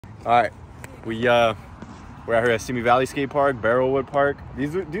All right, we're out here at Simi Valley Skate Park, Barrelwood Park.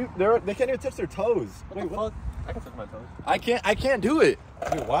 These are, dude, they can't even touch their toes. Wait, what? I can touch my toes. I can't do it.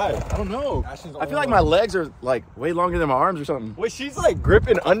 Dude, why? I don't know. I feel like my my legs are like way longer than my arms or something. Wait, she's like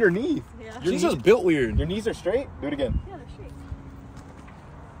gripping underneath. Yeah. She's just built weird. Your knees are straight? Do it again. Yeah, they're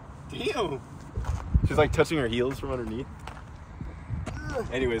straight. Damn. She's like touching her heels from underneath.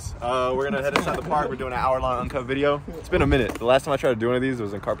 Anyways, we're gonna head inside the park. We're doing an hour-long uncut video. It's been a minute. The last time I tried to do one of these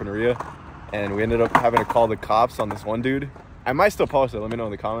was in Carpinteria, and we ended up having to call the cops on this one dude. I might still post it. Let me know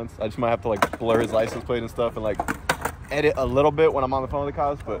in the comments. I just might have to like blur his license plate and stuff and like edit a little bit when I'm on the phone with the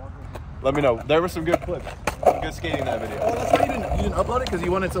cops, but let me know. There were some good clips. Some good skating in that video. Oh, that's why you didn't upload it? Because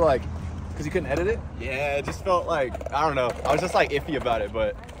you wanted to like, because you couldn't edit it? Yeah, it just felt like, I don't know. I was just like iffy about it,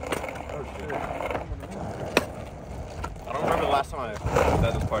 but oh shit. I don't remember the last time I was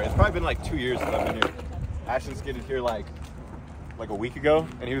at this party. It's probably been like 2 years since I've been here. Ashton skated here like a week ago,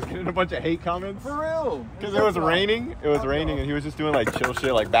 and he was getting a bunch of hate comments. For real? Because it was raining. It was raining, and he was just doing like chill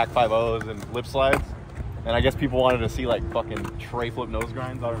shit, like back 5-0s and lip slides. And I guess people wanted to see like fucking tray flip nose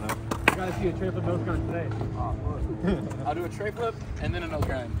grinds. I don't know. You gotta see a tray flip nose grind today. I'll do a tray flip and then a nose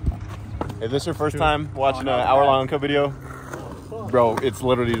grind. If this is your first time watching an hour-long uncut video, bro, it's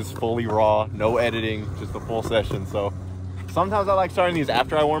literally just fully raw, no editing, just a full session. So sometimes I like starting these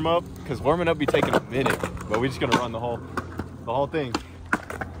after I warm up, because warming up be taking a minute. But we're just gonna run the whole thing.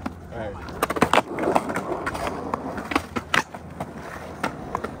 All right.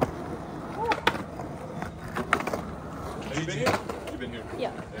 Have you been here? You've been here.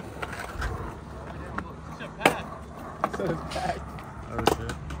 Yeah. It's packed. So it's packed. Oh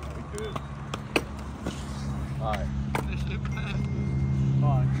shit. We good. All right. This shit packed.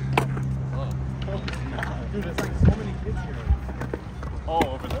 Fuck. Dude, there's like so many kids here. Oh,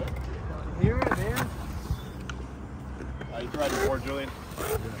 over there? Here and there. You can ride your board, Julian.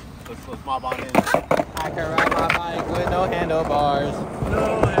 Yeah. Let's mob on in. I can ride my bike with no handlebars.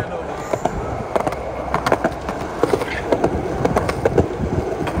 No handlebars.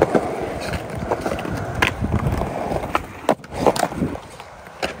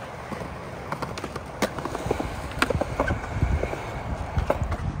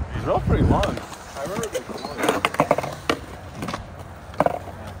 These are all pretty long. I remember they were long.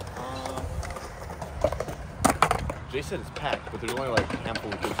 Jay said it's packed, but there's only like a handful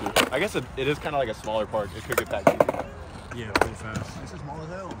of kids here. I guess it is kind of like a smaller park. It could get packed easy. Yeah, pretty fast. This is small as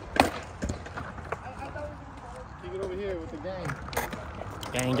hell. Keep it over here with the gang.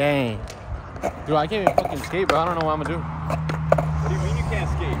 Gang. Dude, I can't even fucking skate, bro. I don't know what I'm gonna do. What do you mean you can't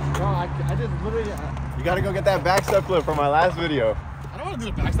skate? Bro, I just literally... You gotta go get that backstep flip from my last video. I don't want to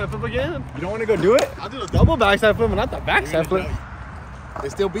do the backside flip again. You don't want to go do it? I'll do the double backside flip, but not the backside flip. They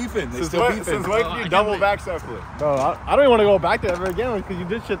still beefing. Since when can you double backstep flip? Bro, I don't even want to go back there ever again because you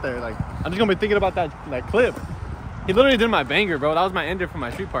did shit there. Like, I'm just gonna be thinking about that clip. He literally did my banger, bro. That was my ender for my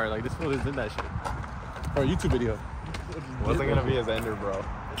street part. Like, this fool just did that shit for a YouTube video. Wasn't gonna be his ender, bro.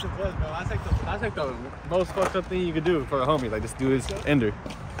 Yes, it was, bro. That's like the most fucked up thing you could do for a homie. Like, just do his ender.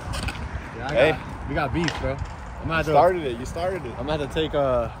 Yeah, we got beef, bro. You started it. I'm gonna have to take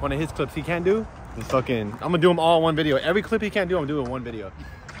one of his clips he can't do. Just fucking, I'm gonna do them all in one video. Every clip he can't do, I'm doing one video.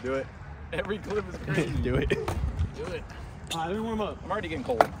 Do it. Every clip is crazy. Do it. Do it. Alright, let me warm up. I'm already getting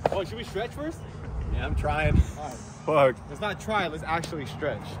cold. Oh, should we stretch first? Yeah, I'm trying. Alright. Fuck. Let's not try, let's actually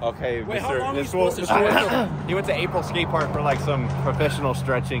stretch. Okay, Wait, how Mr. long are you this supposed fool- to stretch? He went to April skate park for like some professional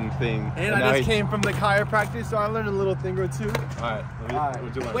stretching thing. And now I just came from the chiropractor, so I learned a little thing or two. Alright,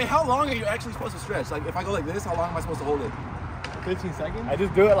 what'd you learn? Wait, how long are you actually supposed to stretch? Like, if I go like this, how long am I supposed to hold it? 15 seconds? I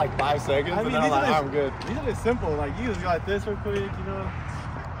just do it like 5 seconds, I mean, and then I'm like, I'm good. These are just simple. Like, you just go like this real quick, you know?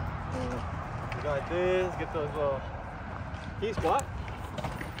 Go like this, get those little... Can you squat?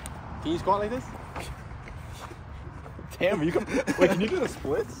 Can you squat like this? Damn, you can... Wait, can you do the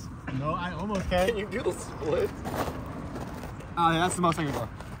splits? No, I almost can. Can you do the splits? Oh, yeah, that's the most I can go.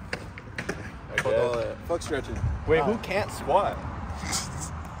 Fuck stretching. Wait, who can't squat?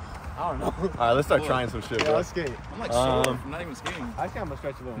 I don't know. Alright, let's start trying some shit, Yeah, bro. let's skate. I'm like sore from not even skating. I think I'm gonna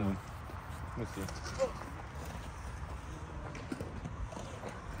stretch a little more. Let's see.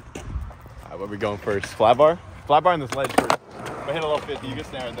 Alright, where we going first? Flat bar? Flat bar on this ledge first. If I hit a little 50, you can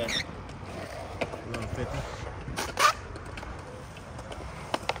stand right there. A little 50.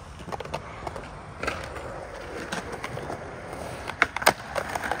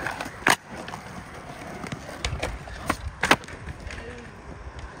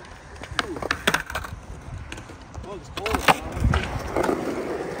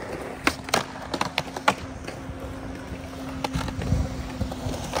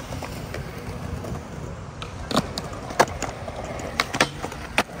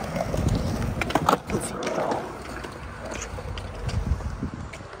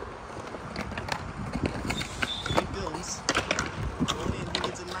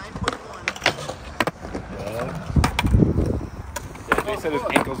 They said his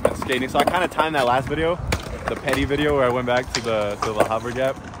ankle's been skating, so I kind of timed that last video, the petty video where I went back to the La Habra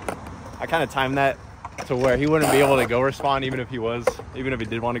gap. I kind of timed that to where he wouldn't be able to go respond even if he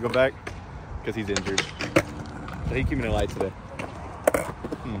did want to go back, because he's injured. So he's keeping it light today.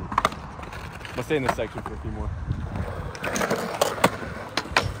 I'll stay in this section for a few more.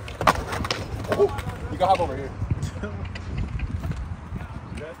 Ooh, you can hop over here.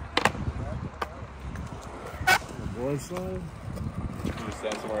 Boy, son. You just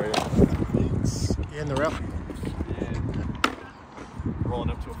stand somewhere here. Yeah, in the rail. Yeah.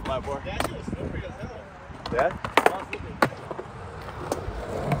 Rolling up to a flat bar. That shit was slippery as hell. Yeah?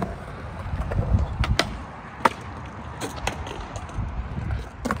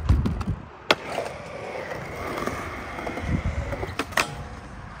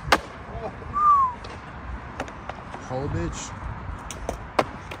 Whole bitch.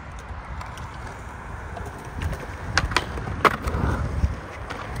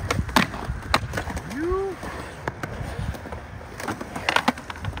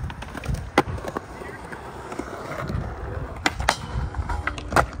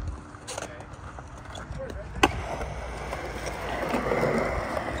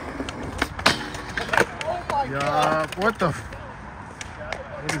 Yeah, what the?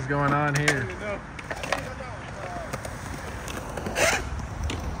 What is going on here?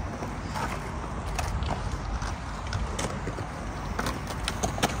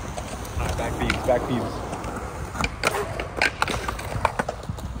 Alright, back beams.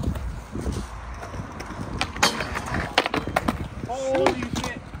 Holy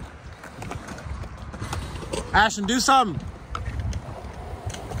shit! Ashton, do something.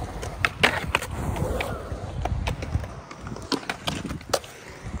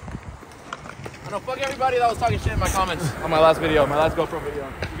 I know, fuck everybody that was talking shit in my comments on my last video, my last GoPro video.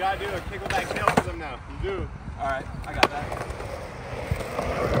 You gotta do a kickleback tail for them now. You do. Alright, I got that.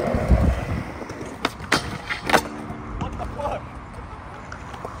 What the fuck?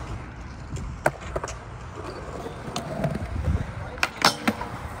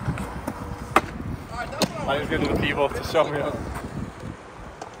 I was gonna do the people to show me up.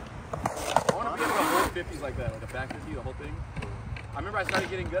 I want to be able to hold 50s like that, like a back 50, the whole thing. I remember I started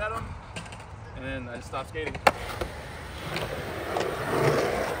getting good at them, and then I just stopped skating.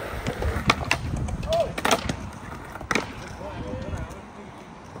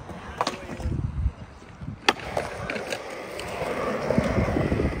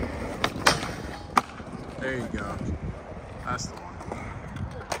 There you go. That's the one.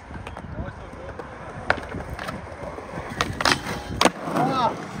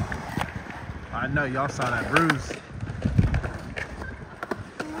 I know y'all saw that bruise.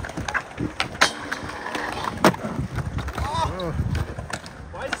 Oh.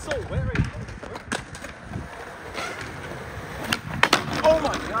 Why is it so wet right now? Oh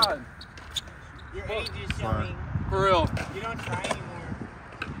my god. Your age is showing. For real. You don't try anymore.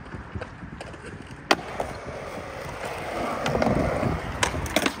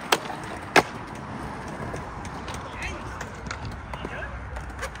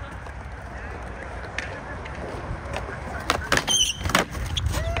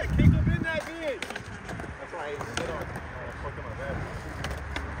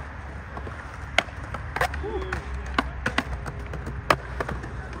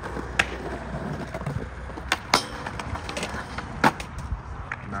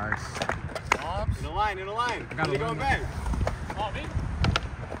 Nice. In a line. I got You're a going line. back. Oh, me?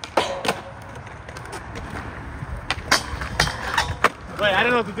 Wait, I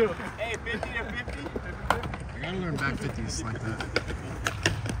don't know what to do. Hey, 50 to 50. I gotta learn back 50s like that.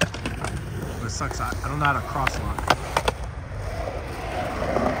 But it sucks. I don't know how to crosswalk.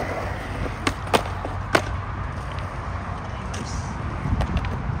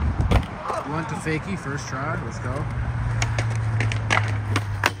 Went to fakie, first try. Let's go.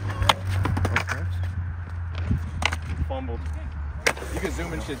 Okay. Fumbled. You can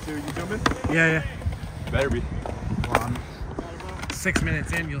zoom and shit too. You zooming? Yeah. Better be. Well, I'm 6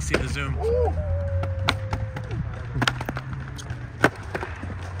 minutes in, you'll see the zoom. What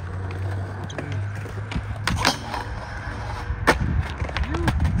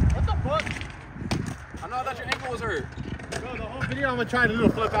the fuck? I know, I thought your ankle was hurt. Bro, the whole video I'm gonna try to do a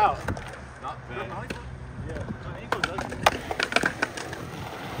flip out. Not bad. Yeah, my ankle does it.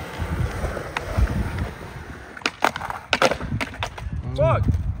 Fuck!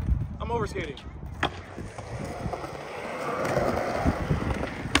 I'm over skating.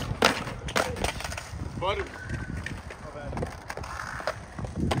 Butter.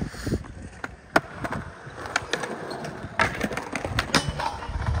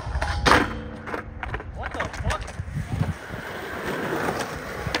 What the fuck?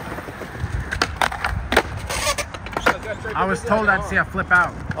 I was told I'd see a flip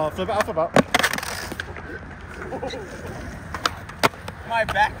out. Oh, flip out, flip out. My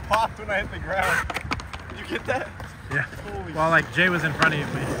back popped when I hit the ground. Did you get that? Yeah. Holy Well, like Jay was in front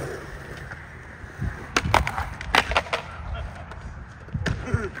of me.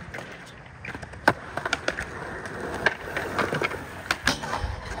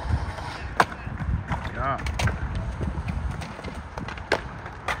 Yeah.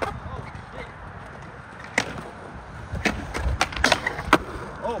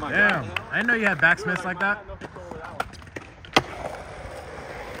 Oh my Damn. god. I didn't know you had backsmiths like that.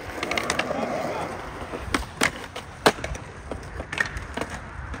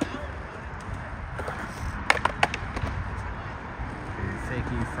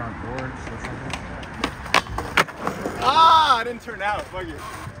 Fakey front boards or something. Ah, I didn't turn out. Fuck it.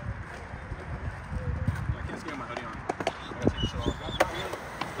 I can't get my hoodie on. I gotta take the shit off.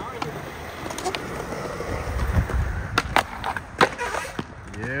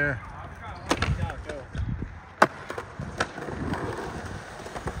 Yeah.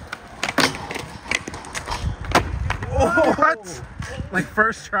 Oh, what? Like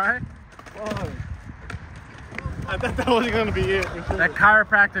first try? I thought that wasn't gonna be it. That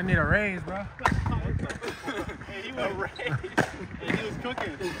chiropractor need a raise, bro. Hey, he was raised. Hey, he was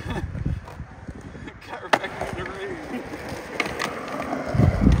cooking.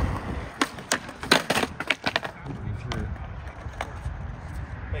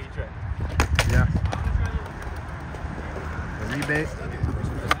 Hey, you try. Yeah. The rebate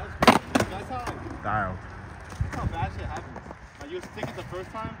That's how dialed. bad shit happens. Like, you take it the first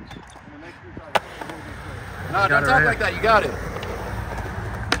time, and the next few times. No, Got don't it talk right like that. You got it.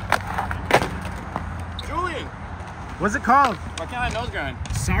 Julian! What's it called? Why can't I nose grind?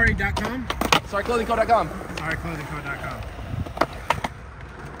 Sorry.com? SorryClothingCo.com. Sorryclothingco.com.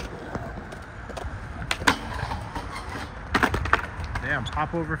 Damn,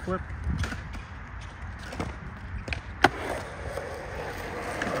 pop over flip.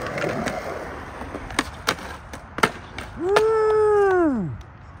 Woo!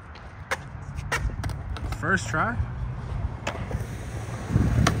 First try.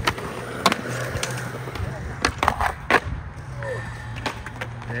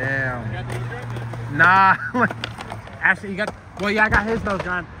 Damn. Nah. Actually, you got. Well, yeah, I got his nose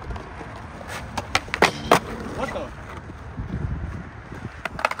grind. What the?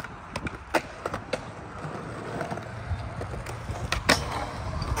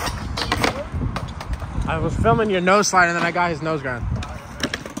 I was filming your nose slide and then I got his nose grind.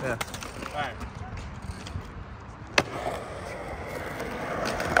 Yeah. Alright.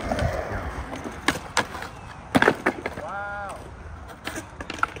 Wow. You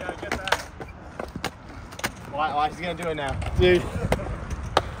gotta get that. Why he's gonna do it now? Dude.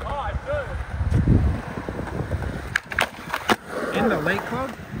 Oh, I should. In the lake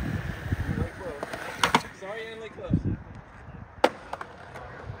club? Sorry, and Lake Clubs.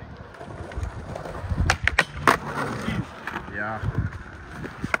 Yeah.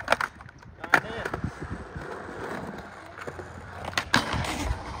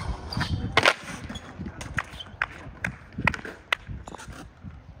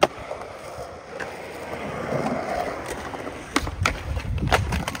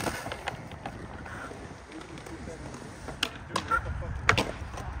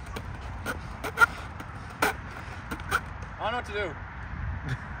 I don't know what to do.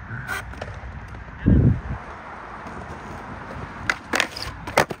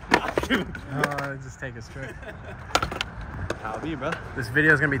 Just take a straight. How be, bro? This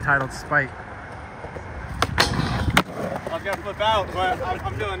video is gonna be titled Spite. I was gonna flip out, but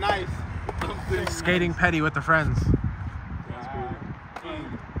I'm feeling nice. I'm feeling Skating petty with the friends. I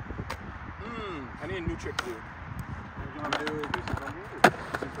need a new trick to do.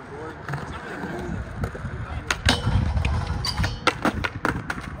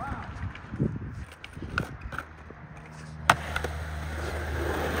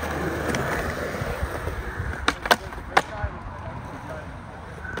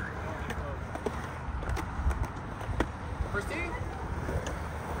 First tee?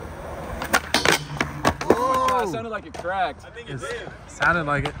 Oh, that sounded like it cracked. I think it did. Sounded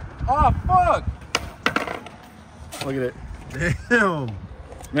like it. Oh, fuck! Look at it. Damn.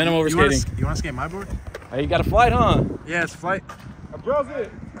 Man, I'm over You wanna, skating. you wanna skate my board? Oh, you got a flight, huh? Yeah, it's flight. I broke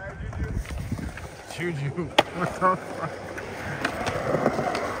it. Juju. What the fuck?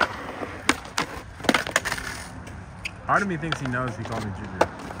 Part of me thinks he knows he called me Juju.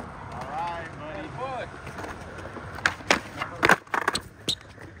 Alright, buddy.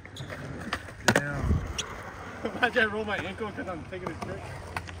 Damn. Imagine I roll my ankle because I'm taking a trick.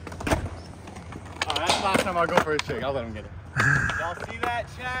 That's the last time I'll go for a shake. I'll let him get it. Y'all see that,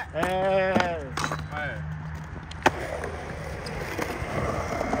 chat? Hey. Alright.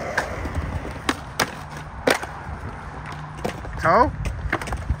 Toe?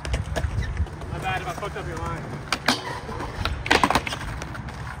 My bad if I fucked up your line.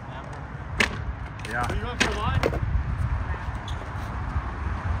 Yeah. Are you going for a line?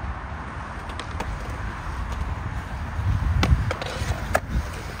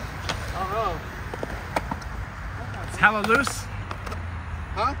 Oh, It's hella loose.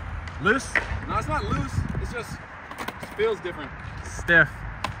 Huh? Loose? No, it's not loose. It's just it feels different. Stiff.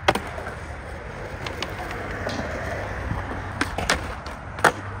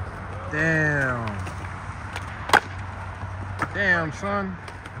 Damn. Damn, son.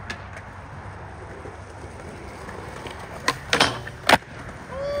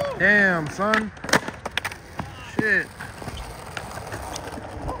 Damn, son. Shit.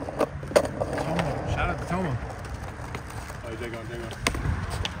 Tomo. Shout out to Tomo. Oh, Jay going.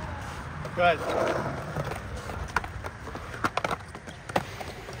 Go ahead.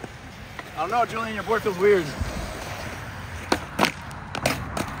 I don't know, Julian, your board feels weird.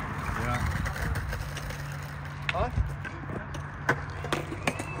 Yeah. Huh?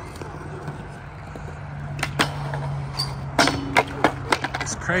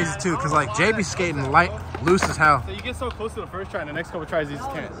 It's crazy too, cause like JB skating light, loose as hell. So you get so close to the first try, and the next couple tries you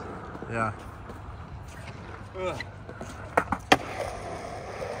just can't. Yeah. Ugh.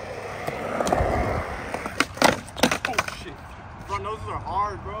 Oh shit. Front noses are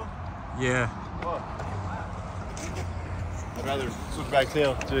hard, bro. Yeah. I'd rather switch back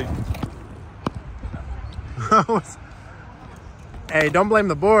tail, jig. Hey, don't blame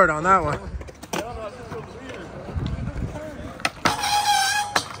the board on that one.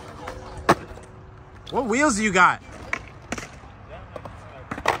 What wheels do you got?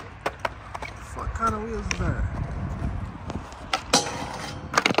 What kind of wheels is that?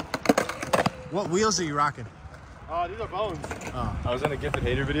 What wheels are you rocking? Oh, these are bones. I was in a gifted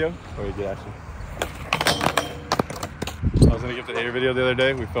hater video. Oh, we did actually. I was in a gifted hater video the other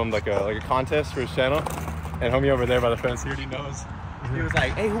day. We filmed like a contest for his channel, and homie over there by the fence, he already knows. He was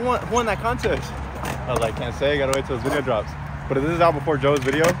like, "Hey, who won that contest?" I was like, "Can't say. Gotta wait till his video drops." But if this is out before Joe's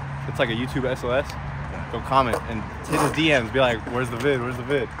video, it's like a YouTube SOS. Go comment and hit his DMs. Be like, "Where's the vid? Where's the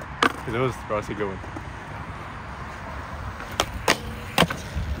vid?" Because it was honestly a good one.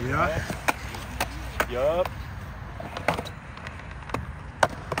 Yeah. Yup.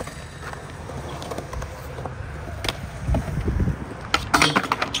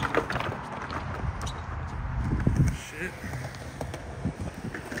 Shit.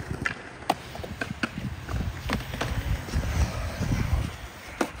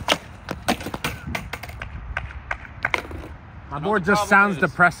 My board just sounds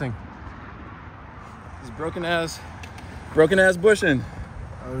depressing. This broken ass bushing.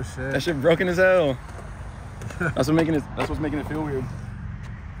 Oh shit. That shit broken as hell. That's what's making it feel weird.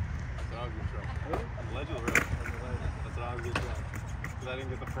 That's what I was gonna try. I'm ledge of the rail. That's what I was gonna try. Because I didn't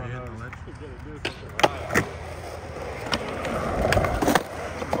get the front Yeah, nose. the ledge. Get it, do something.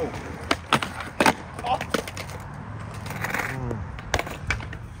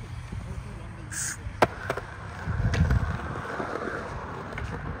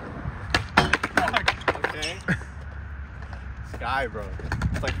 Okay. Sky, bro.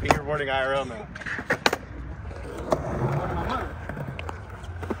 It's like fingerboarding IRL now.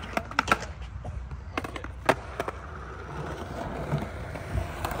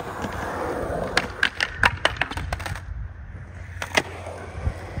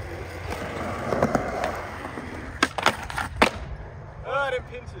 Oh, I didn't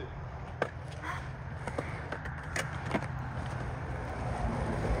pinch it.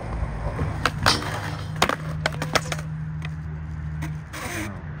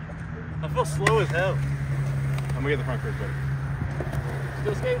 I feel slow as hell. I'm gonna get the front curve better.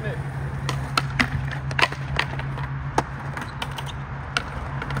 Still skating it.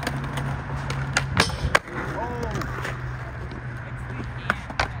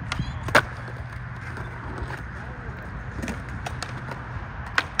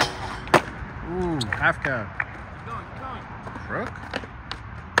 Ooh, half cab. Keep going. Crook?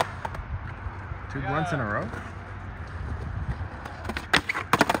 Two blunts in a row?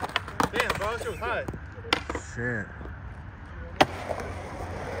 Damn, bro, that shit was hot. Shit.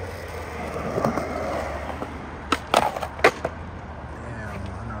 Damn,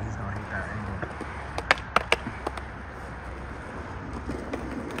 I know he's gonna hate that angle.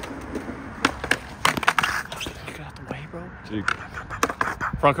 Get out the way, bro. Dude.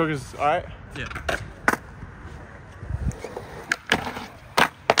 Front hook is alright? Yeah.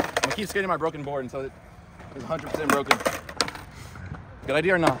 I'm gonna keep skating my broken board until it is 100% broken. Good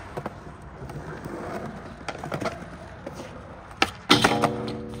idea or not?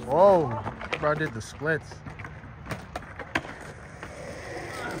 Whoa, bro did the splits.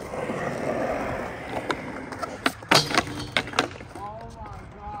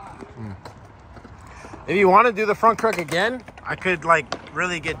 If you want to do the front crook again, I could like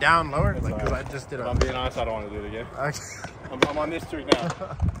really get down lower, like because I just did If a. I'm being honest, I don't want to do it again. Okay. I'm on this streak now.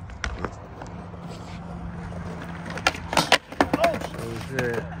 Oh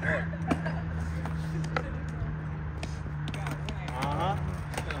shit.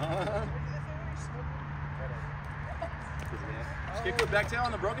 Kickflip back tail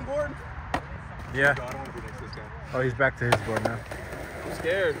on the broken board? Yeah. I don't want to be next to this guy. Oh, he's back to his board now. I'm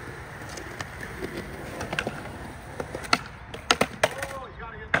scared.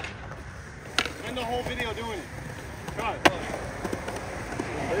 Spend the whole video doing it. Try it.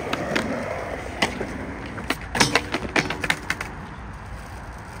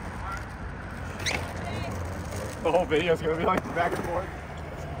 The whole video is gonna be like back and forth.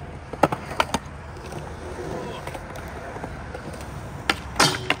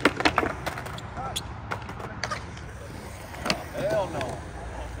 Hell no.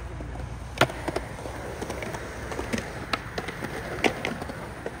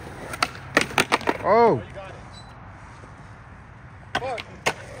 Oh.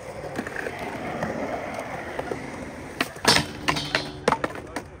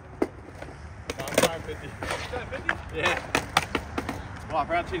 Yeah. Well, I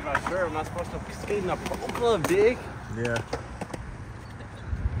forgot to change my shirt. I'm not supposed to be skating a pro club, dig. Yeah.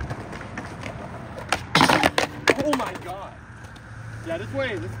 Oh my god. Yeah, this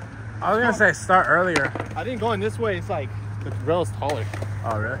way. I was gonna say start earlier. I didn't go in this way. It's like the rail's taller.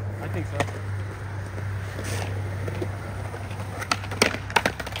 Oh really? I think so.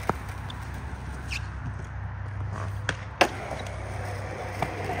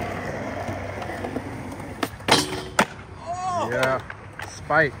 Yeah.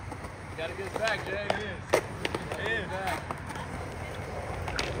 Spike. You gotta get it back, Jay. It is back.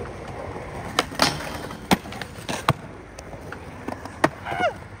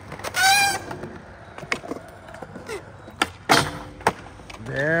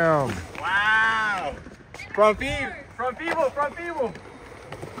 Damn. Wow. Front feeble.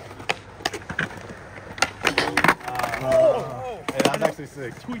 Hey, that's actually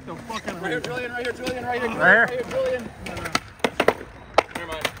sick. Tweet the fuck out of right here, Julian, right here, Julian. Right here? Julian. Never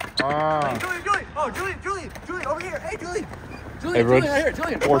mind. Oh. Julian. Oh, Julian, over here. Hey, Julian. Hey, bro.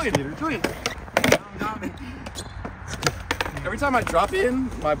 Julian, right here. Julian. Every time I drop in,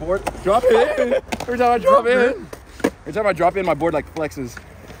 my board drop in. Every time I drop in, my board like flexes.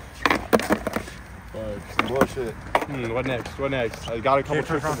 Some bullshit. What next? I got a couple Kick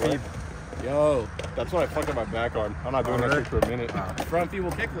for tricks. front left. feed. Yo, That's what I fucked up my back on. I'm not doing that really? shit for a minute. front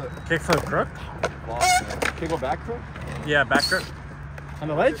feeble kickflip. Kickflip crook? Kick back crook? Yeah, back crook. On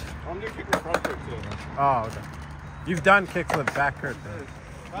the ledge? I'm doing kick front crook too. Oh, okay. You've done kickflip back crook though.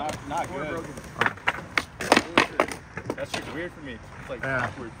 Not good. That shit's weird for me. It's like Yeah.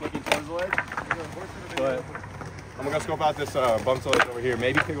 awkward, flicking towards the ledge. But I'm gonna scope out this bump ledge over here.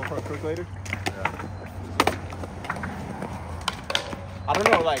 Maybe kick front crook later. I don't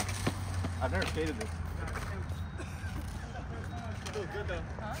know, like, I've never skated this.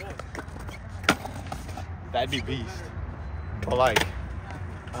 That'd be beast. But like,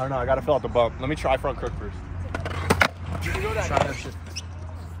 I don't know, I gotta fill out the bump. Let me try front crook first. Try that shit.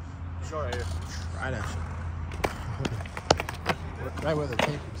 Go right here. Try that shit. Right where the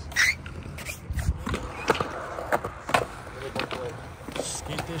tape is.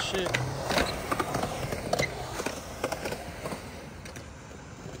 Skate this shit.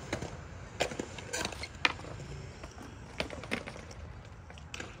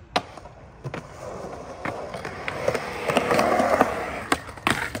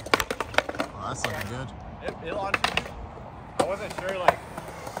 That's looking good. It launched. I wasn't sure, like,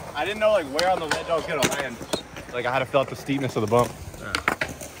 I didn't know, like, where on the ledge I was gonna land. Like, I had to fill out the steepness of the bump.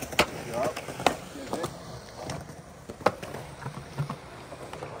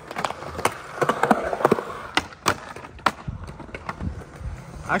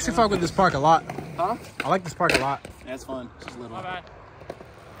 I actually fuck with this park a lot. Huh? I like this park a lot. Yeah, it's fun. It's just a little. My bad.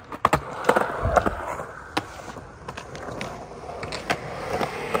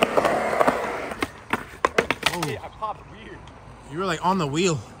 Hey, I popped weird. You were like on the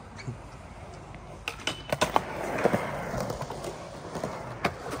wheel.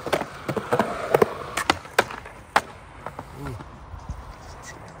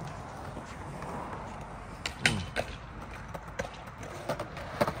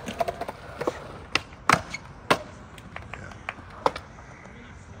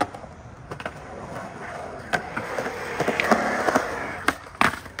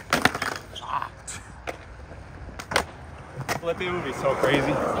 so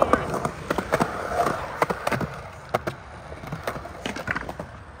crazy.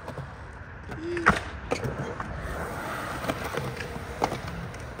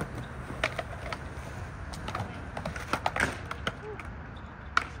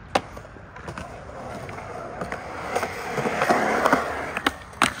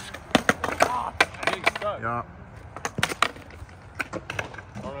 Yeah.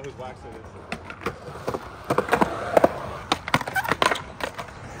 I don't know whose wax it is.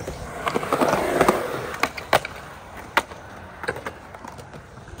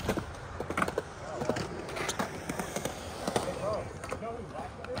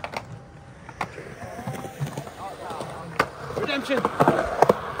 Redemption.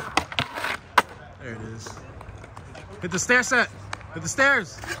 There it is. Hit the stair set. Hit the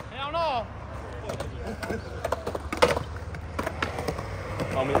stairs. Hell no.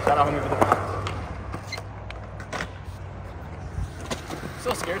 Homie, shout out homie for the box. I'm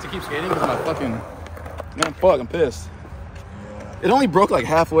so scared to keep skating because my fucking. Man, fuck, I'm pissed. It only broke like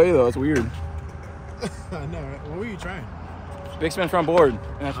halfway though. It's weird. I know. What were you trying? Big spin front board.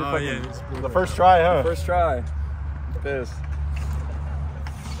 And that shit Oh fucking. yeah. The first try, huh? First try. I'm pissed.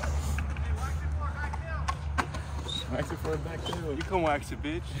 Wax it for it back too. You can wax it,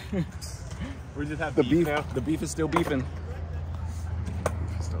 bitch. We just have The beef beef. now. The beef is still beefing.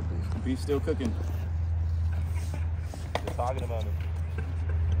 Still beef. The beef's still cooking. We're talking about it.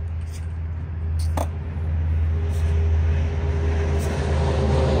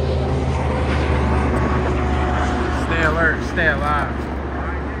 Stay alert. Stay alive.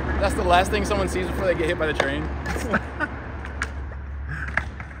 That's the last thing someone sees before they get hit by the train.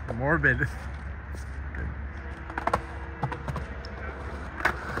 Morbid.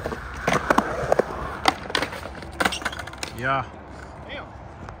 Yeah. Damn.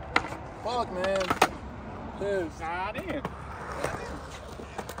 Fuck, man. Pissed. Nah, damn.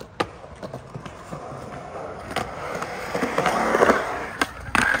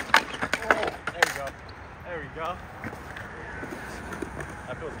 There we go. There we go.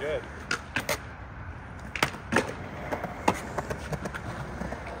 That feels good.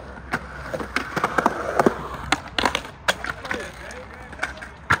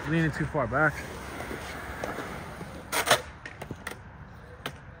 Leaning too far back.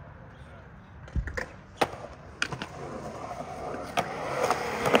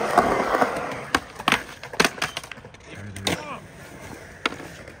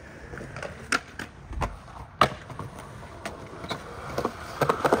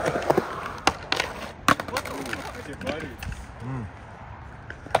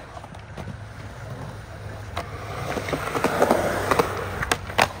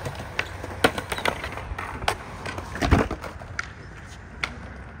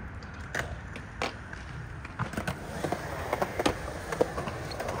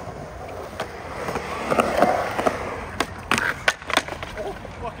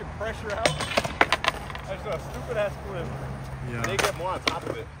 Fucking pressure out. That's a stupid ass flip. I need to get more on top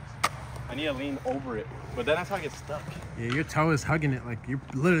of it. I need to lean over it. But then that's how I get stuck. Yeah, your toe is hugging it like you're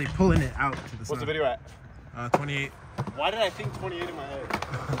literally pulling it out to the side. What's the video at? 28. Why did I think 28 in my head?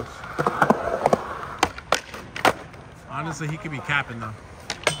 Honestly, he could be capping though.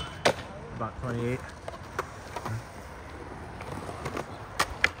 About 28.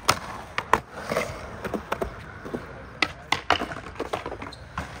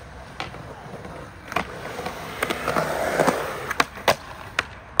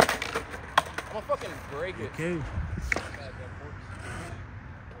 I'm gonna fucking break it. Okay.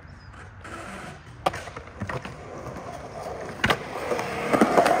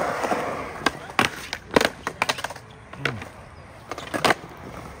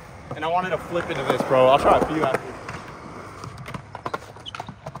 And I wanted to flip into this, bro. I'll try a few after.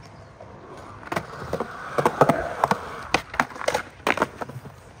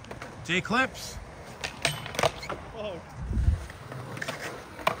 J Clips.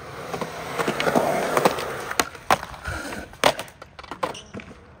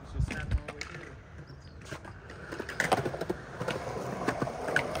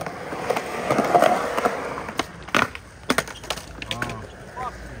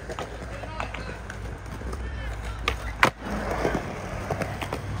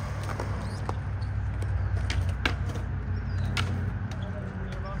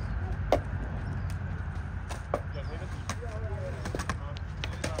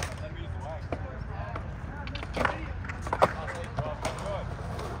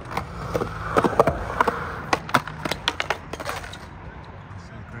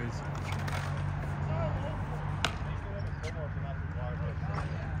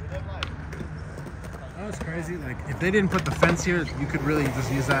 they didn't put the fence here, you could really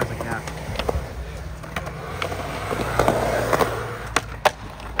just use that as a gap.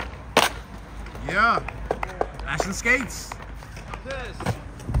 Yeah. Ashton skates. This.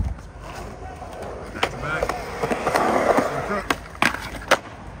 Back to back.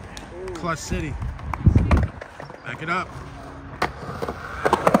 Clutch City. Back it up.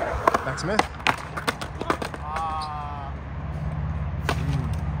 Back Smith.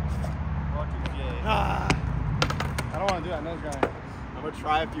 I don't want to do that nose grind. I'm gonna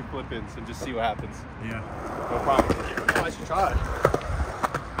try a few flip-ins and just see what happens. Yeah. No problem. I should try.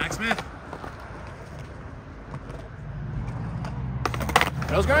 Back Smith.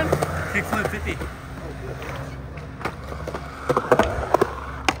 Nose grind? Kick flip 50.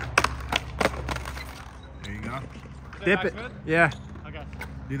 There you go. Dip it. Smith? Yeah. Okay.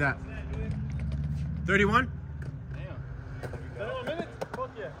 Do that. 31. Damn. A minute?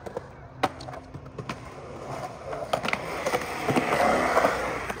 Fuck yeah.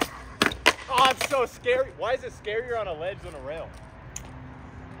 Oh, it's so scary. Why is it scarier on a ledge than a rail?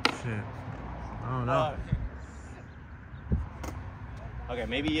 Shit. I don't know. Okay,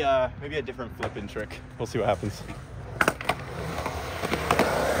 maybe a different flipping trick. We'll see what happens.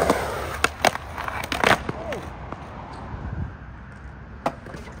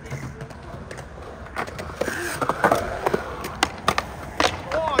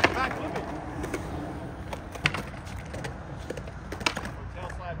 Oh, it's back flipping. Tail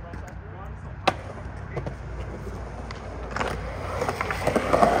slide, front side.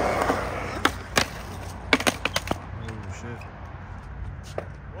 Oh shit.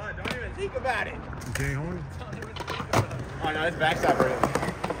 What? Don't even think about it. Jay Horn. Oh no, it's backside for him.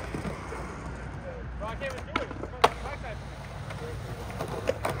 Bro, I can't even do it. Backside.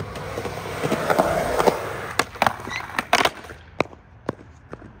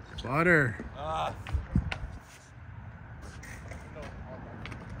 Butter.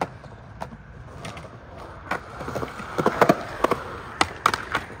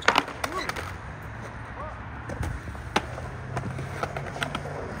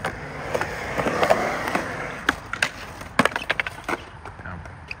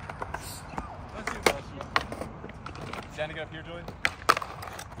 Standing up here, Julian?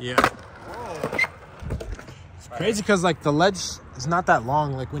 Yeah. It's crazy because like the ledge is not that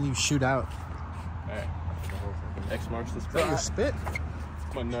long. Like when you shoot out. Alright. X marks the Is that your spot. spit?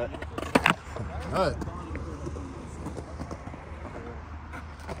 My nut. Nut.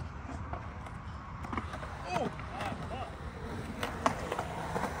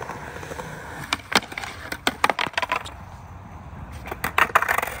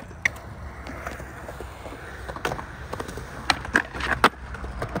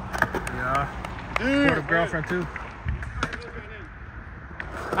 Yeah. For the girlfriend too.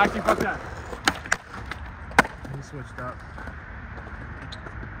 Actually, fuck that. He switched up.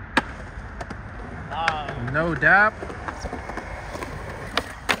 No dap.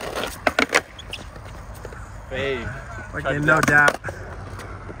 Fade. Like Tried they to no dap. dap.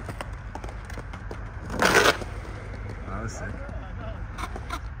 That was sick.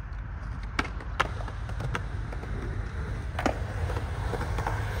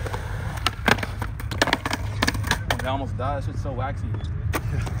 I almost died. That shit's so waxy. It's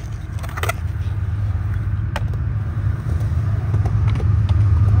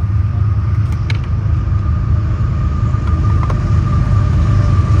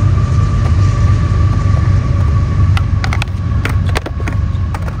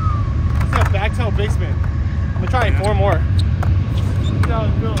a back tail big spin. I'm gonna try 4 more. See how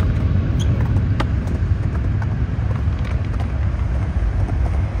it's feeling.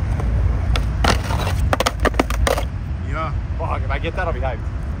 Yeah. Fuck, if I get that, I'll be hyped.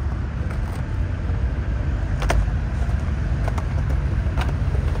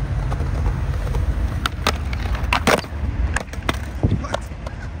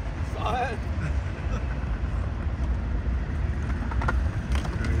 Saw that?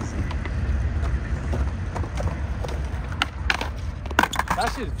 Crazy. That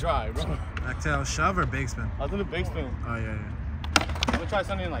shit's dry, bro. Back tail shove or big spin? I was doing a big spin. Oh yeah, I'm gonna try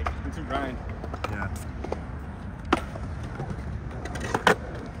something like into grind. yeah.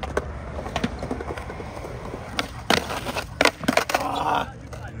 Yeah.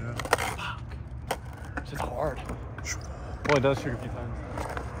 It's just hard. Well, it does shoot a few times.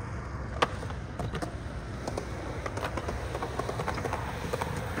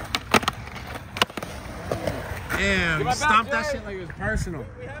 Damn, Get you my stomped back, that Jay. shit like it was personal.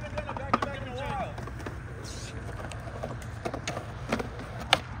 We haven't done a back-to-back in a while.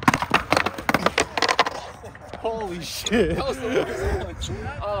 Holy shit. That was the worst one.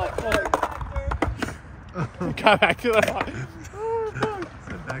 Oh, fuck. Got back to the car.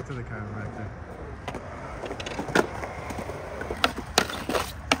 Send back to the chiropractor.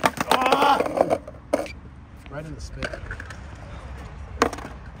 Right in the spit.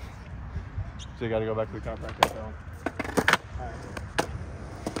 So you gotta go back to the chiropractor.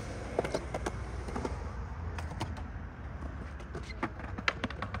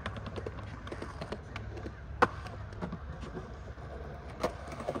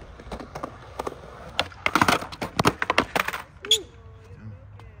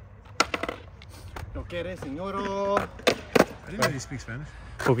 ¿Lo quiere, señor? I didn't know you speak Spanish.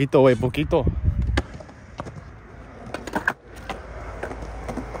 Poquito, güey, poquito.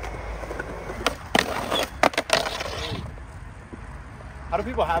 How do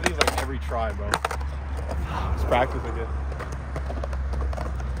people have these like every try, bro? It's practice, I guess.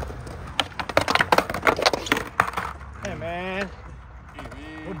 Hey, man.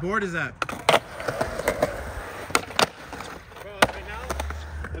 What board is that? Bro, right now,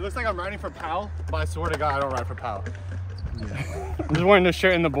 it looks like I'm riding for Powell, but I swear to God, I don't ride for Powell. Yeah. I'm just wearing this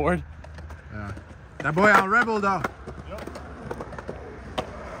shirt and the board. Yeah. That boy on Rebel though.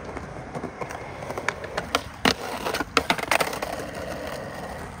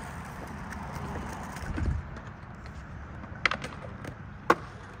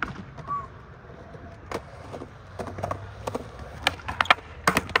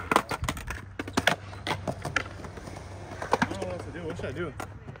 What should I do?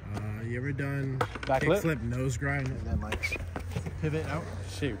 You ever done Backflip? kickflip nose grind and then like pivot out?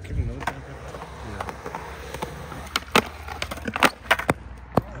 Shit, kicking those things.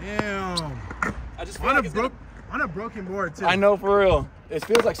 Damn. I just feel On like a it's gonna- on a broken board too. I know, for real. It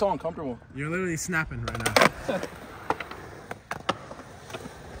feels like so uncomfortable. You're literally snapping right now.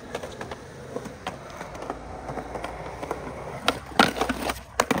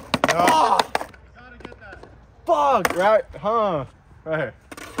 Fuck! Right? Huh? Right here.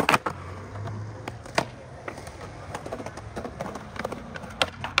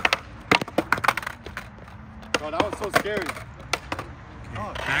 Bro, that was so scary.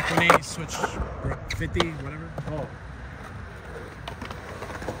 Back when they switch 50, whatever. Oh.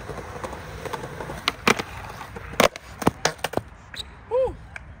 Woo.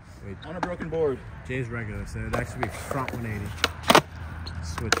 Wait, On a broken board. Jay's regular, so it'd actually be front 180.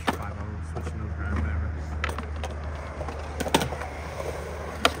 Switch 5-0, switch nose grind, whatever.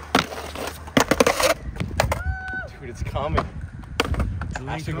 Dude, it's coming. Julian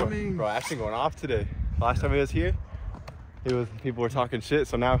Ashton coming. bro, Ashton going off today. Last time he was here, people were talking shit.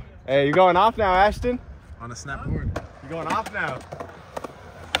 So now, hey, you going off now, Ashton? On a snap board. You going off now?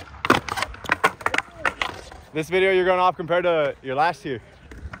 This video, you're going off compared to your last year.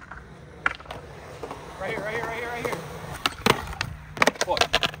 Right here, right here, right here, right here.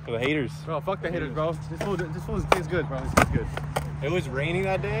 For the haters. Bro, fuck the haters, bro. This fool tastes good, bro. This tastes good. It was raining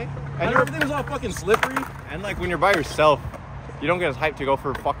that day. And everything was all fucking slippery. And like when you're by yourself, you don't get as hyped to go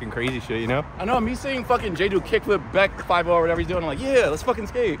for fucking crazy shit, you know? I know, me seeing fucking Jay do kickflip back 5-0 or whatever he's doing. I'm like, yeah, let's fucking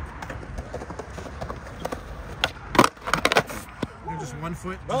skate. You're just 1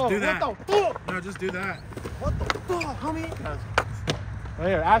 foot. Just Bro, do that. what the fuck? No, just do that. What the fuck, homie? Right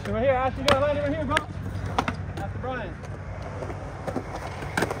here, Ashton, right here, Ashton. You gotta land it right here, bro. After Brian.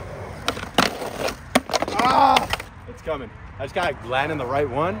 Ah! It's coming. I just gotta land in the right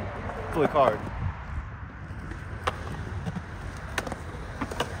one. Pull the card.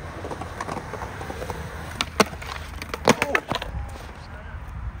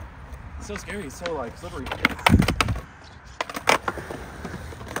 It's so scary. It's so like slippery.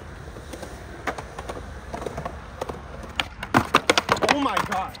 Oh my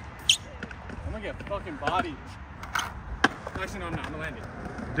god. I'm gonna get fucking bodied. Actually, no, I'm not. I'm gonna land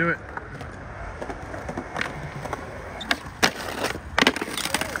it. Do it.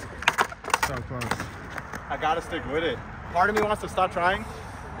 So close. I gotta stick with it. Part of me wants to stop trying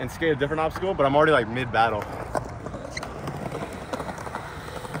and skate a different obstacle, but I'm already like mid-battle.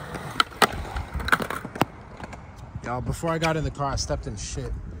 Y'all, before I got in the car, I stepped in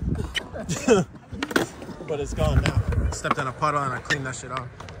shit. But it's gone now. Stepped in a puddle and I cleaned that shit off.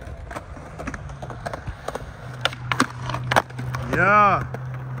 Yeah.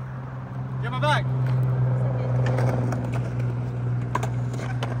 Get my back.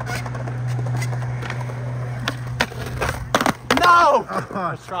 No!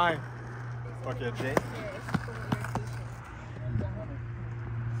 I was trying. Fuck yeah, Jay.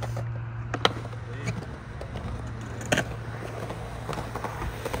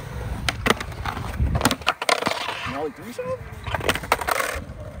 Only 3 shots?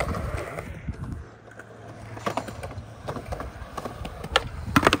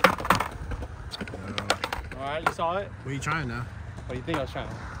 You saw it? What are you trying now? What do you think I was trying?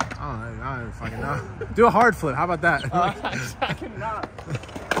 I don't fucking know. Do a hard flip. How about that? I cannot.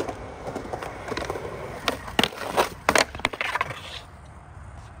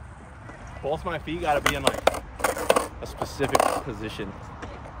 Both my feet gotta be in like a specific position.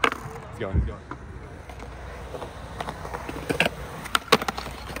 He's going, he's going.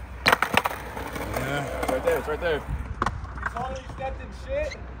 Yeah. It's right there, it's right there. You told me you stepped in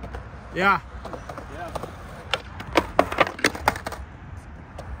shit? Yeah.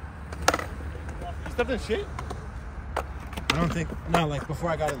 You stepped in shit? I don't think. No, like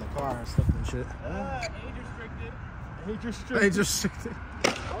before I got in the car, I slipped and shit. Age restricted. Age restricted. They just.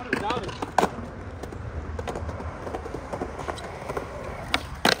 I would have doubted.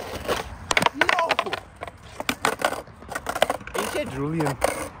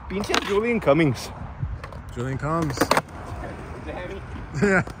 Pinche Julian Cummings. Julian comes. Danny.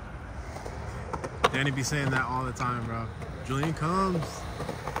 Yeah. Danny be saying that all the time, bro. Julian comes.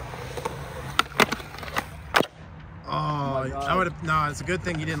 Oh, I would have. No, it's a good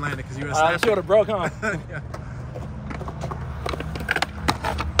thing you didn't land it because you would have She would have broke, huh? Yeah.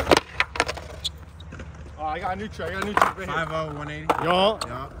 Oh, I got a new trick. Right here. 5-0, 180. Yo.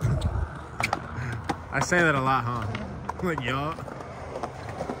 Yup. I say that a lot, huh? Like, yup.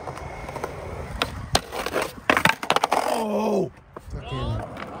 Oh! Fucking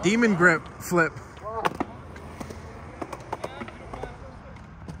demon grip flip.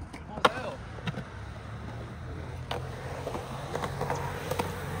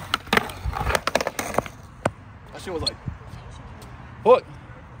 That shit was like, hook.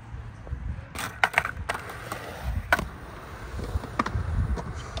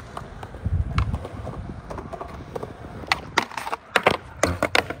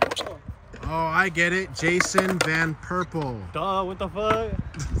 Oh, I get it. Jason Van Purple. Duh, what the fuck?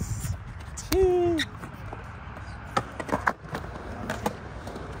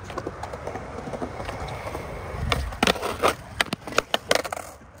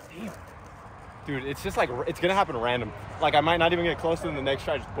 Dude, it's just like, it's gonna happen random. Like, I might not even get close to them the next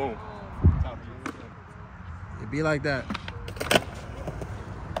try, just boom. It'd be like that.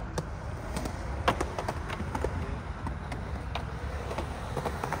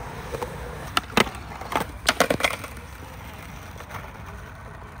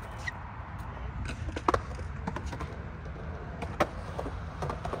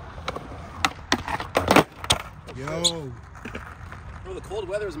 Yo. Bro, the cold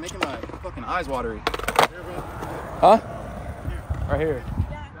weather is making my fucking eyes watery. Huh? Right here.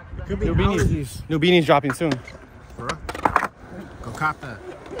 Could be New allergies. beanies. New beanies dropping soon. Bro. Go cop that.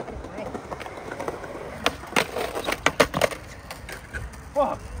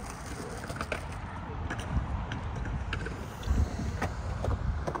 Fuck.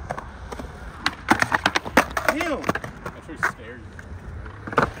 Damn. That's pretty scary.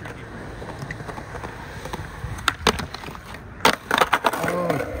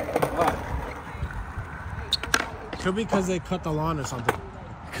 Could be because they cut the lawn or something.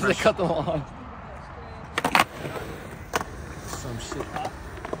 Because they cut the lawn. Some shit.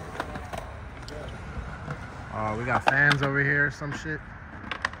 Oh, we got fans over here, some shit.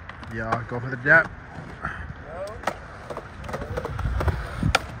 Y'all go for the depth.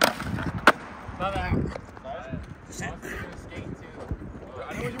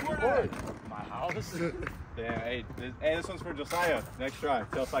 My house? Damn, hey, this one's for Josiah. Next try.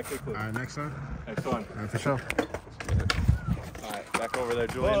 Tailside kickflip. All right, next one. Next one. All right, for sure. Alright, back over there,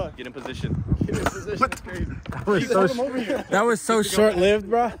 Julian. What? Get in position. Get in position. It's crazy. That was so short-lived,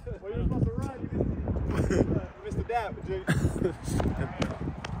 bro. Well, you're supposed to run. You missed the dab, Jay.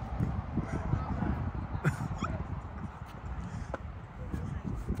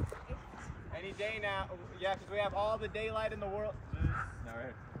 Any day now. Yeah, because we have all the daylight in the world. All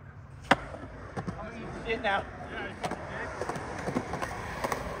right. I'm gonna eat shit now.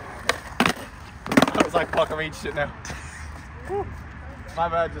 I was like, fuck, I'm eating shit now. Whew. My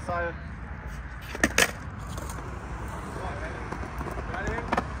bad, Josiah.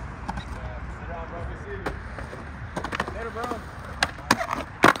 Later, bro.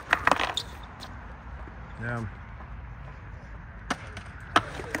 Yeah.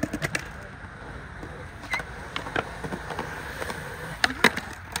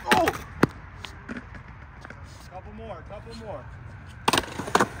 Couple more.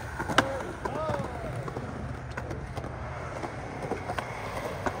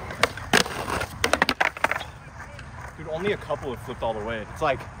 Dude, only a couple have flipped all the way. It's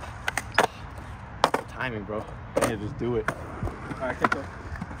like timing, bro. I need to just do it. All right, take that.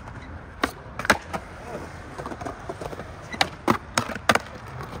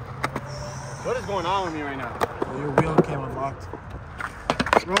 What is going on with me right now? Your wheel came unlocked.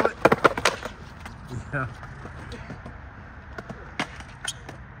 Roll it. Yeah.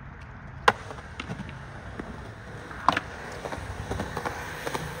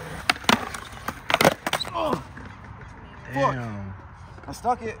 Oh, Damn. I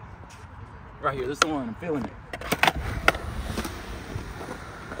stuck it. Right here, this is the one. I'm feeling it.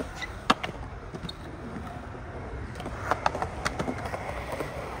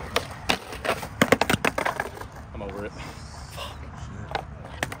 I'm over it.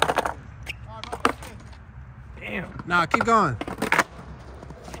 Damn. Nah, keep going.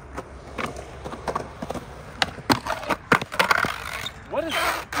 What is?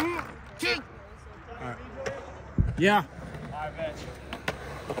 Yeah. I bet.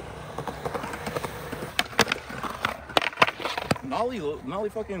 Nolly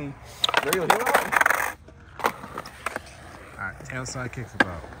fucking real hero. Alright, tail side kick flip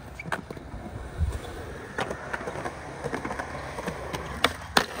out.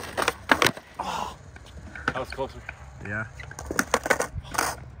 That was closer. Yeah.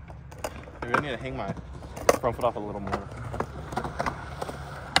 Maybe I need to hang my front foot off a little more.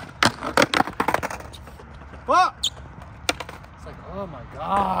 Fuck! It's like, oh my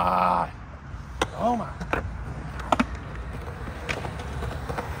god. Oh my.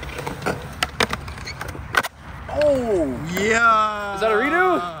 Oh, Yeah. is that a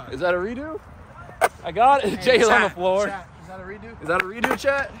redo? Is that a redo? I got it. Jay is on the floor. Chat, is that a redo? Is that a redo,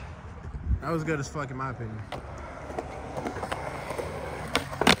 chat? That was good as fuck in my opinion.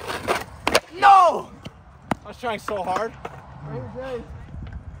 No! I was trying so hard.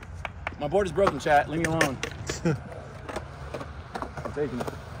 My board is broken, chat. Leave me alone. I'm taking it.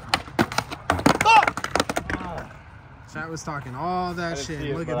 Chat was talking all that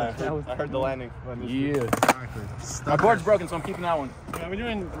shit. Look at that. I heard the landing. Yeah. Exactly. My Stuck board's that- broken, so I'm keeping that one.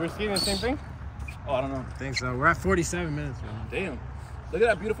 We're skating the same thing? Oh, I don't know. I think so. We're at 47 minutes, man. Damn. Look at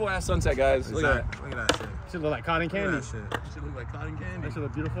that beautiful ass sunset, guys. Look at that. Exactly. Look at that shit. Should look like cotton Look candy. at that shit. Shit look like cotton candy. That should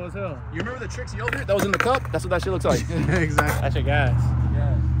look beautiful as hell. You remember the Trixie yogurt that was in the cup? That's what that shit looks like. Exactly. That's your gas.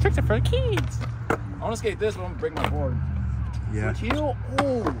 Yeah. Tricks are for the kids. I want to skate this, but I'm gonna break my board. Yeah. Switch heel.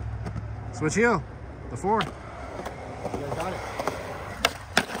 Oh. Switch heel. The 4. You guys got it.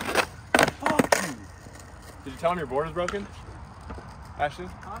 Fuck you. Did you tell him your board is broken? Ashton?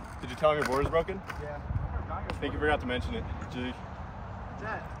 Huh? Did you tell him your board is broken? Yeah. I think you forgot to mention it. Gee.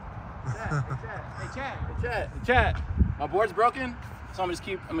 Chat. Hey, chat. Chat. Chat. My board's broken, so I'm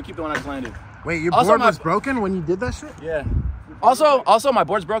gonna keep the one I just landed. Wait, your Also, board my- was broken when you did that shit? Yeah. Also, my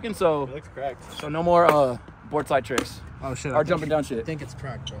board's broken, so It looks cracked. no more board slide tricks Oh shit. or jumping down I shit. think it's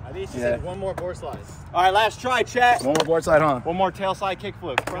cracked, bro. I think she Yeah. said one more board slide. All right, last try, chat. One more board slide, huh? One more tail side kick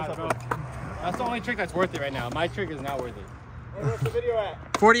flip. Front God, side bro. flip. That's the only trick that's worth it right now. My trick is not worth it. Hey, where's the video at?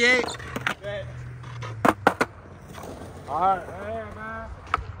 48. Okay. All right, hey, man.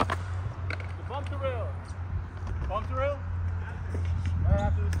 Bump the rail. Bump the rail. Right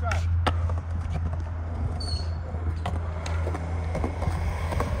after this try.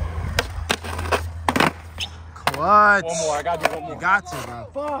 Clutch. One more. I gotta do one more. You got to, bro.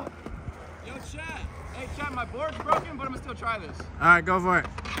 Fuck. Yo, chat. Hey, chat. My board's broken, but I'm gonna still try this. All right, go for it.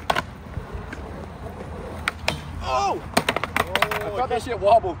 Oh! I thought that shit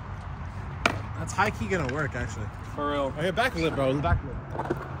wobbled. That's high key gonna work, actually. For real. Oh, yeah, back lip, bro. Back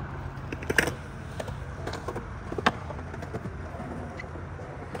lip.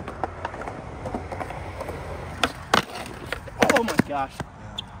 Oh my gosh.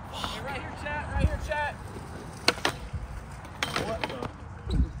 Hey, right here, chat. Right here, chat.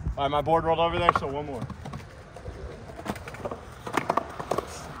 All right, my board rolled over there, so one more.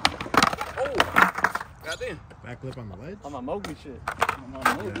 Oh. Goddamn. Back lip on the ledge. On my Mowgli shit.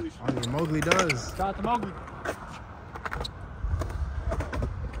 Yeah. On your Mowgli does. Shout out to Mowgli.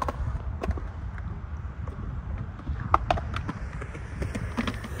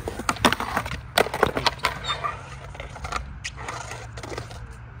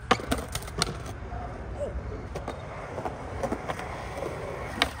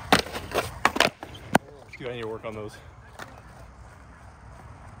 Dude, I need to work on those.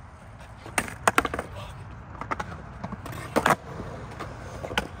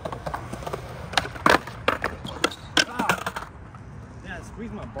 Yeah,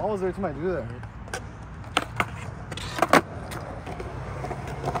 squeeze my balls every time I do that.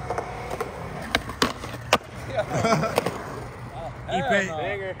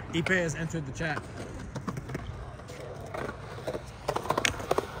 Ipe has entered the chat.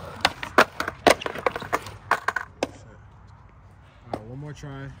 All right, one more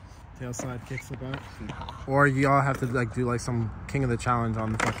try. Tail slide kick flip out. Or you all have to like do like some king of the challenge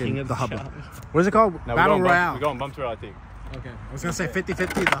on the fucking the hubba. What is it called? No, Battle Royale. We're going bump through, I think. Okay. I was gonna say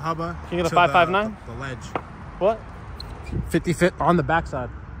 50-50 the hubba. King of the to 559? The ledge. What? 50 fit on the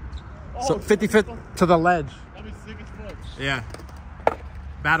backside. So 50 fit to the ledge. That'd be sick as fuck. Yeah.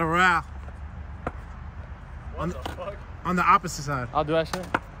 Battle Royale. On the opposite side. I'll do that shit.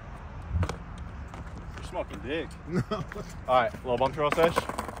 You're smoking dick. No. All right, little bump throw sesh.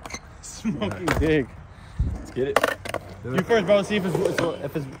 Smoking dick. Let's get it. You first, bro. See if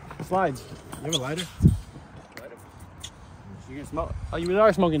it slides. You have a lighter? You can smoke. Oh, you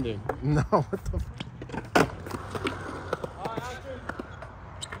are smoking dick. No. What the fuck?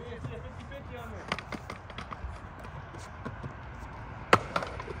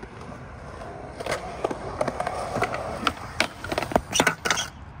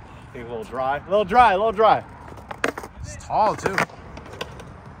 A little dry. A little dry. A little dry. It's tall too.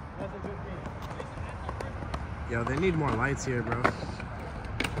 Yo, they need more lights here, bro. That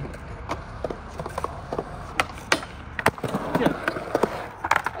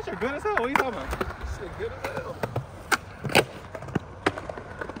shit good as hell. What are you talking about? Shit, good as hell.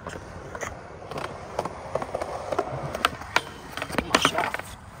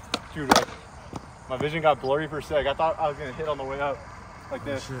 Dude, like, my vision got blurry for a sec. I thought I was gonna hit on the way up, like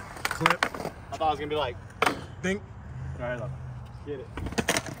this. Shit. Clip. I thought I was gonna be like, Think. all right, look, get it.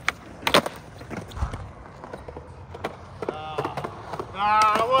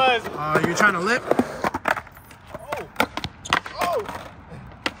 Ah, it was. You trying to lip? Oh.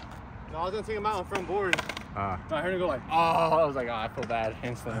 No, I was gonna take him out on front board. Ah. No, I heard it go like, oh. I was like, oh, I feel bad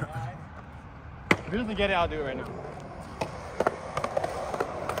instantly. If he doesn't get it, I'll do it right now.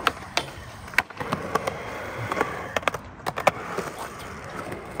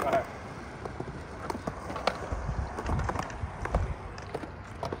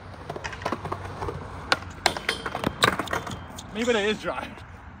 Even it is dry.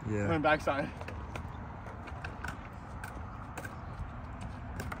 Yeah. Went backside.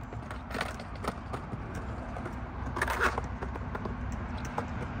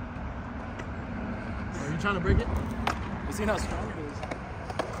 Are you trying to break it? You see how strong it is?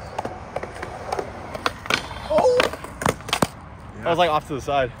 Oh. Yeah. I was like off to the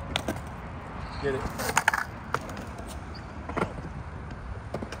side. Get it.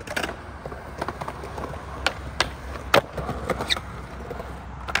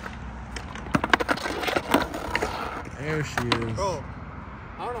 There she is. Bro,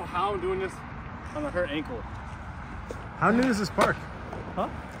 I don't know how I'm doing this on a hurt ankle. How new is this park? Huh?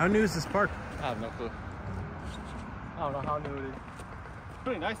 How new is this park? I have no clue. I don't know how new it is.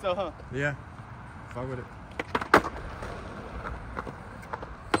 Pretty nice though, huh? Yeah. Fuck with it.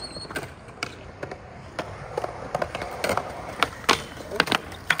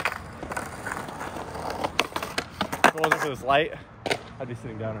 If it wasn't for this light, I'd be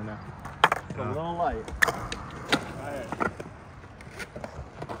sitting down right now. It's a little light.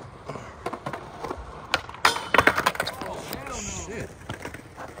 Shit.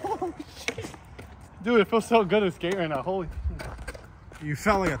 Dude, it feels so good to skate right now. Holy. You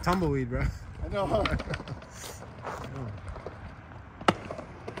felt like a tumbleweed, bro. I know.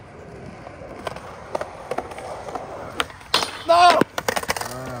 No!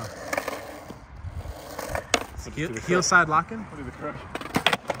 Heel side locking? What is the crush?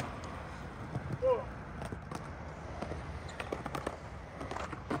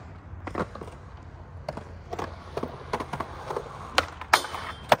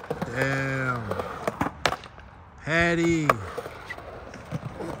 Damn. Petty.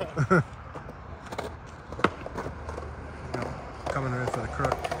 Coming in for the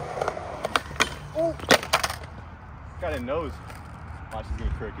crook. Oh! Got a nose. Watch, he's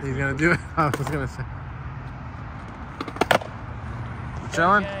gonna crook. He's gonna do it. I was gonna say. You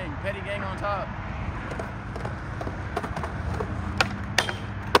chilling? Petty gang on top.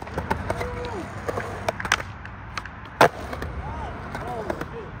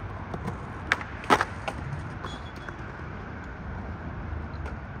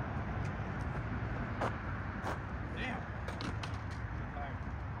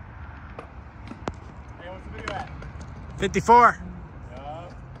 Hey, what's the video at? 54.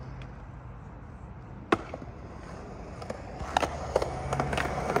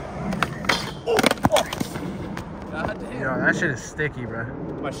 God damn. Yo, that shit is sticky, bro.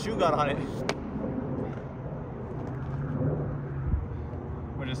 My shoe got on it.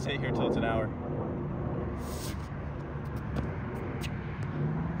 We'll just sit here till it's an hour.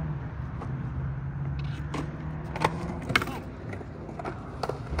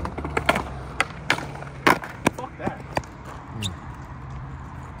 Fuck that.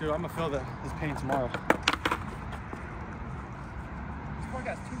 Dude, I'm gonna feel this pain tomorrow. This park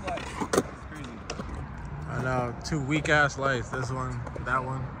has 2 lights. That's crazy. I know, 2 weak ass lights. This one, that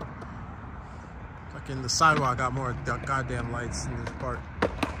one. Fucking the sidewalk got more goddamn lights in this park.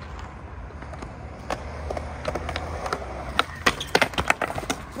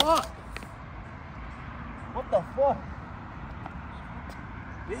 Fuck! What the fuck?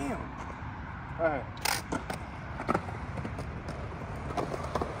 Damn. Alright.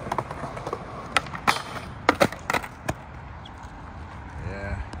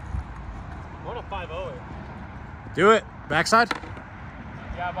 Yeah. What a 5-0. Do it. Backside?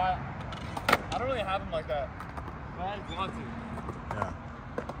 Yeah, but I don't really have him like that. But I want to. Yeah.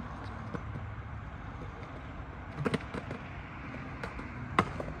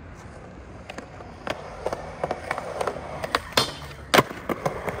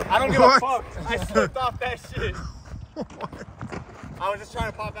 I don't give What? a fuck. I slipped off that shit. What? I was just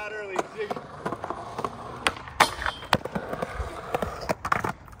trying to pop out early.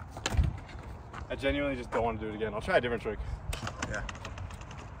 I genuinely just don't want to do it again. I'll try a different trick. Yeah.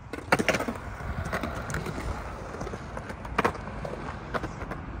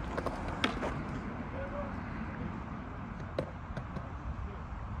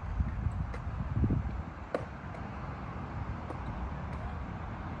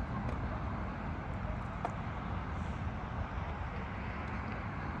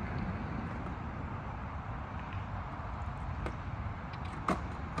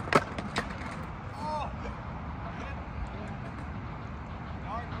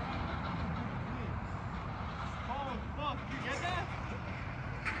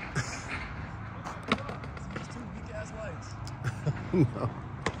 No.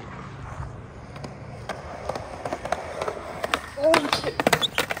 Oh shit!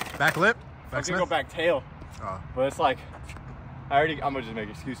 Back lip? I was gonna go back tail. Oh. But it's like, I'm gonna just make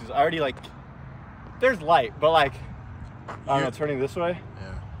excuses. I already like, there's light, but like, I don't know, turning this way?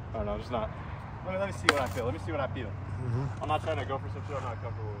 Yeah. I don't know, just not. Let me see what I feel. Let me see what I feel. I'm not trying to go for some shit I'm not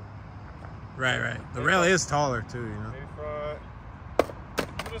comfortable with. Right, right. The rail is taller too, you know? Maybe front.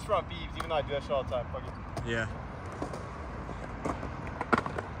 Even just front beeps, even though I do that shit all the time. Fuck it. Yeah.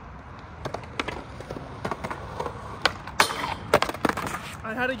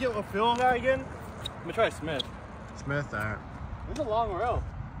 I had to get a feel on that again. I'm gonna try Smith. Smith, alright. This is a long rail.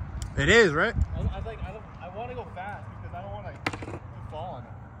 It is, right? I want to go fast because I don't want to fall on it.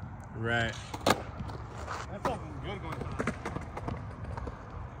 Right. That felt good going fast.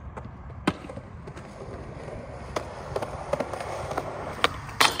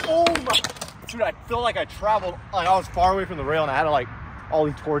 Oh my! Dude, I feel like I traveled, like I was far away from the rail and I had to like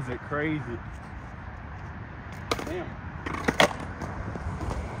ollie towards it. Crazy. Damn.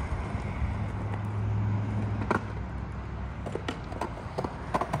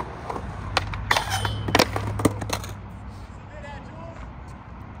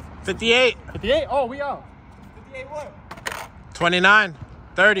 $58. 58? Oh, we out. 58 what? 29.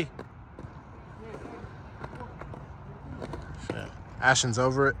 30. Shit. Ashton's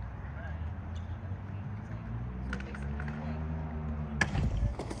over it.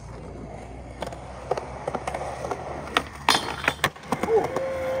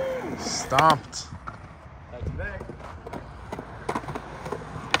 Stomped. That's back.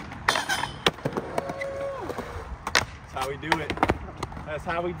 That's how we do it. That's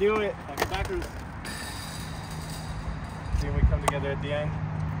how we do it. Like backers. See when we come together at the end.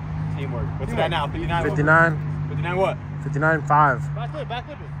 Teamwork. What's that now? 59. 59. 59 what? 59.5. Backflip,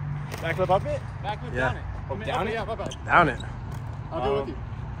 backflip it. Backflip up it? Backflip Yeah. down it. Oh, down it? Yeah, bye-bye. Down it. I'll do it with you.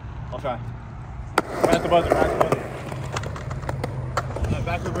 I'll try. Right at the buzzer, right at the buzzer.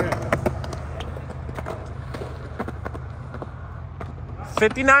 Backflip right here.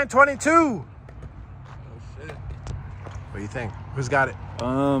 59.22. Oh shit. What do you think? Who's got it?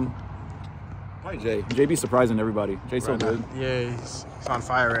 Probably Jay. JB's surprising everybody. Jay's so Right good. now. Yeah, he's on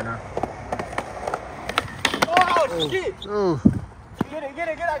fire right now. Oh, shit! Ooh. Get it,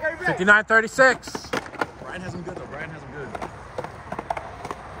 I got your back. 59.36. Brian has him good though. Brian has him good.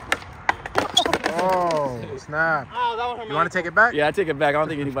 Oh, snap. Oh, that one hurt You want to take it back? Yeah, I take it back. I don't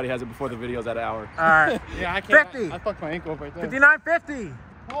think anybody has it before the video's at an hour. All right. Yeah, I can't. 50. I fucked my ankle up right there. 59.50.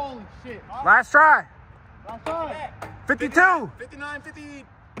 Holy shit. Last try. Last try. 52. 59, 50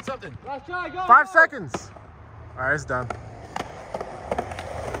 something. Last try, go. 5 seconds. All right, it's done.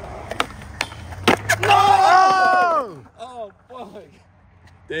 No! Oh! Oh fuck.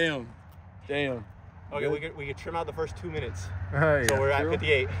 Damn. Damn. Okay, we could trim out the first 2 minutes. Yeah. So we're at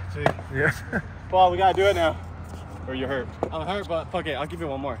 58. So, Yeah. Paul, we gotta do it now. Or you're hurt. I'm hurt, but fuck it. I'll give you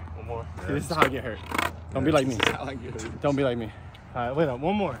one more. One more. Yeah. See, this is how I get hurt. Don't be like me. I like it. Don't be like me. right, wait up,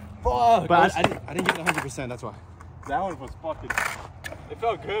 one more. Fuck. But I didn't get it 100%. That's why. That one was fucking. It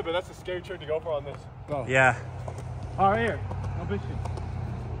felt good, but that's a scary trick to go for on this. Go. Yeah. All right, here. No big shit.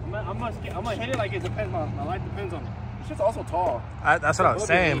 I'm gonna hit it like it depends. My life depends on it. This shit's also tall. That's what I was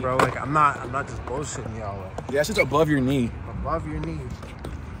saying, bro. Like, I'm not just bullshitting y'all. Like, Yeah, it's just above your knee. above your knee.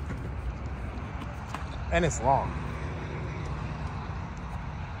 And it's long.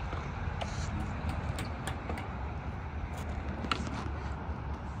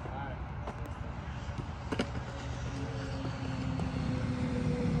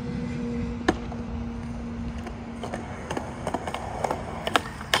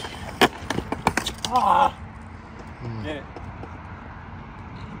 Ah! Get it.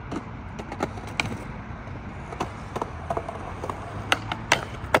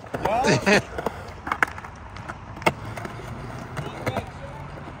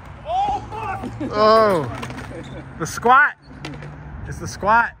 Oh, fuck! Oh, the squat. It's the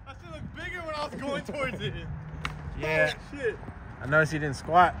squat. That shit looked bigger when I was going towards it. Yeah. Oh, shit. I noticed you didn't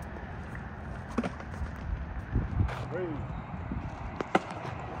squat.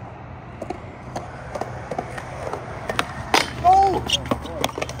 Oh!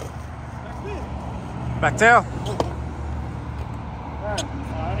 Back tail.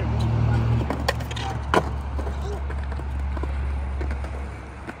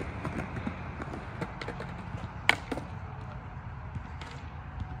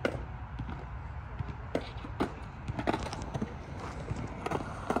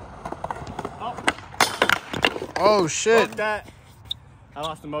 Oh shit. Fuck that. I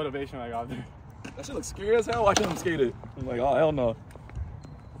lost the motivation when I got there. That shit looks scary as hell watching him skate it. I'm like, oh, hell no.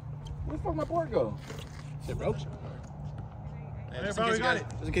 Where the fuck my board go? Shit broke? Yeah, just, in case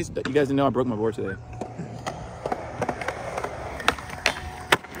just in case you guys didn't know, I broke my board today.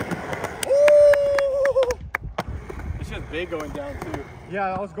 This shit's big going down too.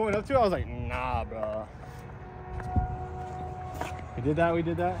 Yeah, I was going up to it. I was like, nah, bro. We did that.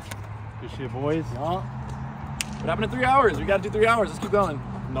 Good shit, boys. What happened in 3 hours? We gotta do 3 hours. Let's keep going.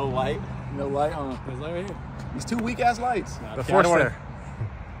 No light. No light, huh? There's light right here. These 2 weak ass lights. Nah, The okay, force I don't there.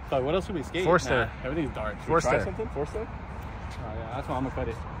 Fuck, what else should we skate? Force Nah, there. everything's dark. Should Force we try there. something? Force there? Oh yeah, that's why I'm gonna cut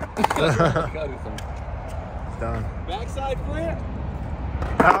it. It's done. Backside flip.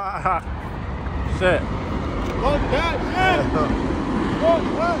 Shit. Fuck that shit! Fuck.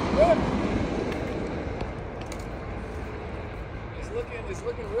 It's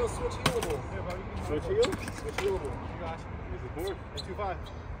looking real switch healable. Switch heel? Switch healable. Gosh, here's the board. 825.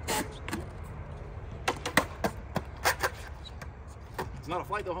 It's not a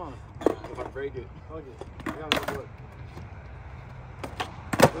flight though, huh? If I break it. Fuck it. I gotta go for it.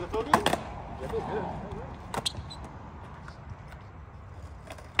 Does it feel good? Yeah, it feels good.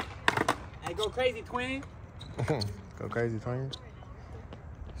 Hey, go crazy, twin. Go crazy, twin.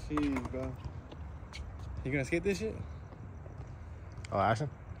 Jeez, bro. You gonna skate this shit? Oh, Ashton?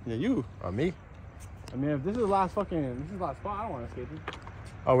 Yeah, you. Or me? I mean, if this is the last spot, I don't want to skate this.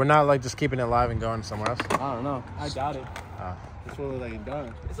 Oh, we're not like just keeping it live and going somewhere else? I don't know. I doubt it. Oh. This will look like it's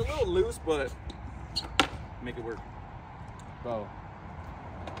done. It's a little loose, but make it work. Bro.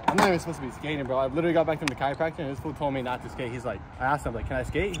 I'm not even supposed to be skating, bro. I literally got back from the chiropractor and this fool told me not to skate. He's like, I asked him, like, can I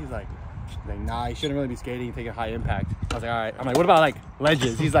skate? He's like, nah, you shouldn't really be skating, take a high impact. I was like, all right. I'm like, what about like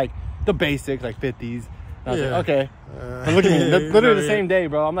ledges? He's like, the basics, like 50s. And I was like, okay. But look at me, literally the same day,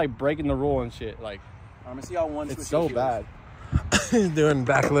 bro. I'm like breaking the rule and shit. Like, I'm gonna see how one. it's so bad. He's doing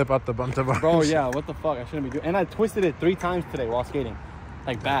backflip up the bump to bar. Bro, yeah, what the fuck? I shouldn't be doing. And I twisted it 3 times today while skating.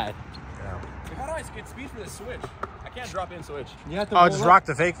 Like, bad. How do I get speed for this switch? I can't drop in switch. You have to Oh, just rock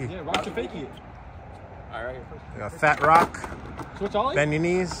the fakie. Yeah, rock the fakie. All right, right here first. You got fat rock. Switch ollie? Bend your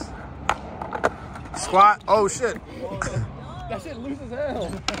knees. Squat. Oh, shit. That shit loose as hell.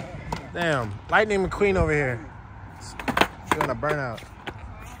 Damn. Lightning McQueen over here. Doing a burnout.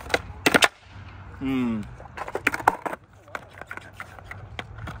 Hmm.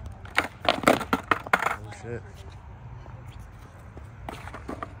 Oh, shit.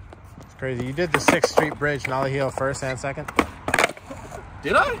 It's crazy. You did the 6th Street Bridge, nollie heel first and second.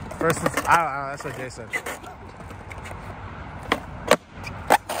 Did I? First, I don't know. That's what Jay said.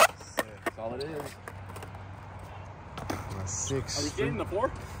 That's all it is. 6th Are we Street. skating the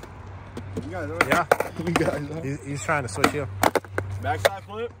 4? You guys are. Yeah. You guys are. He's trying to switch heel. Backside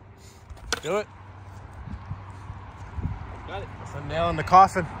flip. Do it. Got it. That's a nail in the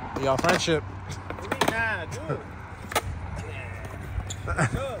coffin of y'all friendship. Nah, do it.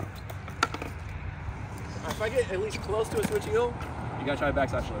 If I get at least close to a switch heel, you gotta try a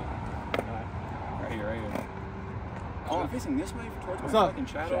backside flip. Right here, right here. Oh, I'm facing this way towards my What's up? fucking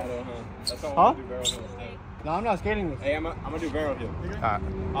shadow. Huh? That's all Huh? I do, bro. No, I'm not skating this. Hey, I'm gonna do barrel heel. Alright.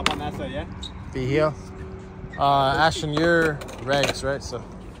 Up on that side, yeah? Be heel. Ashton, you're regs, right? So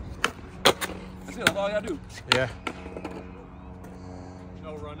That's it. That's all I gotta do. yeah.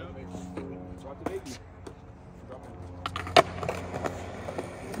 No run up. Drop the baby.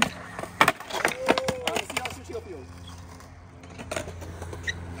 Let's see how switch heel feels.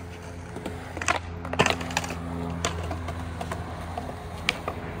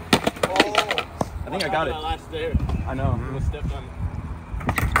 I think I got it. Last stair. I know. I stepped on it.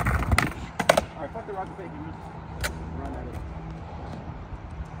 All right, fuck the rocket fake. You just run at it.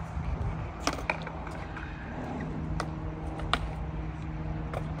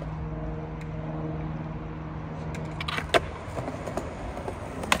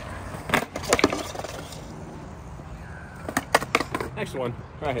 Next one,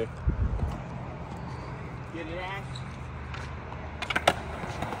 right here. Get it, Ash.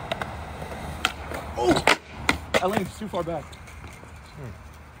 Oh! I leaned too far back.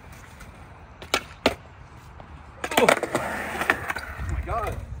 Oh! Oh my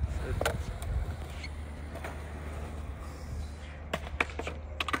god.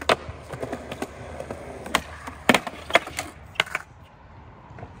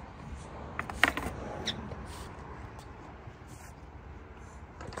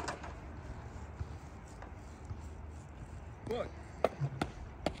 Look.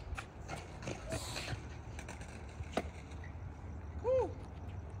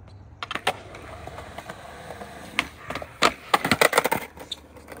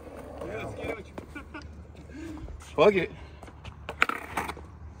 Fuck it.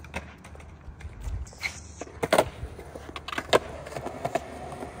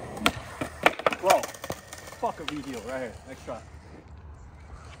 Bro, fuck a V heel right here. Next shot.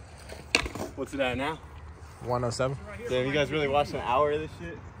 What's it at now? 107. Damn, you guys really watched an hour of this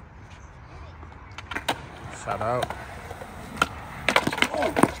shit? Shout out.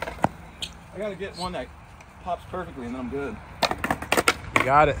 Oh! I gotta get one that pops perfectly and then I'm good. You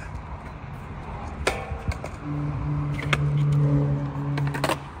got it.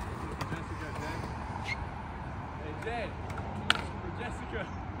 Hey, Jay. For Jessica.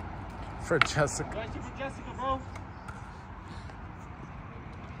 For Jessica. Thank you for Jessica, bro.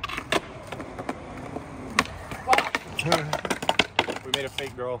 We made a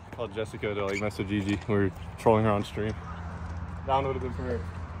fake girl called Jessica to like mess with Gigi. We were trolling her on stream. That one would have been for her.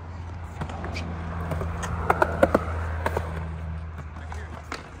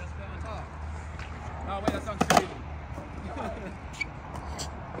 Oh wait, that sounds crazy.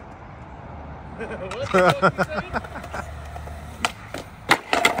 What the fuck you say?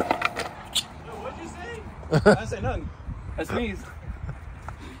 What'd you say? I didn't say nothing. I sneezed.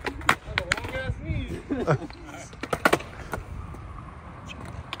 That's a long ass sneeze.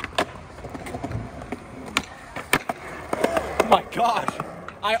 Oh my gosh!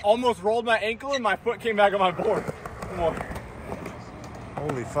 I almost rolled my ankle and my foot came back on my board. Come on.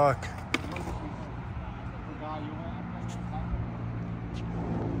 Holy fuck.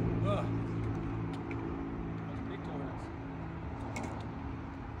 Ugh.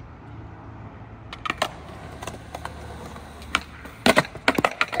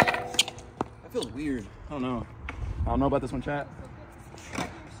 That feels weird. I don't know. I don't know about this one, chat.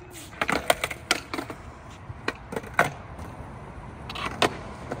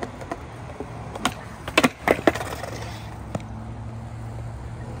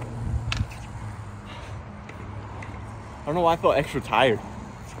 I don't know why I felt extra tired.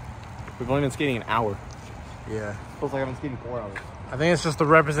 We've only been skating an hour. Yeah. Feels like I've been skating 4 hours. I think it's just the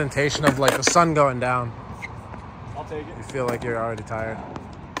representation of like the sun going down. I'll take it. You feel like you're already tired.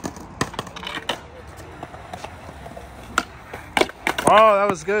 Oh, that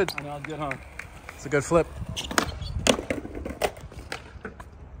was good. I know, it's good, huh? It's a good flip.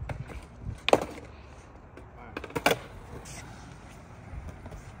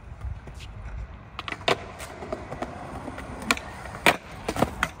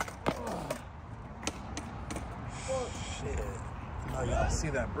 Shit. Oh, y'all see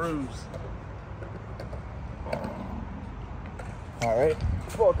that bruise. All right.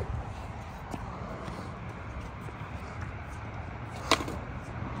 Fuck.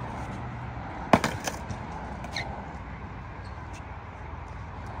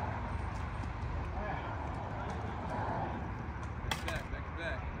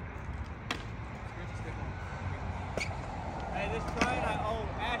 Hey, this time I owe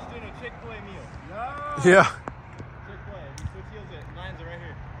Ashton a Chick-fil-A meal. Yeah. Chick-fil-A. You switch heels it. Lines are right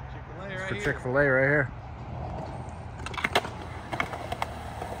here. Chick-fil-A right For here. Chick-fil-A right here.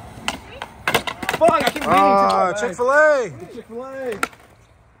 Fuck, I keep leaning to my back. Chick-fil-A. Chick-fil-A.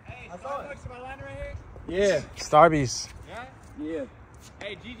 Hey, Starbucks, am I lying right here? Yeah. Starbies. Yeah? Yeah.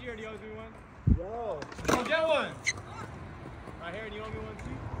 Hey, Gigi already owes me one. Yo. I'll get one. Right here, and you owe me one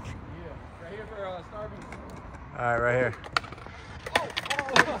too? Yeah. Right here for Starbucks. All right, right here. Oh,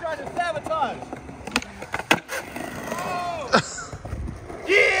 you're trying to sabotage. Oh!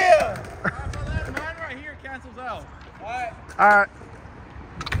 Yeah! Alright, so that mine right here cancels out. Alright. All right.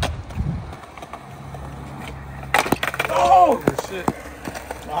 Oh! Shit.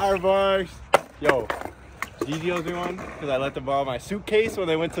 Firebucks. Yo, Gigi owes me one because I let them borrow my suitcase when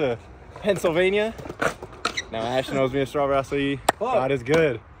they went to Pennsylvania. Now Ashton owes me a strawberry acai. God is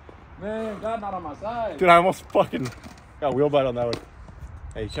good. Man, God not on my side. Dude, I almost fucking got a wheel bite on that one.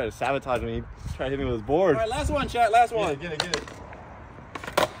 Hey, he tried to sabotage me. He tried to hit me with his board. Alright, last one, chat. Last one. Get it.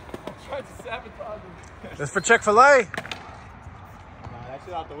 Tried to sabotage him. This for Chick-fil-A. Nah, that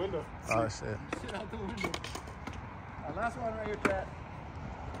shit out the window. Oh shit. Shit out the window. Alright, last one right here, chat.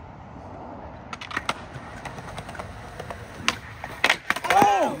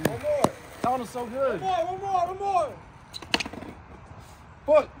 Oh! One more. That one was so good. One more.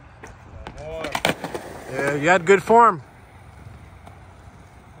 Foot. Yeah, you had good form.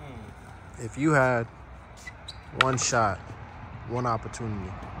 If you had one shot, one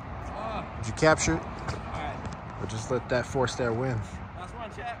opportunity, would you capture it? Alright. Or just let that force there win? Last one,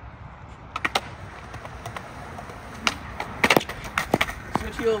 chat.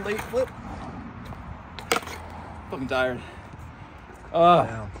 Switch heel, late flip. Fucking tired.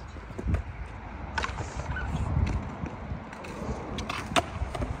 Damn.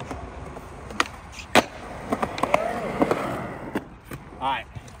 Alright.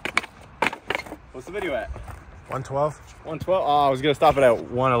 What's the video at? 112. 112? Oh, I was gonna stop it at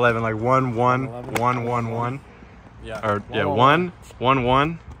 111, like 1-1-1-1-1. Yeah. Or yeah, 1-1-1.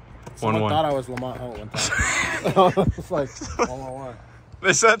 Someone 1-1. thought I was Lamont Holt one time. It's like 1-1-1.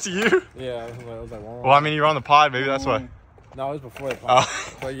 They said that to you? Yeah, it was like 1-1-1. Well, I mean, you're on the pod, maybe that's why. No, it was before the podcast.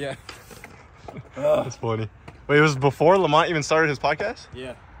 Oh, But yeah. that's funny. Wait, it was before Lamont even started his podcast?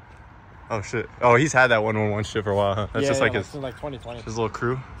 Yeah. Oh shit. Oh, he's had that 1-1-1 shit for a while, huh? That's just like his since like 2020. little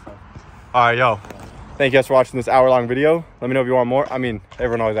crew. All right, yo. Thank you guys for watching this hour-long video. Let me know if you want more. I mean,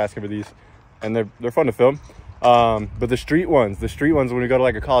 everyone always asking for these, and they're fun to film. But the street ones when we go to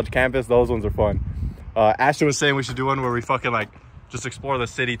like a college campus, those ones are fun. Ashton was saying we should do one where we fucking like just explore the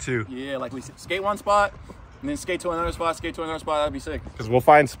city too. Yeah, like we skate one spot, and then skate to another spot, that'd be sick. Because we'll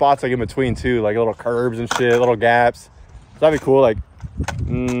find spots like in between too, like little curbs and shit, little gaps. So that'd be cool. Like,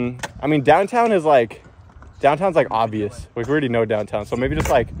 I mean, downtown's like obvious. Like, we already know downtown. So maybe just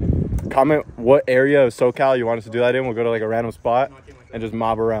like comment what area of SoCal you want us to do that in. We'll go to like a random spot and just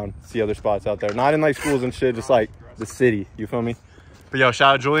mob around, see other spots out there. Not in like schools and shit, just like the city. You feel me? But yo,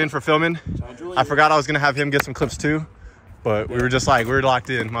 shout out Julian for filming. I forgot I was gonna have him get some clips too, but we were just like, we were locked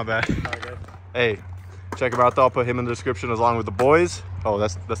in. My bad. Hey, check him out though. I'll put him in the description along with the boys. Oh,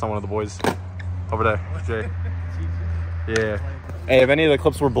 that's not one of the boys. Over there. Jay. Yeah. Hey, if any of the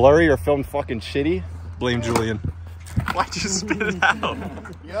clips were blurry or filmed fucking shitty, blame Julian. Why'd you spit it out?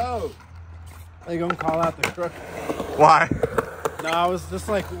 Yo. Are you gonna call out the crook? Why? No, I was just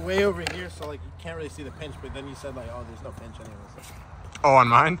like way over here, so like you can't really see the pinch, but then you said like, oh, there's no pinch anyways. Oh, on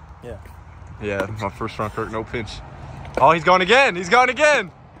mine? Yeah. Yeah, my first front Kirk, no pinch. Oh, he's going again. He's going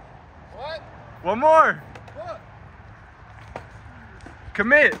again. What? One more. What?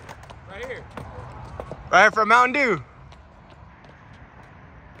 Commit. Right here. Right for Mountain Dew.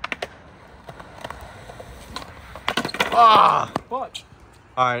 Ah. Fuck.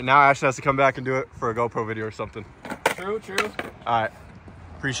 All right, now Ashton has to come back and do it for a GoPro video or something. True. All right.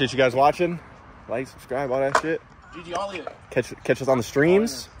 Appreciate you guys watching. Like, subscribe, all that shit. GG Olliott. Catch us on the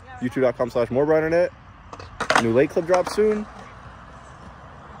streams. YouTube.com/morebrighternet. New late clip drop soon.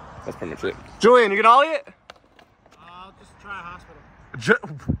 That's pretty much it. Julian, you get all it? I'll just try a hospital.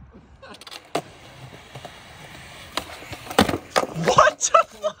 What the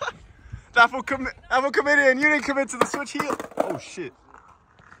fuck? That will commit in. You didn't commit to the switch heel. Oh shit.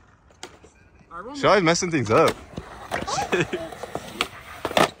 She's always messing things up.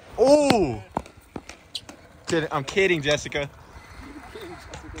 Oh. I'm kidding, Jessica.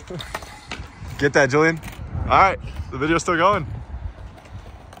 Get that, Julian. All right, the video's still going.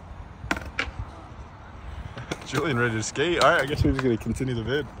 Julian ready to skate. All right, I guess we're just gonna continue the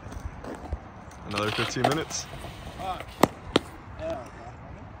vid. Another 15 minutes.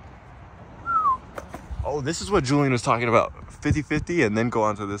 Oh, this is what Julian was talking about. 50-50 and then go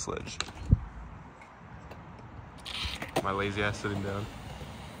onto this ledge. My lazy ass sitting down.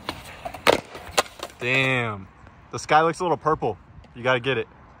 Damn. The sky looks a little purple. You gotta get it.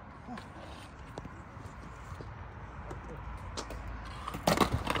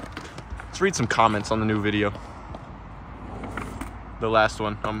 Let's read some comments on the new video. The last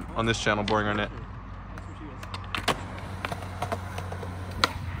one on this channel, Boring Arnett.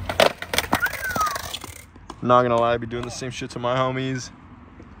 Not gonna lie, I be doing the same shit to my homies.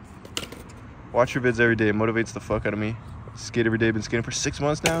 Watch your vids every day. It motivates the fuck out of me. Skate every day. Been skating for 6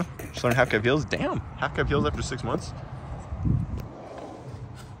 months now. Just learned half cab heels. Damn, half cab heels after 6 months.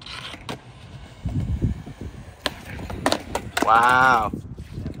 Wow.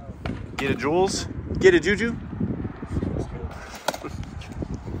 Get it, Jules? Get it, Juju?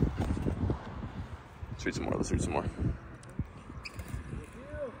 Let's read some more. Let's read some more.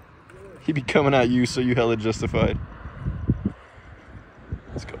 He be coming at you, so you hella justified.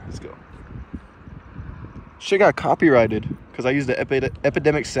 Let's go. Let's go. Shit got copyrighted because I used the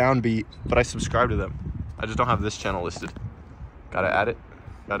Epidemic sound beat, but I subscribed to them. I just don't have this channel listed. Gotta add it.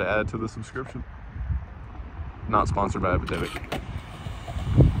 Gotta add it to the subscription. Not sponsored by Epidemic.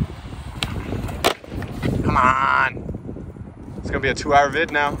 Come on. It's gonna be a 2-hour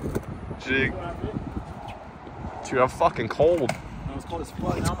vid now. Jig. Dude, I'm fucking cold. It's cold as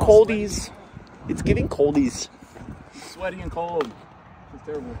fuck. It's coldies. It's getting coldies. Sweaty and cold. It's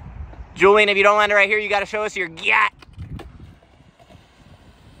terrible. Julian, if you don't land it right here, you gotta show us your yacht.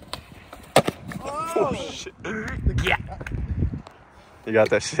 Oh shit. Yeah. You got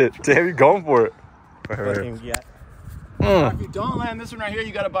that shit. Damn, you going for it. If you don't land this one right here,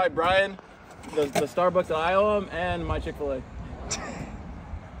 you gotta buy Brian the Starbucks that I owe him and my Chick-fil-A.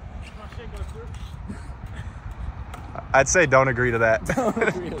 I'd say don't agree to that. Don't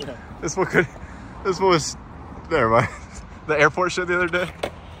agree to that. This one was, never mind. The airport shit the other day.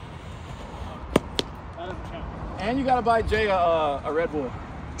 And you gotta buy Jay a Red Bull.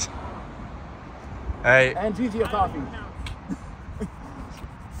 Hey. And Gigi a coffee.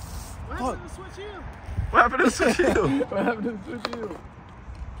 What happened to switch you? What happened to switch you? What happened to switch you?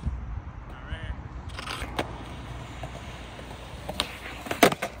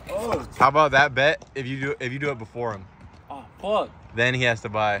 Oh. How about that bet? If you do it before him, Oh, fuck. then he has to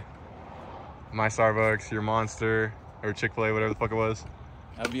buy my Starbucks, your Monster, or Chick-fil-A, whatever the fuck it was.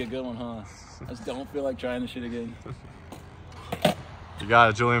 That'd be a good one, huh? I just don't feel like trying this shit again. You got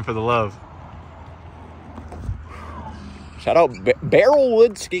it, Julian, for the love. Shout out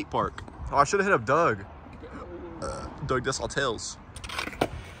Barrelwood Skate Park. Oh, I should have hit up Doug. Doug Desaltels.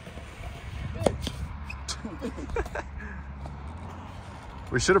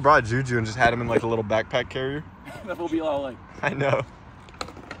 We should have brought Juju and just had him in like a little backpack carrier. That will be all like. I know.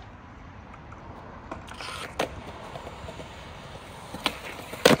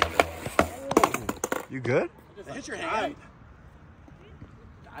 You good? It hit your hand.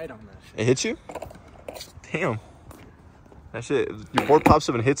 Died on that shit. It hit you? Damn. That shit, your board pops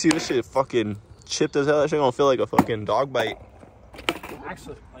up and hits you. This shit fucking chipped as hell. That shit gonna feel like a fucking dog bite.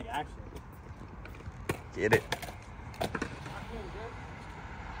 Actually. Get it.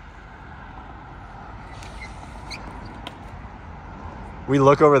 We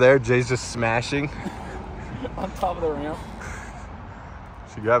look over there, Jay's just smashing. On top of the ramp.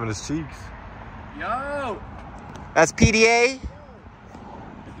 She grabbing his cheeks. Yo! That's PDA.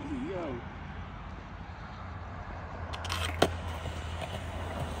 Yo.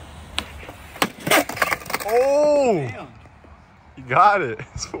 Oh! Damn. You got it.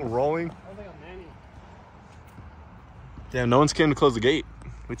 It's still rolling. Damn, no one's came to close the gate.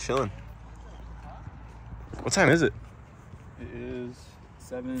 We chilling. What time is it? It is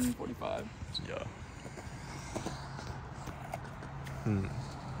 7:45. Yeah.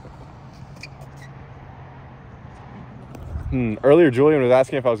 Earlier, Julian was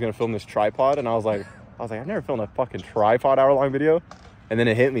asking if I was gonna film this tripod, and I was like, I've never filmed a fucking tripod hour-long video, and then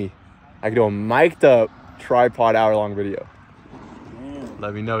it hit me. I could do a mic'd up tripod hour-long video. Damn.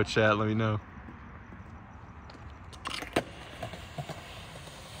 Let me know, chat. Let me know.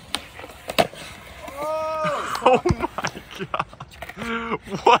 Oh my god!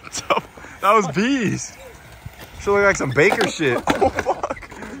 What the? That was bees. Should look like some baker shit. Oh fuck!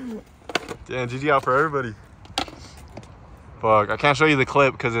 Damn, GG out for everybody. Fuck, I can't show you the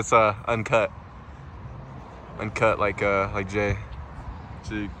clip because it's uncut. Uncut like Jay.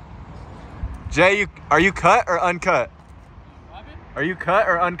 Jay, are you cut or uncut? Are you cut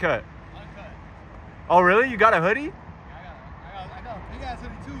or uncut? Uncut. Oh really? You got a hoodie? Yeah, I got a big ass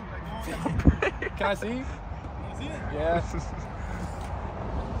hoodie too. Like, Can I see? you wanna see it? Yeah.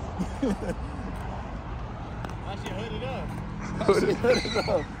 Actually hooded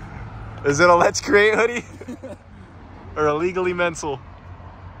up. Is it a Let's Create hoodie? Or a Legally Mental?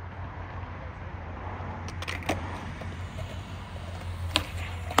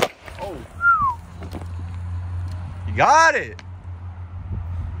 Oh. You got it.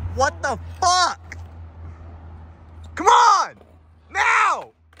 What the fuck? Come on!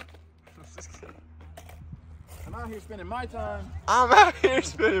 Now! I'm out here spending my time. I'm out here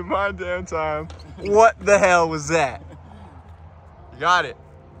spending my damn time. What the hell was that? You got it.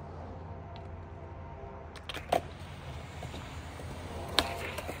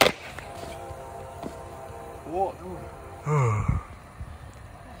 Whoa,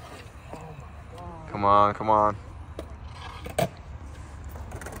 Come on, come on.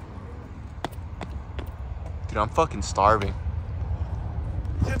 Dude, I'm fucking starving.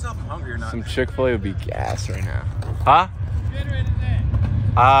 can't tell if I'm hungry or not. Some Chick-fil-A would be gas right now. Huh?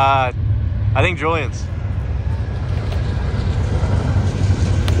 I think Julian's.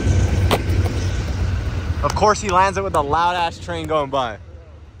 Of course he lands it with a loud ass train going by.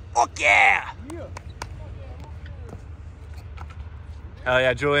 Fuck yeah! Hell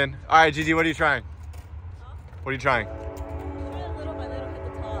yeah, Julian. All right, Gigi, what are you trying? What are you trying? Little by little hit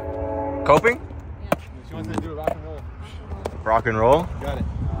the top. Coping? Yeah. She wants to do a rock and roll. Rock and roll. Got it.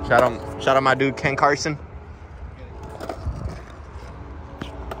 Shout out my dude Ken Carson.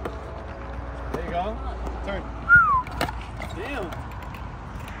 There you go. Turn. Damn.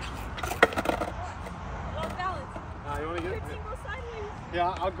 Lost balance. You want to get Your it? team goes sideways.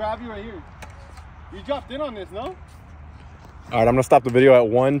 Yeah, I'll grab you right here. You dropped in on this, no? All right, I'm gonna stop the video at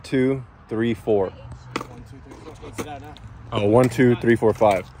 1, 2, 3, 4. 1, 2, 3, 4. What's it at now? Oh, 1, 2, 3, 4,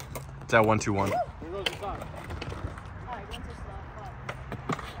 5. It's at 1, 2, 1. Where goes the side? Alright, one too slow.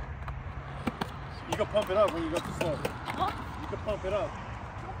 Fuck. You can pump it up when you go too slow. You can pump it up.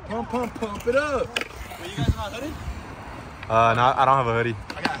 Pump it up. Well, you guys are not hooded? No, I don't have a hoodie.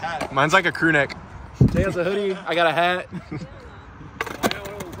 I got a hat. Mine's like a crew neck. Jay has a hoodie. I got a hat. I got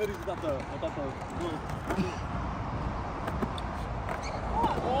one of those hoodies without the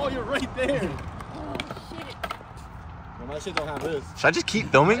Oh, you're right there. Oh, shit. Well, my shit don't have this. Should I just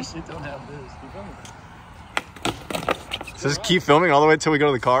keep filming? My shit don't have this. Keep going. So just keep filming all the way until we go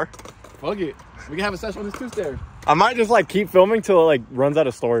to the car? Fuck it. We can have a session on this tooth there. I might just like keep filming till it like runs out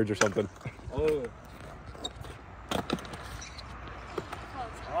of storage or something. Oh.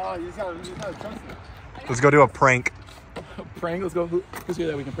 Oh, you just gotta trust it. Let's go do a prank. Prank. Let's go. Who's here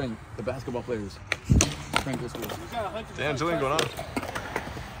that we can prank? The basketball players. Prank this school. You gotta 100% Damn, Julian, going on?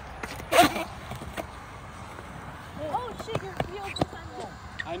 Oh, shit, your wheel just ended.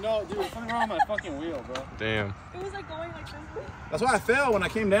 I know, dude. There's something wrong with my fucking wheel, bro. Damn. It was like going like this. That's why I fell when I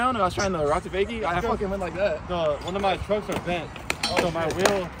came down and I was trying to rock the fakie. I fucking went like that. One of my trucks are bent. So my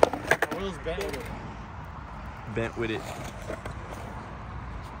wheel's bent. Bent with it.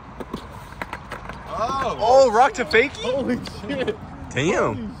 Oh. Oh, rock to fakie? Holy shit.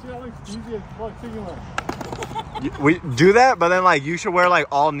 Damn. Holy shit, that looks easy as fuck. Take one. We do that, but then like you should wear like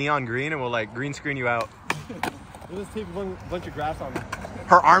all neon green and we'll like green screen you out. We'll just tape a bunch of grass on me.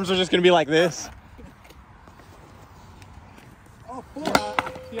 Her arms are just gonna be like this. Oh,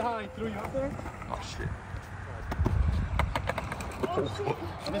 fuck. See how I threw you up there? Oh shit. Oh, shit.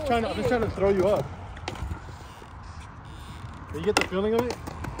 I'm just trying to throw you up. You get the feeling of it?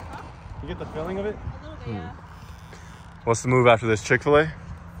 You get the feeling of it? A little bit, yeah. What's the move after this? Chick-fil-A?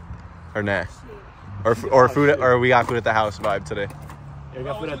 Or nah? Or food, or we got food at the house vibe today. Yeah, we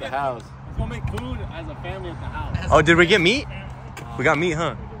got food at the house. Let's go make food as a family at the house. Oh, did we get meat? We got meat,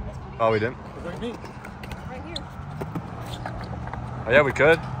 huh? Oh, we didn't? Let's make meat. Right here. Oh yeah, we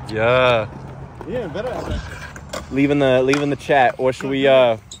could. Yeah. Yeah, better at that. Leaving the chat. What should we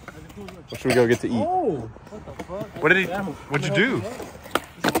go get to eat? Oh! What the fuck? What'd you do?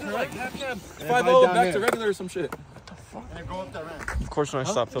 Like 5-0 back to regular or some shit. And then go up that ramp. Of course when I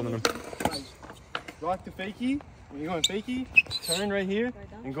stopped filming him. Rock the fakie. When you're going fakie, turn right here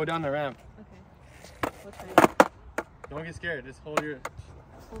Right down? and go down the ramp. Okay. What's that? Don't get scared. Just hold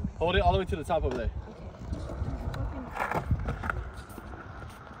it all the way to the top over there.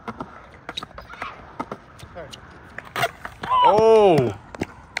 Oh!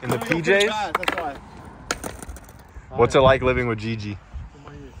 In the You're gonna go pretty PJs? fast, that's why. What's it like living with Gigi?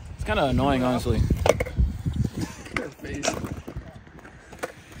 It's kind of annoying, honestly.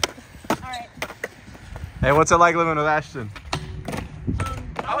 Alright. Hey, what's it like living with Ashton?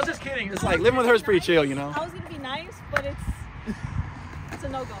 I was just kidding. It's like living with her is pretty chill, you know. I was gonna be nice, but it's a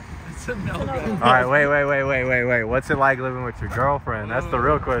no-go. It's a no. It's a no-go. All right, wait. What's it like living with your girlfriend? That's the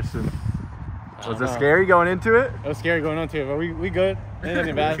real question. Was it scary going into it? It was scary going on too, but we good. Ain't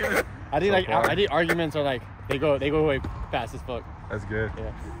nothing bad. I think arguments are like they go way fast as fuck. That's good.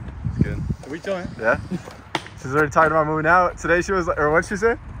 Yeah. That's good. Are we chilling? Yeah. She's already talking about moving out. Today she was like, or what'd she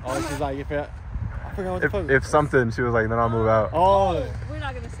say? Oh, she's like, I forgot what the fuck. If something, she was like, then I'll move out. Oh, We're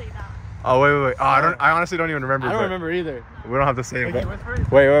not gonna say that. Oh, wait. Oh, I honestly don't even remember. I don't but remember either. No. We don't have to say it. Wait,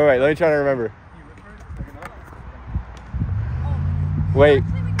 But... Wait. Let me try to remember. Wait.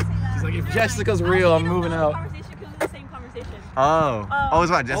 Actually, we can say that. She's like, if Never Jessica's mind. real, Actually, I'm you don't moving know out. the conversation because it's the same conversation. Oh. Oh, it was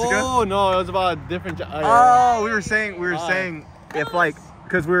about Jessica? Oh no, it was about a different. Oh, we were saying if like,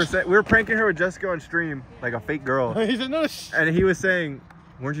 cause we were pranking her with Jessica on stream, like a fake girl. He said no. And he was saying,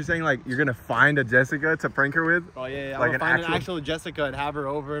 weren't you saying like you're gonna find a Jessica to prank her with? Oh yeah, Like I'm an gonna find actual- an actual Jessica and have her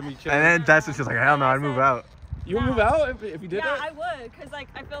over and be chilling. And then that's when she's like, hell no, I'd move out. You would move out if you did Yeah, that? I would, cause like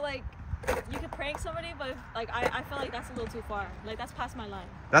I feel like you could prank somebody, but like I feel like that's a little too far. Like that's past my line.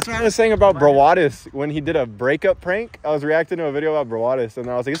 That's what I was saying about Brawadis when he did a breakup prank. I was reacting to a video about Brawadis, and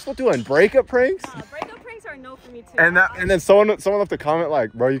I was like, "Is still doing breakup pranks?" Breakup pranks are no for me too. And then someone left a comment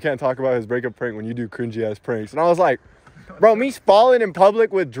like, "Bro, you can't talk about his breakup prank when you do cringy ass pranks." And I was like, "Bro, me falling in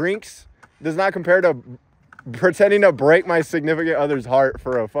public with drinks does not compare to pretending to break my significant other's heart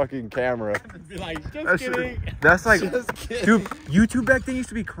for a fucking camera." Be like, just kidding. That's like, Just kidding. dude, YouTube back then used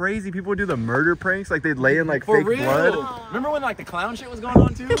to be crazy. People would do the murder pranks, like they'd lay in like For fake real? blood. Remember when like the clown shit was going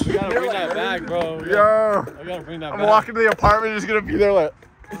on too? We gotta bring that back, bro. Yo, We gotta bring that I'm back. walking to the apartment, just gonna be there like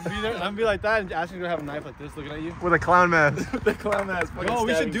Be there, I'm be like that and Ashton's gonna have a knife like this looking at you. with a clown mask. The clown mask. Yo,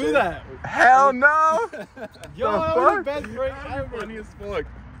 we should do that. Hell no! Yo, The that was the fuck? best break ever. Funny as fuck.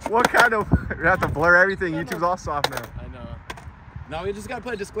 What kind of? We have to blur everything. YouTube's all soft now. I know. No, we just gotta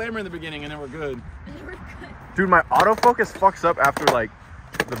put a disclaimer in the beginning and then we're good. Dude, my autofocus fucks up after like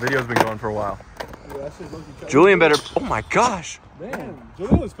the video's been going for a while. Julian better. Oh my gosh! Damn,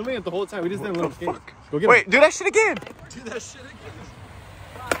 Julian was filming it the whole time. We just didn't let him skate. Go get Wait, do that shit again. Do that shit again.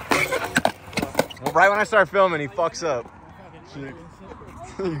 Well, right when I start filming, he fucks up.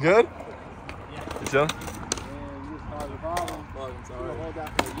 You good? You chilling?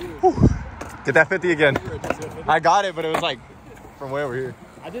 Whew. Get that 50 again. I got it, but it was like from way over here.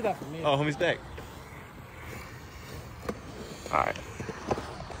 I did that for me. Oh, homie's back. All right.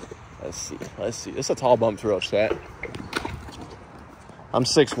 Let's see. This is a tall bump throw set. I'm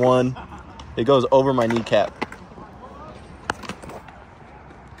 6'1". It goes over my kneecap.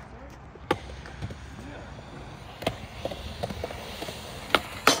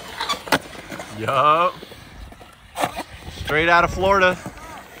 Yup. Straight out of Florida.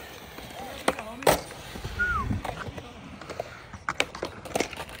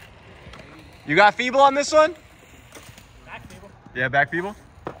 You got feeble on this one? Back table. Yeah, back feeble?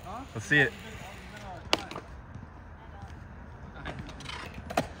 Let's see it.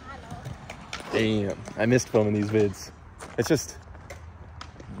 Damn, I missed filming these vids. It's just,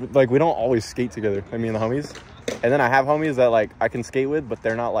 like, we don't always skate together, me and the homies. And then I have homies that, like, I can skate with, but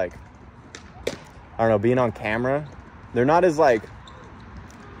they're not, like, I don't know, being on camera, they're not as, like,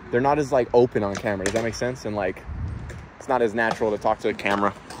 open on camera. Does that make sense? And, like, it's not as natural to talk to a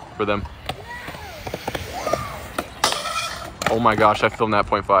camera for them. Oh my gosh, I filmed that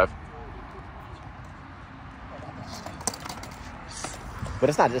 0.5. But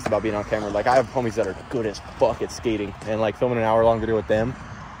it's not just about being on camera. Like, I have homies that are good as fuck at skating. And, like, filming an hour-long video with them,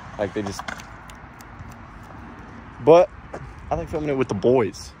 like, they just... But I like filming it with the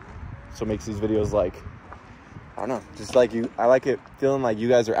boys. So it makes these videos, like, I don't know. Just like you, I like it feeling like you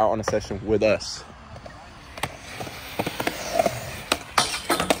guys are out on a session with us.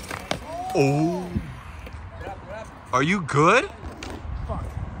 Oh. Are you good?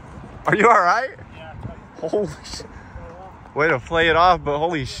 Are you all right? Yeah. Holy shit. Way to play it off, but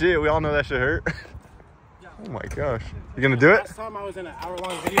holy shit, we all know that shit hurt. Oh my gosh. You gonna do it? Last time I was in an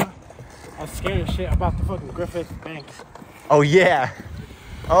hour-long video, I was scared as shit about the fucking Griffith Bank. Oh yeah.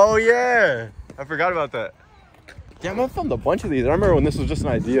 Oh yeah. I forgot about that. Yeah, I'm gonna film a bunch of these. I remember when this was just an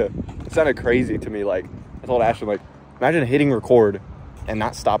idea. It sounded crazy to me. Like, I told Ashton, like, imagine hitting record and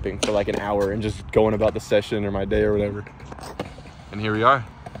not stopping for like an hour and just going about the session or my day or whatever. And here we are.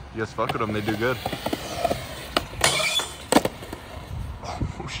 You guys fuck with them, they do good.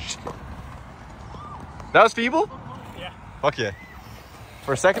 Oh shit. That was feeble? Yeah. Fuck yeah.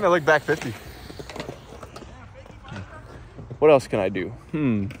 For a second I looked back 50. What else can I do?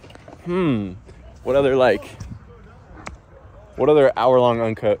 What other hour-long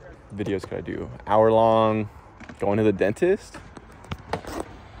uncut videos could I do? Hour-long going to the dentist?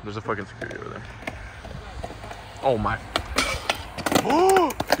 There's a fucking security over there. Oh my.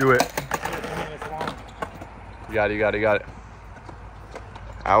 Do it. You got it.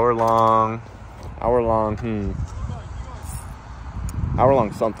 Hour-long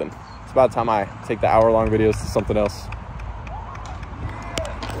something. It's about time I take the hour-long videos to something else.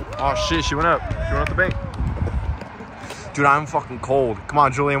 Oh shit, she went up the bank. Dude, I'm fucking cold. Come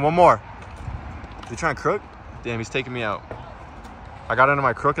on, Julian, one more. Is he trying to crook? Damn, he's taking me out. I got into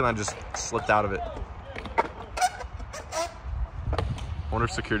my crook and I just slipped out of it. wonder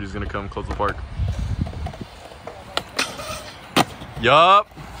if security's gonna come close the park. Yup.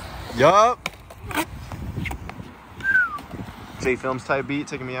 J Films type beat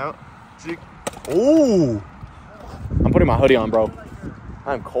taking me out. Ooh. I'm putting my hoodie on, bro.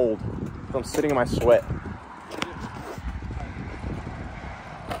 I'm cold. I'm sitting in my sweat.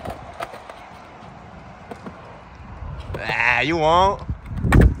 Ah, you won't.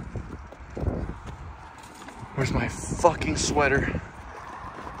 Where's my fucking sweater?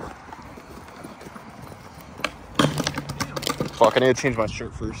 Fuck, I need to change my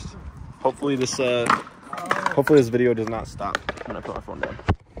shirt first. Hopefully this video does not stop when I put my phone down.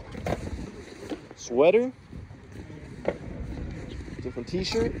 Sweater. Different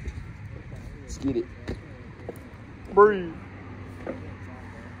t-shirt. Let's get it. Breathe.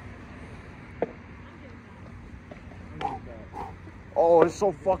 Oh, it's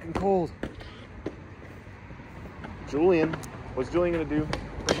so fucking cold. Julian. What's Julian gonna do?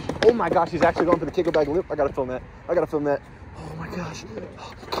 Oh my gosh, he's actually going for the kickback lip. I gotta film that. Oh my gosh.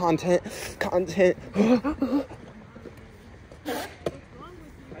 Content.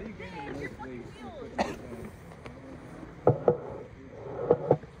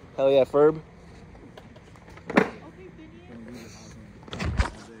 Hell yeah, Ferb.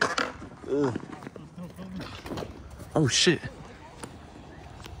 Ugh. Oh shit.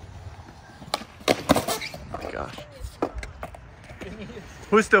 Oh my gosh.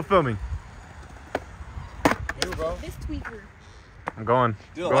 Who's still filming? This tweaker. I'm going.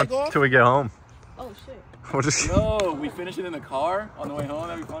 Do the light go off? Till we get home. Oh shit. We'll just. No, we finish it in the car on the way home.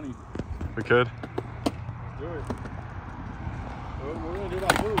 That'd be funny. We could. Do it. What are we gonna do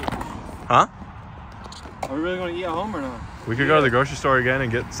about food? Huh? Are we really gonna eat at home or not? We could go to the grocery store again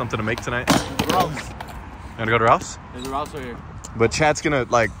and get something to make tonight. Ralph's. You wanna go to Ralph's? There's a Ralph's right here. But Chat's gonna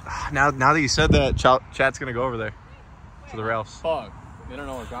like now that you said that, Chat's gonna go over there to the Ralph's. Fuck. They don't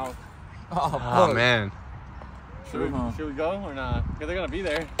know what's Ralph's. Oh man. Should we go or not? Because they're gonna be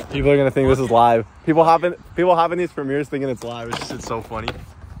there. People are gonna think this is live. People hopping these premieres thinking it's live. It's so funny.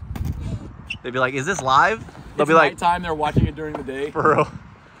 They'd be like, "Is this live?" They'll be like, nighttime. They're watching it during the day. "For real."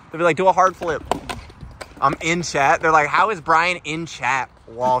 They'll be like, "Do a hard flip." I'm in chat. They're like, "How is Brian in chat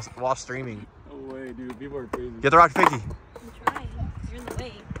while streaming?" No way, dude. People are crazy. Get the rock Ficky. I'm trying. You're in the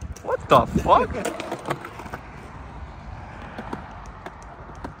way. What the fuck?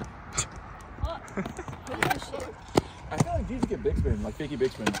 Holy shit. I feel like these get big spin, like Ficky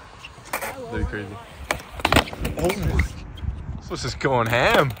big spin. They're crazy. Oh my! This is just going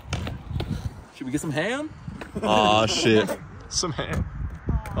ham. Should we get some ham? Oh shit! Some ham.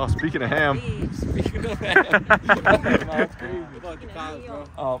 Oh, speaking of ham. Speaking of ham. That's crazy. Bro.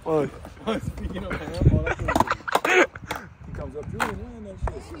 Oh, fuck. Speaking of ham, that's crazy. He comes up, Julian, that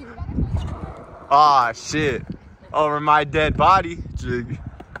shit. Ah shit! Over my dead body. Jig.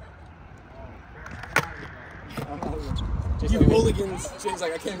 You hooligans. Jay's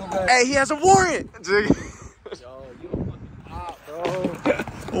like, I can't go back. Hey, he has a warrant. Jig. Yo, you a fucking op, bro.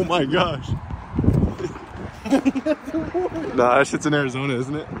 Oh my gosh. Nah, that shit's in Arizona,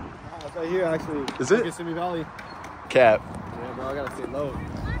 isn't it? It's right here, actually. Is it? Kissimmee Valley. Cap. Yeah, bro, I gotta stay low.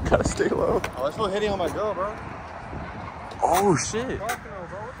 Gotta stay low. Oh, that's still hitting on my girl, bro. Oh shit. What the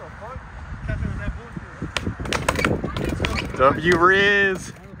fuck? W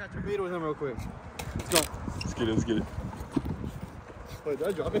Riz. I'm gonna catch a beat with him real quick. Let's go. Let's get it. Wait, did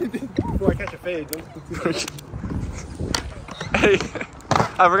I drop anything? Before I catch a fade, Hey,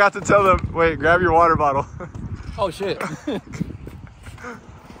 I forgot to tell them, wait, grab your water bottle. Oh, shit.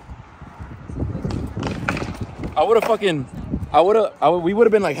 I would have fucking, we would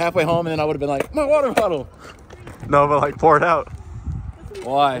have been like halfway home and then I would have been like, my water bottle. No, but like pour it out.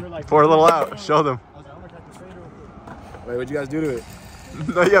 Why? Pour a little out. Show them. Wait, what'd you guys do to it?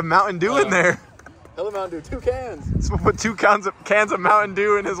 No, you have Mountain Dew in there. Hell Mountain Dew, 2 cans. So put 2 cans of Mountain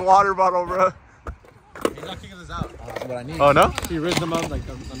Dew in his water bottle, bro. He's not kicking us out. That's what I need. Oh no? He rizzed them up like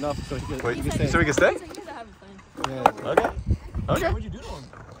enough so he could. Wait, he could stay. so we can stay? You guys are having fun. Yeah. Okay. Okay. What'd you do to him?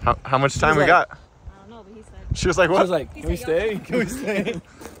 How much time we like- got? I don't know, but he said. She was like, I what? was like, can we stay? Can we stay?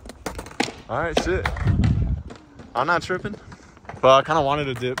 All right, shit. I'm not tripping. But I kind of wanted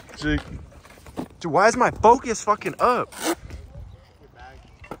to dip. Dude, why is my focus fucking up?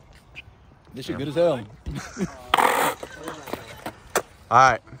 This shit good as hell. All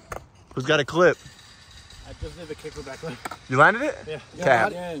right. Who's got a clip? I just did the kick back left. You landed it? Yeah.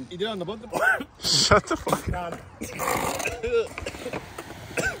 Cap. He did it on the both. Shut the fuck up.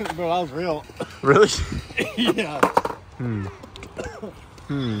 Bro, that was real. Really? Yeah.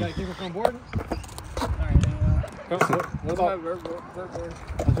 You gotta keep it on board? Alright, what about vert?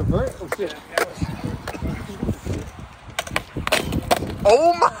 That's a vert? Oh shit.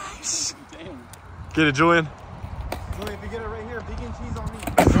 Oh my! Get it, Julian. Julian, if you get it right here, vegan cheese on me.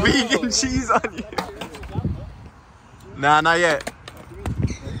 Vegan cheese on you. Nah, not yet.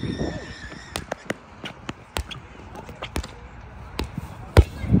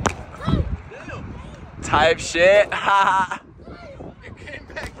 Type shit.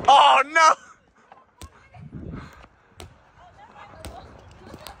 Oh no!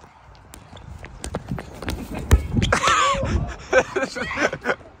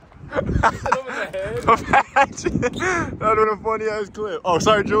 That would have been a funny ass clip. Oh,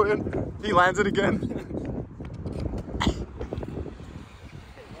 sorry, Julian. He lands it again.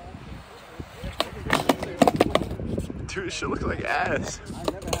 Dude, this shit look like ass. I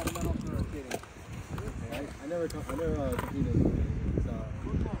never had a medal for skating. I never competed. So.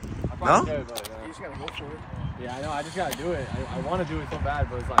 No? You just gotta go for it. Yeah, I know. I just gotta do it. I want to do it so bad,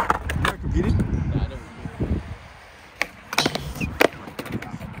 but it's like. You never competed? Yeah, I never competed.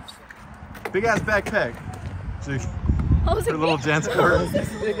 Big ass backpack. I was Your little Jansport.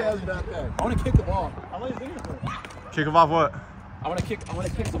 Big ass backpack. I want to kick the ball. How long are you thinking of it? Kick him off what? I want to kick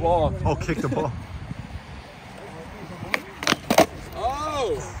the ball. Oh, kick the ball.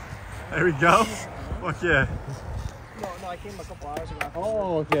 Oh! There we go. Fuck yeah. No, I came a couple hours ago.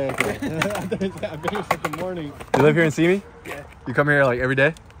 Oh, okay. I finished in the morning. You live here in Simi? Yeah. You come here like every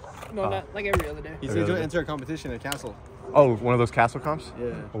day? No, not like every other day. He said to enter a competition at Castle. Oh, one of those castle comps?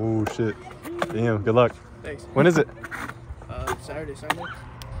 Yeah. Oh shit. Damn, good luck. Thanks. When is it? Saturday, Sunday.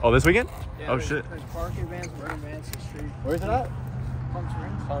 Oh, this weekend? Yeah, Oh there's, shit. There's parking vans, burn vans, and street. Where's it at? Palm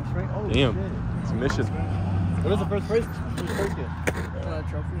Springs. Palm Springs. Oh, Damn. shit. It's a mission. What was the first prize? Get?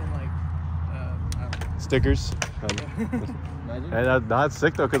 Trophy and like, I don't know. Stickers. Imagine. And that's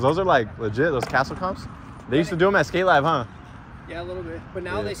sick though, because those are like legit, those castle comps. They used to do them at Skate Live, huh? Yeah, a little bit. But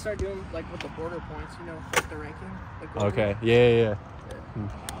now Yeah. they start doing like with the border points, you know, like the ranking. Like what Okay, yeah.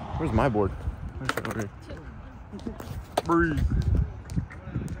 Where's my board? Over here. Breathe.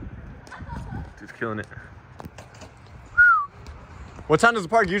 Dude's killing it. What time does the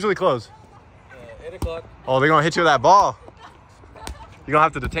park usually close? 8 o'clock. Oh, they're gonna hit you with that ball. You're gonna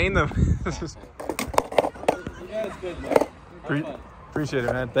have to detain them. Yeah, it's good, man. Appreciate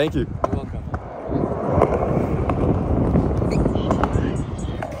it, man. Thank you. You're welcome.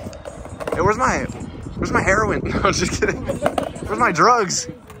 Hey, where's my heroin? No, I'm just kidding. Where's my drugs?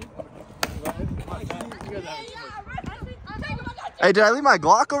 Hey, did I leave my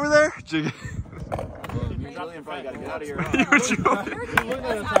Glock over there? Julian probably gotta get out of here. You were joking. You look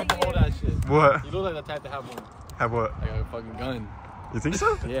like the type to hold that shit. What? You look like the type to have one. Have what? Like a fucking gun. You think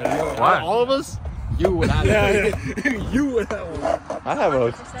so? Yeah. You know, Why? all of us? You would have it. You would have one.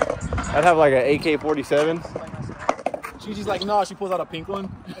 I'd have like an AK-47. She's like, no, she pulls out a pink one.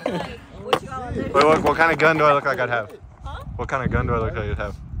 What you got? Wait, what kind of gun do I look like I'd have? Huh? What kind of gun do I look like I'd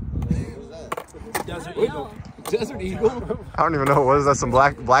have? Desert Eagle. Desert Eagle? I don't even know. What is that? Some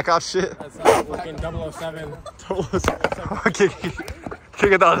black ops shit? That's fucking 007.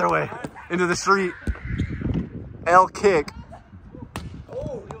 kick it the other way. Into the street. L kick.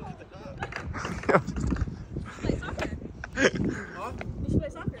 Play soccer. You should play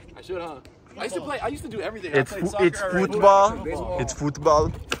soccer. I should, huh? I used to do everything. It's I played soccer, football. baseball. It's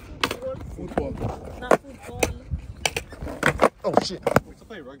football. Football. Not football. Oh shit. We still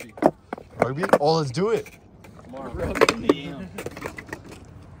play rugby. Rugby? Oh, let's do it. Tomorrow. Rugby.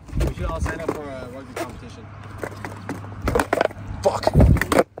 We should all sign up for a rugby competition. Fuck.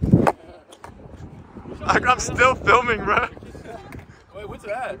 I'm still filming, bro. Wait, what's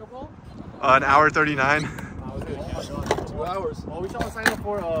that? An hour 39. 2 hours. Oh, we should all sign up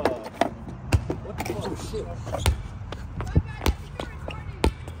for what the fuck? Oh shit.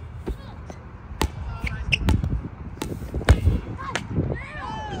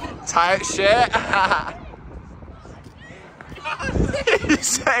 Tight shit. He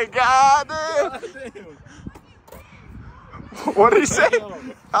said, God damn. What did he say?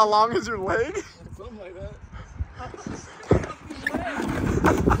 How long is your leg? Something like that.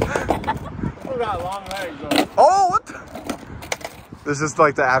 We got long legs, bro. Oh, what the? This is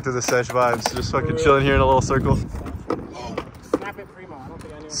like the after the sesh vibes. Just fucking chilling here in a little circle. Snap it primo. I don't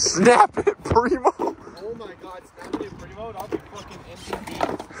think anyone. Snap it, primo. Oh my god, snap it, primo. I'll be fucking MVP.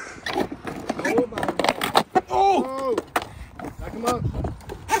 Oh my god. Oh! Back him up.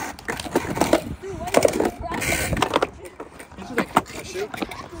 Dude, why are you practicing? He's just like, shoot.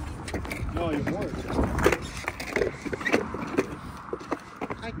 No, you're bored.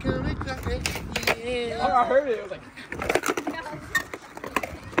 I heard it. It was like,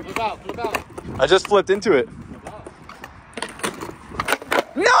 flip out, flip out. I just flipped into it.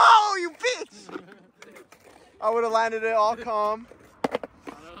 No, you bitch! I would have landed it all calm.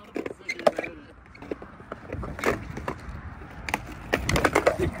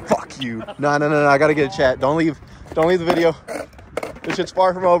 Fuck you. No. I gotta get a chat. Don't leave the video. This shit's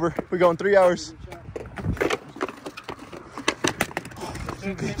far from over. We're going 3 hours.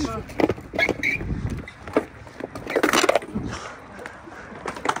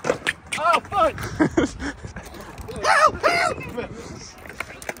 Oh, fuck!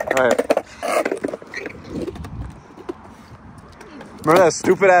 All right. Remember that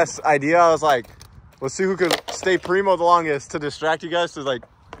stupid ass idea? I was like, let's see who could stay primo the longest to distract you guys to like,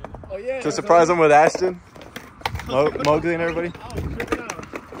 Oh, yeah. to surprise them with Ashton, Mowgli, and everybody.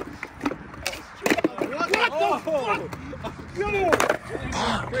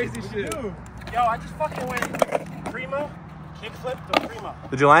 Crazy shit. Yo, I just fucking went primo, kickflip to primo.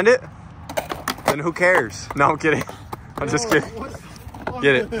 Did you land it? Then who cares? No, I'm kidding. I'm just kidding.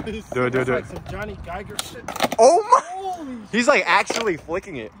 Get it. Do it. Like some Johnny Geiger shit. Oh my! He's like actually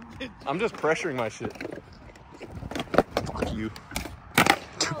flicking it. I'm just pressuring my shit. Fuck you.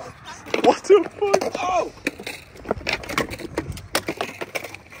 What the fuck? Oh!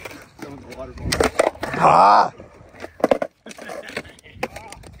 Ah!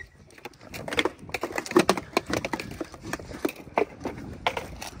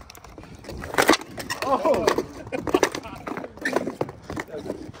 Oh!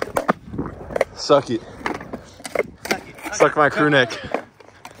 Suck it. Suck my crew neck.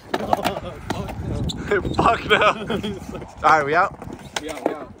 Fuck no. Alright, we out? Yeah.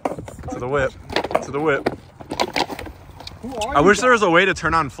 To the whip. To the whip. Who are I you wish guys? there was a way to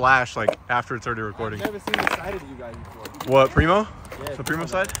turn on flash like after it's already recording. I've never seen the side of you guys before. What, primo? Yeah, The primo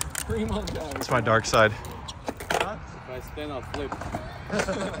side? Primo guys. It's my dark side. If I stand, I'll flip.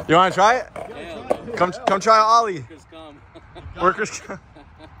 You wanna try it? Yeah, Come try out Ollie. workers come. Workers. You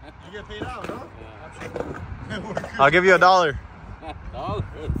get paid out, huh? I'll give you $1. $1.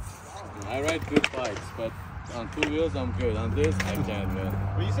 I ride good bikes, but on 2 wheels I'm good. On this I can't, man.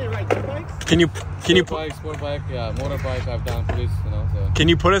 When you say ride dirt bikes? Can you Sport bike, yeah, motorbike I've done police, you know. So. Can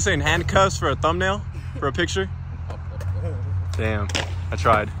you put us in handcuffs for a thumbnail? For a picture? Damn. I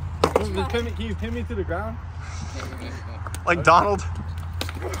tried. Can you pin me to the ground? Like Donald.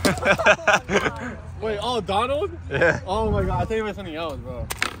 Wait, Donald? Yeah. Oh my god, I thought you meant something else, bro.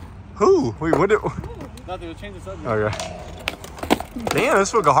 Who? Wait, what did... Nothing, we'll change the subject. Okay. Damn,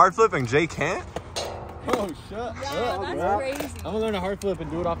 this was a hard flip and Jay can't? Oh, shut Yeah, up, that's bro. crazy. I'm gonna learn a hard flip and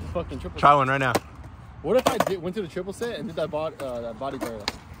do it off the fucking triple Try set. one right now. What if I went to the triple set and did that body barrel?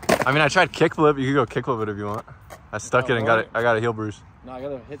 I mean, I tried kickflip. You could go kickflip it if you want. I stuck it and got it. I got a heel bruise. No, I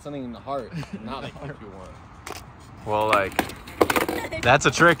gotta hit something in the heart, not like if you want. Well, like, that's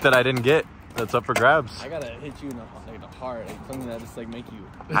a trick that I didn't get. That's up for grabs. I gotta hit you in the heart, like something that just like make you.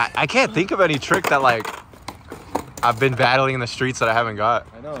 I can't think of any trick that like I've been battling in the streets that I haven't got.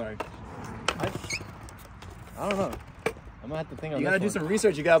 I know, like. I don't know. I'm gonna have to think on You this gotta do one. some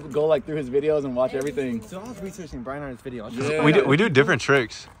research. You gotta go like through his videos and watch everything. So I was researching Brian Arnett's video. Yeah. We do different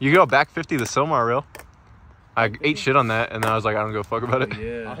tricks. You go back 50 the Silmar reel. I ate shit on that, and then I was like, I don't give a fuck about it. I'll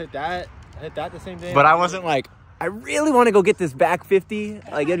Yeah. hit that. I hit that the same day. But I wasn't like, I really want to go get this back 50.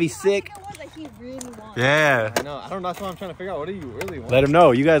 Like, it'd be sick. I think I was like, he really wants. Yeah. I know. I don't know. That's what I'm trying to figure out. What do you really want? Let him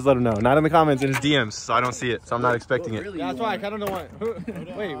know. You guys let him know. Not in the comments, in his DMs, so I don't see it. So I'm not expecting it. Yeah, that's why I kind of don't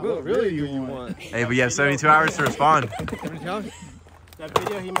want. Wait, what really do you want? Hey, but you have 72 hours to respond. That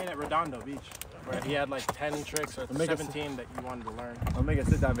video he made at Redondo Beach, where he had like 10 tricks or Make it 17 that you wanted to learn. I'll make a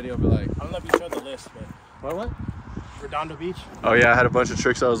sit-down video. Be like, I don't know if you showed the list, but what? Redondo Beach. Oh, yeah, I had a bunch of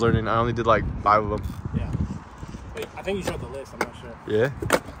tricks I was learning. I only did like 5 of them. Yeah. Wait, I think you showed the list. I'm not sure. Yeah.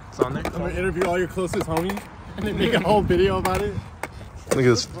 It's on there. I'm gonna interview all your closest homies and then make a whole video about it. Look at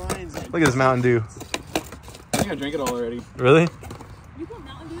this. Look at this Mountain Dew. I think I drank it all already. Really? You put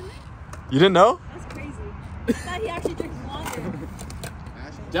Mountain Dew in it? You didn't know? That's crazy. I thought he actually drinks water.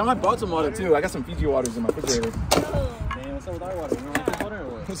 Damn, I bought some water too. I got some Fiji waters in my refrigerator. Oh. Damn, what's up with our water? You want this water or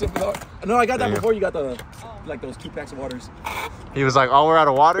what? What's up with our- No, I got that Damn. before you got the like those 2 packs of waters. He was like, oh, we're out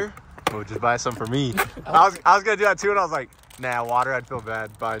of water? Oh, just buy some for me. I was going to do that too, and I was like, nah, water, I'd feel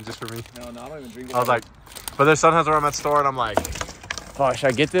bad buying just for me. No, I don't even drink water. I was like, but there's sometimes where I'm at the store and I'm like, fuck, should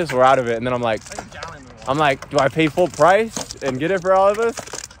I get this? We're out of it. And then I'm like, do I pay full price and get it for all of us?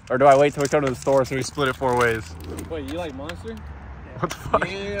 Or do I wait till we come to the store so we split it 4 ways? Wait, you like Monster? What the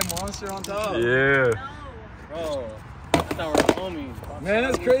fuck? Yeah, Monster on top. Yeah. No. Bro, I thought we were homies. Man,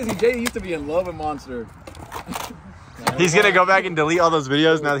 that's crazy. Jay used to be in love with Monster. He's going to go back and delete all those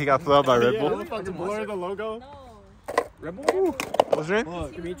videos now that he got filled up by Red Yeah, Bull. what the fuck, to blur the logo? No. Red Bull? What's your name?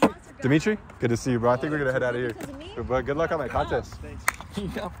 Look, See what the monster Dimitri, good to see you, bro. I think we're gonna head out of here. Because of me? But good luck on that contest. He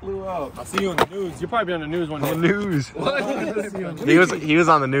got flew out. I'll see you on the news. You'll probably be on the news one day. On the news. He was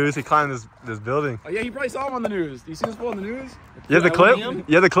on the news. He climbed this building. Oh yeah, you probably saw him on the news. Do you see this fool on the news? You have the At clip? 1 a.m.?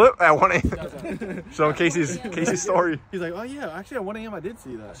 You have the clip at 1 a.m. Showing Casey's story. He's like, oh yeah, actually at 1 a.m. I did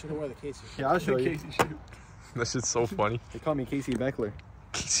see that. Should have worn the Casey. Yeah, I'll show you. Casey shit. That shit's so funny. They call me Casey Beckler.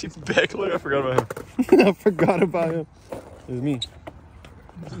 Casey Beckler, I forgot about him. I forgot about him. It was me.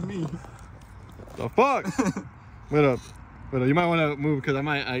 The fuck? Wait up. You might want to move because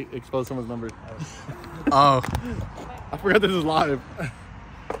I expose someone's number. Oh. I forgot this is live.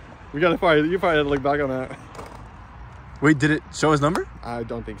 You probably have to look back on that. Wait, did it show his number? I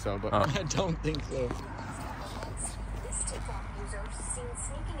don't think so, but Oh. I don't think so.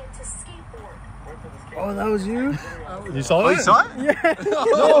 oh, that was you? You saw it? Oh, you saw it? Yeah.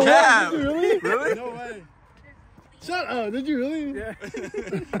 No, Cam. Really? Really? No way. Shut up. Did you really? Yeah.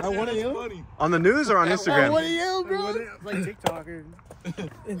 At 1 a.m.? Funny. On the news or on At Instagram? 1 a.m., bro? It's like TikTok or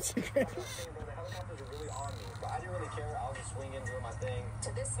Instagram.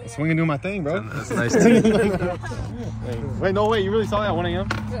 Swinging doing my thing, bro. That's nice too. Wait, no, wait. You really saw that at 1 a.m.?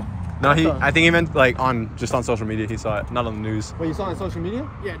 No, I think he meant like just on social media. He saw it, not on the news. Wait, you saw it on social media?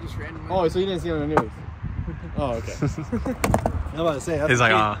 Yeah, just random. Oh, so you didn't see it on the news? Oh, okay. I'm about to say. He's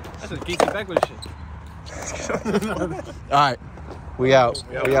like, That's a Casey Beckler shit. All right, we out.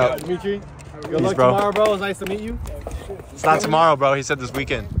 We out. Dimitri, good Peace, luck bro. tomorrow, bro. It was nice to meet you. It's not tomorrow, bro. He said this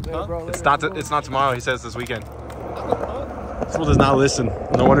weekend. Huh? It's not tomorrow. He says this weekend. This fool does not listen.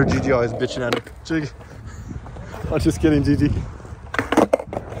 No wonder Gigi always bitching at him. Gigi. I'm just kidding, Gigi.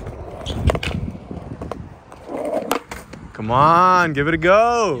 Come on, give it a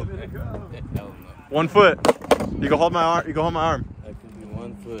go. 1 foot. You can hold my arm. You can hold my arm. I can do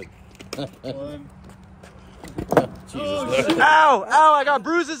 1 foot. Ow! Ow! I got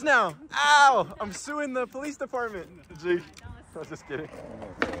bruises now. Ow! I'm suing the police department. Gee. I was just kidding.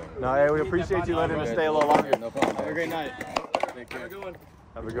 No, hey, we appreciate you letting us stay a little longer. No problem. Have a great night. Have a good one.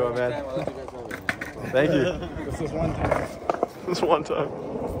 Have a good one, man. I'll let you guys know that. No problem. Thank you. This was one time. This one time.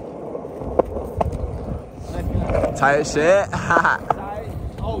 Tight shit.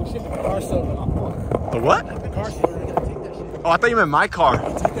 Oh shit, the car's still The what? The car's still take that shit. Oh, I thought you meant my car.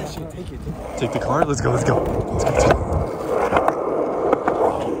 Take that shit, take it. Take the car? Let's go, let's go. Let's go.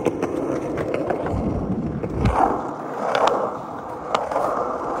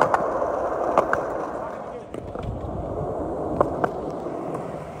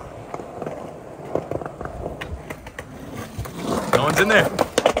 No one's in there.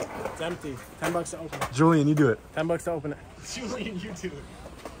 It's empty. $10 to open it. Julian, you do it. $10 to open it. Julian, you do it.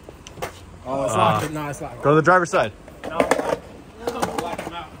 Oh, it's locked. No, it's locked. Go to the driver's side. No. Black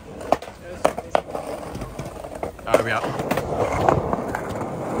him out. Alright, we out.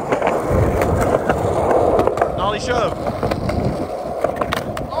 Nollie shove.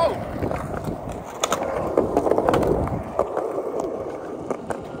 Oh!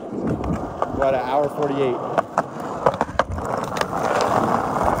 We're at an hour 48.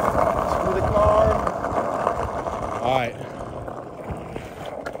 To the car. Alright.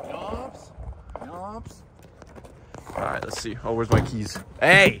 Alright, let's see. Oh, where's my keys?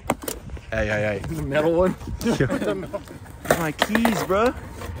 Hey! Hey. The metal one. Where's my keys, bro?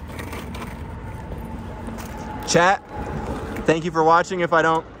 Chat, thank you for watching. If I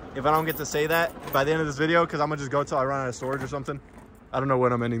don't get to say that by the end of this video, because I'm gonna just go till I run out of storage or something. I don't know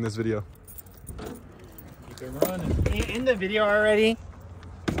when I'm ending this video. Keep it running. Can you end the video already?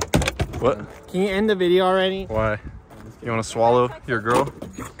 What? Can you end the video already? Why? You want to swallow your girl?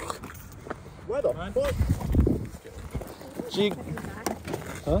 What the fuck? She.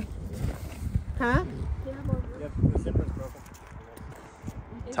 Huh? Yep, the zipper's broken.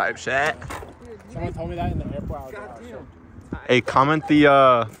 Type shit. Someone told me that in the airport. Hey, comment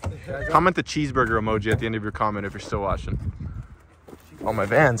the cheeseburger emoji at the end of your comment if you're still watching. Oh, my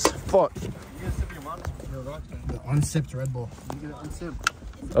Vans. Fuck. The unsipped Red Bull.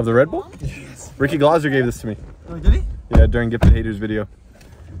 Of the Red Bull? Yes. Ricky Glosser gave this to me. Oh, did he? Yeah, during Gifted Haters video.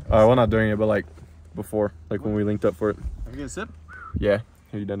 Well, not during it, but like before, like when we linked up for it. Have you get a sip? Yeah.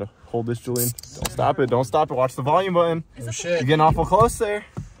 Here, you done to hold this, Julian. Don't stop it. Don't stop it. Watch the volume button. Oh You're shit. getting awful close there.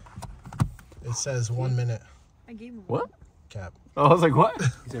 It says 1 minute I gave him What? cap. Oh, I was like, what?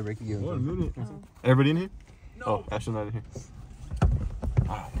 He said Ricky gave him. Everybody in here? No. Oh, Ashton's not in here.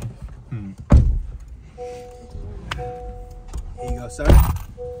 Here you go, sir.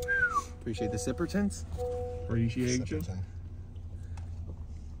 Appreciate the sipper tints. Appreciate you.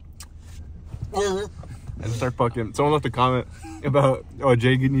 Sipperton. And start fucking. Someone left a comment about, oh,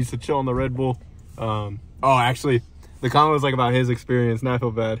 Jay needs to chill on the Red Bull. Oh, actually, the comment was like about his experience. Now I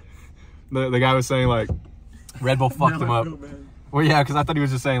feel bad. The guy was saying like Red Bull fucked him up. Well, yeah, because I thought he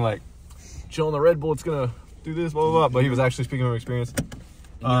was just saying like, chill on the Red Bull, it's gonna do this, blah blah blah. But he was actually speaking from experience.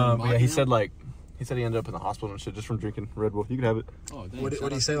 But yeah, he said he ended up in the hospital and shit just from drinking Red Bull. You could have it. Oh, dang, What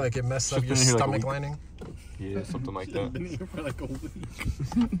did he say? Like it messed up Just your been here like a stomach week. lining? Yeah, something like that. Been here for like a week.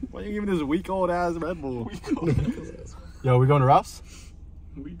 Why are you giving this week-old ass Red Bull? Yo, we going to Ralph's?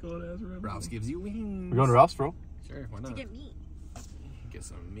 Week-old ass Red Bull. Ralph's gives you wings. We going to Ralph's, bro? Sure, why To not? get meat. Get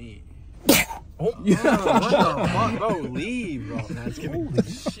some meat. Oh, What the fuck, bro? Leave, bro. Nah, just kidding. holy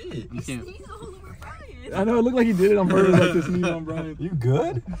shit! You can't. Sneeze all over Brian. I know, it looked like he did it on purpose, like to sneeze on Brian. You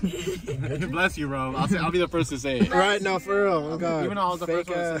good? Bless you, bro. I'll be the first to say it. Right, no, for real. Oh, God. Even though I was the first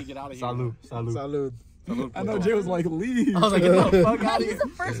Fake, one to say get out of here. Salud, salud. Salud. I know Jay was like, leave. I was like, get the fuck No, out of he's here. the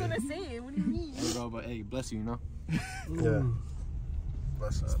first one to say it. What do you mean? Hey, bro, but hey, bless you, you know? Yeah.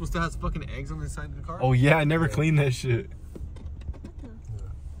 Bless up. Supposed to have fucking eggs on the side of the car? Oh yeah, I never cleaned that shit.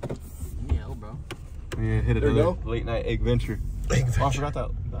 Yeah, bro. Yeah, hit There you another go. late night egg venture. Big Oh, I venture. forgot that.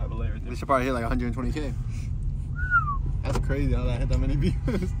 I have a layer right there. They should probably hit like 120K. That's crazy how that hit that many views.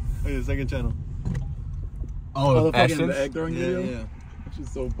 Look at the second channel. Oh, the fucking Ashton? the egg throwing video? Yeah. Which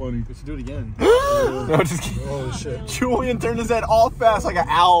is so funny. We should do it again. No, just kidding. Holy shit. Julian turned his head all fast like an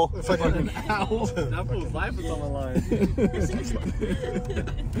owl. Fucking Ow. That fool's life is on the line.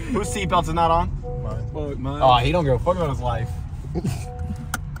 Whose seatbelts is not on? mine. Fuck, man. Oh, he don't give a fuck about his life.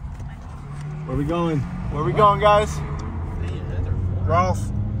 Where we going? Where we going, guys? Ralph.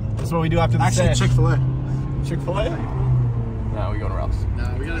 This is what we do after the Actually, set. Chick-fil-A. Chick-fil-A? No, we going to Ralph's.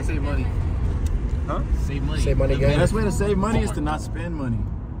 Nah, we gotta save money. Huh? Save money. Save money, The gang. best way to save money is to not spend money.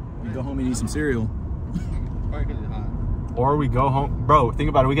 You go home and eat some cereal. Or we go home. Bro, think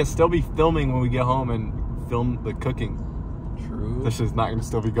about it. We can still be filming when we get home and film the cooking. True. This shit's not going to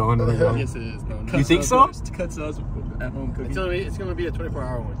still be going. When we go. Yes, it is, bro. You think so? Cuts us at home cooking. It's gonna be a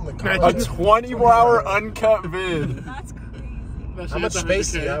 24-hour one. A 24-hour uncut vid. That's crazy. How much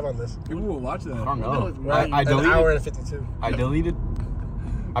space do you have on this? People will watch that. I don't know. Right, I an deleted. hour and 52. I deleted.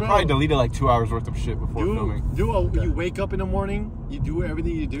 I probably deleted like 2 hours worth of shit before filming. You wake up in the morning, you do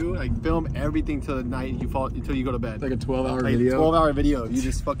everything you do, like film everything till the night you fall until you go to bed. Like a 12-hour video. 12-hour video. You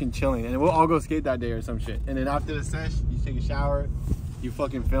just fucking chilling, and we'll all go skate that day or some shit. And then after the sesh, you take a shower, you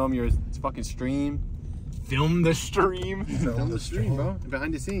fucking film your fucking stream. Film the stream. Film the stream, bro.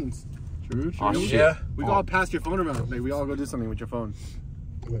 Behind the scenes. True. Oh, We- shit. We go all pass your phone around. Like we all go do something with your phone.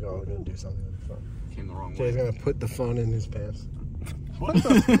 Oh my God, we're gonna do something with the phone. Came the wrong Jay's way. gonna put the phone in his pants. What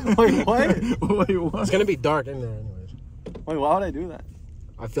the? Wait, what? Wait, what? It's gonna be dark in there anyways. Wait, why would I do that?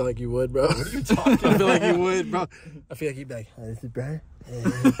 I feel like you would, bro. What are you talking I feel like you would, bro. I feel like you'd be like, "Hi, this is Brian."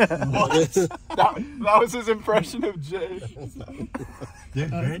 What? that was his impression of Jay.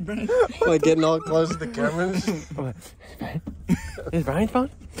 Like getting all close to the camera. Is Brian's phone?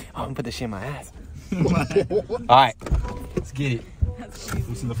 Oh, I'm gonna put this shit in my ass. All right, let's get it. That's crazy.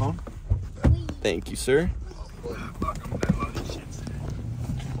 Listen to the phone. Thank you, sir.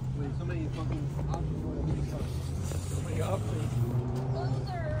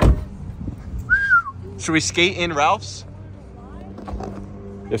 Should we skate in Ralph's?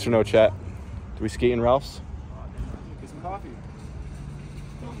 Yes or no, chat? Do we skate in Ralph's? Get some coffee.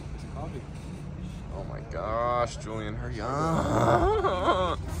 Oh my gosh, Julian, hurry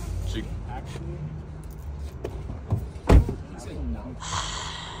up. She...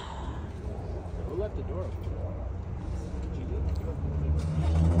 Who left the door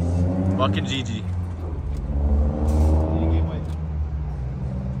Fucking Gigi.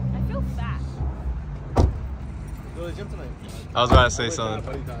 I feel fat. Go to the gym tonight. I was about to say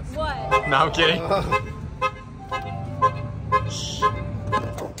something. What? No, I'm kidding. All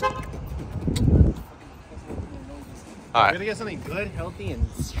We're right. gonna get something good, healthy, and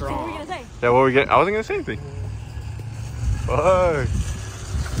What were you strong. gonna say? Yeah, what were we getting? I wasn't gonna say anything. Fuck.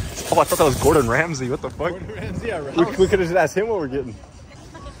 Oh, I thought that was Gordon Ramsay. What the fuck? Gordon Ramsay at We Ralph's. could have just asked him what we're getting.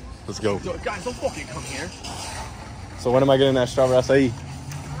 Let's go. Yo, guys, don't fucking come here. So when am I getting that strawberry acai?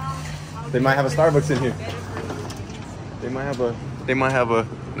 They might have a Starbucks in here. They might have a.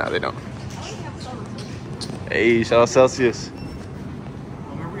 No, they don't. Hey, shout out Celsius.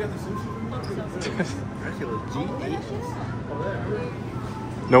 Remember we got the sushi?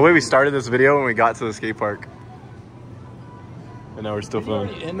 No way we started this video when we got to the skate park. And now we're still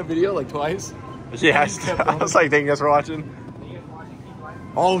filming. In the video like twice. Yeah, I was like, thank you guys for watching.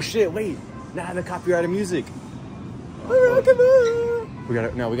 Oh shit, wait. Nah, the copyrighted music. We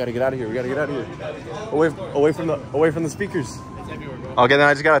gotta get out of here. We gotta get out of here. Away from the speakers. Okay, then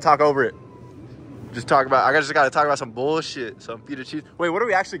I just gotta talk over it. I just gotta talk about some bullshit. Some feta cheese. Wait, what are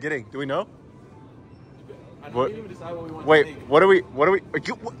we actually getting? Do we know? What? We didn't even decide what we want to Wait, make. what are we?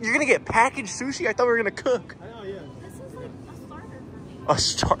 You're gonna get packaged sushi? I thought we were gonna cook. This is like a starter for me. A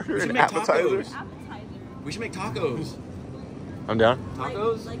starter should and make appetizer. tacos. Appetizer. We should make tacos. I'm down.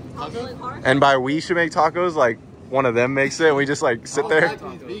 Tacos? Like taco like hard. And by we should make tacos, like one of them makes it, and we just like sit there. He's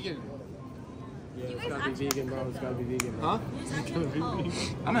vegan. Yeah, it's gotta be vegan, bro. It's gotta be vegan. Huh? You guys actually have to help.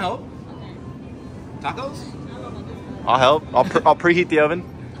 I'm gonna help. Tacos? I'll help. I'll preheat the oven.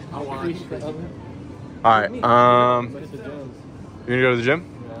 I'll watch. All right. But it's the gyms. You gonna go to the gym?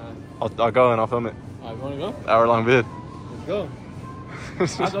 Yeah. I'll go and I'll film it. Alright, you wanna go? Hour-long vid.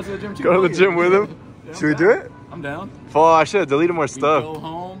 Let's go. I'll go to the gym too. Go to the gym with him. Yeah, Should we I'm do down. it? I'm down. Oh, I should have deleted more We stuff. go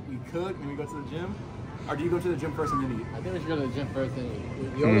home, we cook, and we go to the gym. Or do you go to the gym first and then eat? I think we should go to the gym first and eat.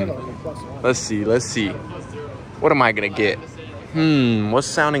 You only have like a +1. Let's see. What am I gonna get? What's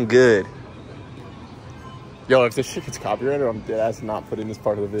sounding good? Yo, if this shit gets copyrighted, I'm dead ass not putting this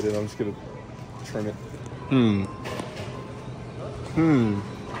part of the video. I'm just gonna trim it.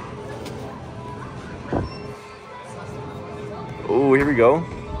 Oh, here we go.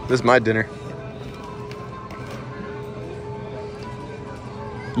 This is my dinner.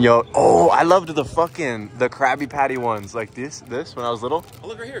 Yo, oh, I loved the Krabby Patty ones. Like this when I was little. Oh,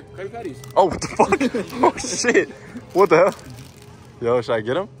 look right here. Krabby Patties. Oh, what the fuck? Oh, shit. What the hell? Yo, should I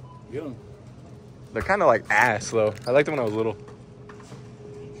get them? Get them. They're kind of like ass, though. I liked them when I was little.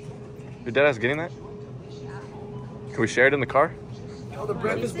 Your dad ass getting that? Can we share it in the car? Oh, the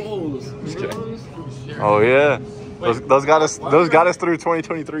breakfast bowls. Just kidding. Oh, yeah. Those got us through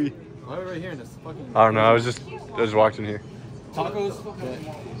 2023. Why are we right here in this fucking... I don't know. I was just watching here. Tacos?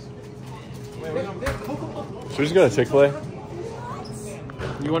 Should we just go to Chick-fil-A?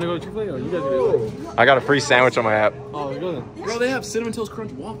 You wanna go to Chick-fil-A or you guys go? I got a free sandwich on my app. Oh, let's go then. Bro, they have Cinnamon Toast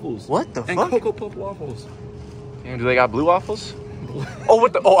Crunch waffles. What the and fuck? Cocoa Puff waffles. Damn, do they got blue waffles? Oh,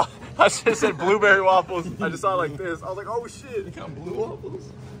 what the? Oh, I just said blueberry waffles. I just saw it like this. I was like, oh shit. They got blue waffles.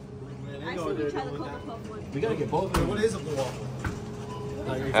 Actually, we tried the Cocoa Puff one. We gotta get both of them. What is a blue waffle?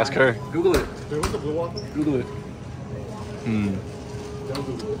 Ask her. Google it. Dude, what's a blue waffle? Google it. Don't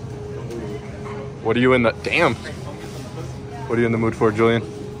Google it. What are you in the? Damn. What are you in the mood for, Julian?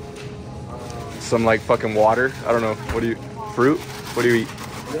 Some like fucking water. I don't know. What do you? Fruit? What do you eat? I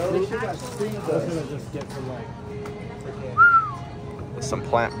was gonna just get some like Some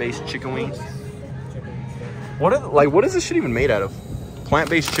plant-based chicken wings. What is this shit even made out of?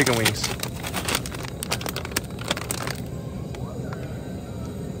 Plant-based chicken wings.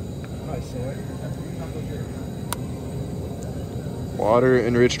 Water,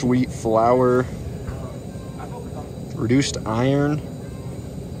 enriched wheat flour, reduced iron,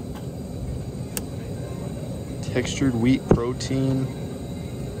 textured wheat protein,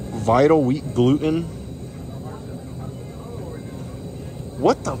 vital wheat gluten.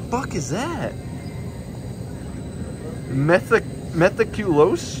 What the fuck is that?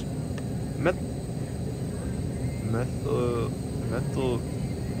 Methylcellulose?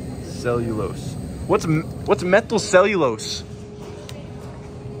 Methylcellulose. What's methylcellulose?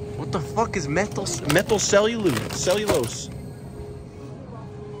 What the fuck is methylcellulose?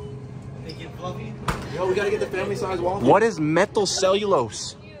 Yo, we gotta get the family size waffle. What is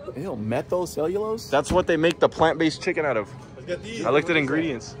methylcellulose? Ew, methylcellulose? That's what they make the plant-based chicken out of. I looked at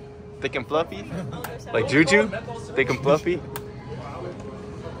ingredients. Thick and fluffy. Like Juju. Thick and fluffy.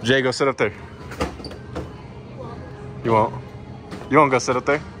 Jay, go sit up there. You won't? You won't go sit up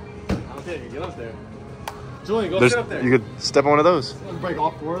there? Okay, get up there. Julian, go There's, sit up there. you could step on one of those. Let's break all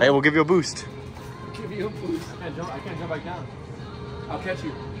four. Hey, we'll give you a boost. Give you a boost. I can't jump back down. I'll catch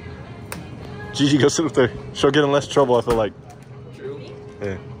you. Gigi, go sit up there. She'll get in less trouble, I feel like. True.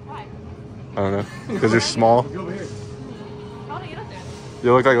 Yeah. Why? I don't know. Because you're small. Go over here. How do I get up there?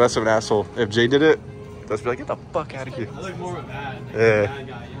 You look like less of an asshole. If Jay did it, let's be like, get the fuck out of here. I look more of a bad Yeah. guy, you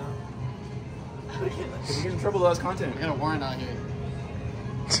know? If you get in trouble, that's content. We got a warrant out here.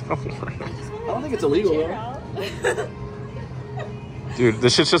 I don't think it's illegal, though. Dude,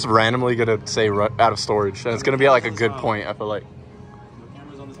 this shit's just randomly gonna say out of storage. And it's gonna be at like a good point, I feel like. The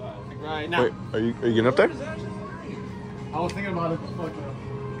camera's on the side. Right now. Wait, are you getting up there? I was thinking about it. Fuck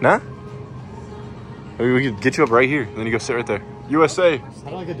Nah? Maybe we could get you up right here, and then you go sit right there. USA.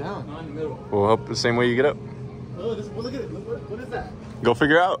 How do I get down? Not in the middle. We'll help the same way you get up. Oh, look at it. What is that? Go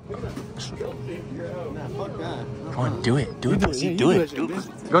figure out. Nah, fuck that. Come on, do it. Do it, pussy. Do it. Do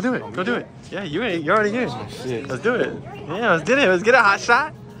it. Go do it. Go do it. Yeah, you're already here. Let's do it. Yeah, let's get it. Let's get a hot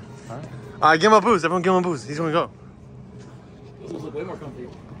shot. All right, give him a boost. Everyone give him a boost. He's gonna go. This looks way more comfy.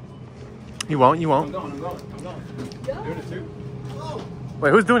 You won't. You I'm won't. going. Doing it too.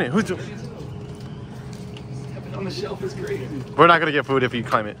 Wait, who's doing it? Who's doing? Stepping on the shelf is great. We're not gonna get food if you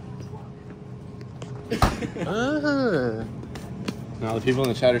climb it. No, the people in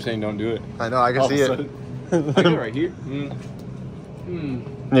the chat are saying don't do it. I know, I can see it. I do it right here. You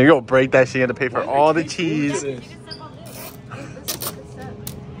go break that shit, you have to pay for all the cheese. You can step on this. This is a good step.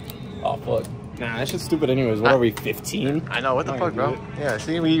 Oh, fuck. Nah, that shit's stupid anyways. What are we, 15? I know, what the I'm fuck, not bro? gonna Yeah,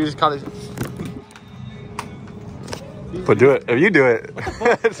 see, we just call it. But do it. If you do it.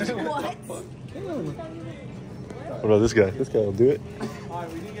 What? What about this guy? This guy will do it.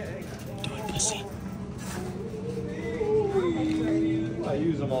 I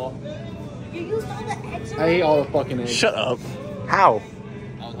use them all. You used all the eggs. I ate all the fucking eggs. Shut up. How?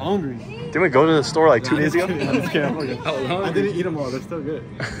 I was hungry. Didn't we go to the store like 2 days ago? I didn't eat them all. They're still good.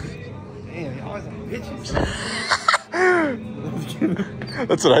 Damn, y'all are some bitches.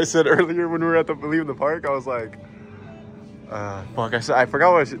 That's what I said earlier when we were at leaving the park. I was like, fuck. I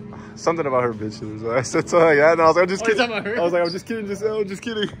forgot what something about her bitches. I said something like that, and I was like, I'm just kidding. I was like, I'm just kidding. I'm just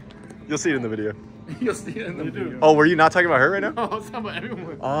kidding. You'll see it in the video. You'll see it in the video. Oh, were you not talking about her right now? I was talking about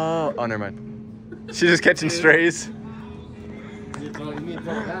everyone. Oh, never mind. She's just catching strays. You need to throw it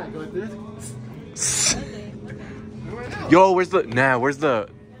back. Go like this. Yo, where's the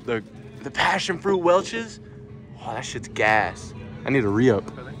passion fruit Welch's? Oh, that shit's gas. I need a re-up.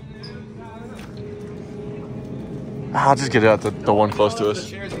 I'll just get it out the one close to us. The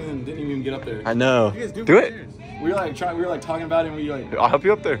chairs and then didn't even get up there. I know. You guys Do it. We were like talking about it and we like, I'll help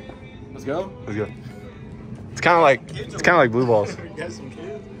you up there. let's go. Let's go. It's kind of like blue balls. Got some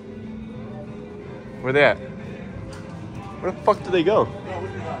kids. Where they at? Where the fuck did they go?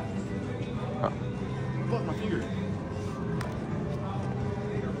 Fuck my finger.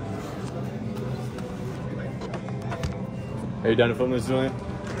 Are you down to film this, Julian?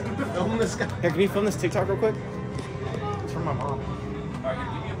 Film this guy. Hey, can you film this TikTok real quick? It's from my mom. Alright, here,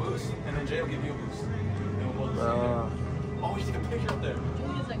 give me a boost, and then Jay will give you a boost. And we'll both oh, we should take a picture up there.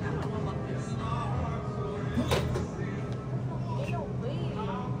 He's like, I don't know about this. Ain't no way.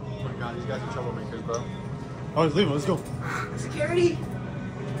 Oh my god, these guys are troublemakers, bro. Oh, let's leave him. Let's go. Security.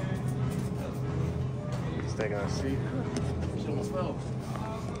 Just taking a seat. Shit almost fell.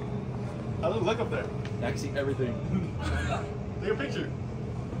 I look up there. I can see everything. Take a picture.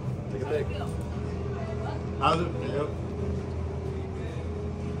 Take a pic. How's it? Yep.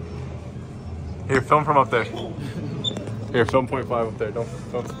 Here, film from up there. Here, film 0.5 up there. Don't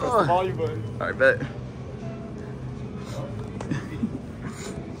press the volume button. Alright, bet.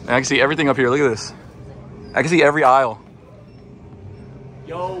 I can see everything up here. Look at this. I can see every aisle.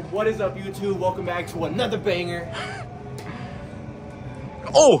 Yo, what is up, YouTube? Welcome back to another banger.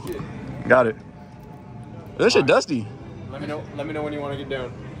 Oh! Got it. This shit dusty. Let me know when you want to get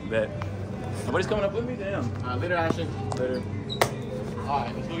down. Bet. Nobody's coming up with me? Damn. Later, Ashton. Later.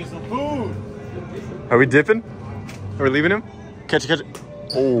 Alright, let's go get some food. Are we dipping? Are we leaving him? Catch it.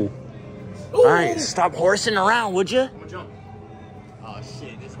 Oh. All right, stop horsing around, would you? I'm gonna jump. Oh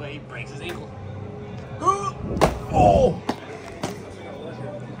shit, this way he breaks his ankle. Oh.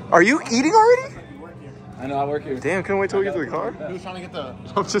 Are you eating already? I know, I work here. Damn, couldn't wait till we get to the car. He was trying to get the.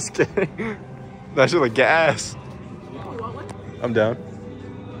 I'm just kidding. That shit like gas. I'm down.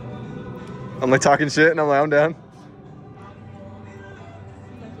 I'm like talking shit and I'm like, I'm down.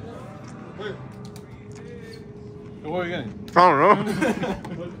 What are we getting? I don't know.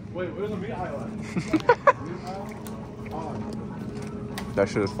 Wait, where's the meat aisle at? That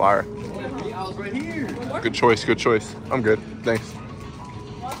shit is fire. Meat aisle's right here. Good choice, good choice. I'm good, thanks.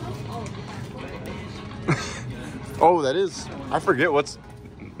 Oh, that is. I forget what's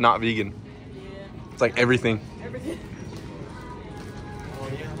not vegan. It's like everything.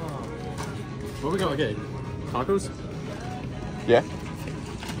 Where we going? Okay. Tacos? Yeah.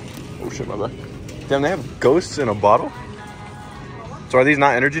 Oh shit, my bad. Damn, they have ghosts in a bottle? So are these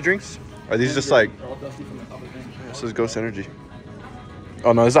not energy drinks? Are these just like... This is Ghost Energy.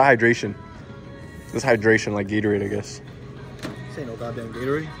 Oh no, this is a hydration. This is hydration like Gatorade, I guess. This ain't no goddamn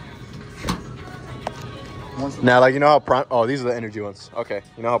Gatorade. Now, like, you know how Prime... Oh, these are the energy ones. Okay.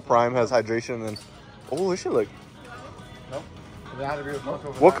 You know how Prime has hydration and then... Oh, this shit look... Nope. They had to be a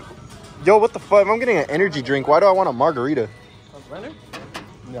Taco for What? that. Yo, what the fuck? If I'm getting an energy drink, why do I want a margarita? Surrender?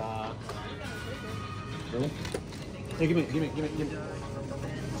 Nah. Really? Hey, give me.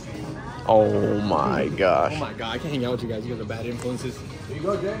 Oh my gosh. Oh my god, I can't hang out with you guys. You guys are bad influences. Here you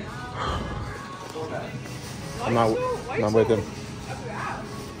go, Jay. I'm not with him.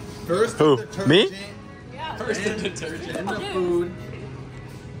 First Who? the detergent. Me? First the detergent. And the food.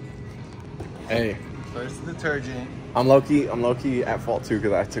 Hey. First the detergent. I'm low-key at fault too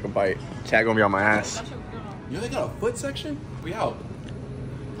because I took a bite. Chat gonna be on my ass. You know they got a foot section? We out.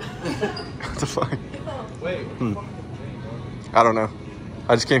 What the fuck? Wait. I don't know.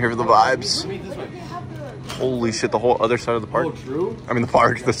 I just came here for the vibes. Meet this way. Holy shit, the whole other side of the park. Oh, true. I mean the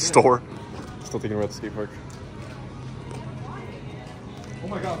park, the store. Still thinking about the skate park. Oh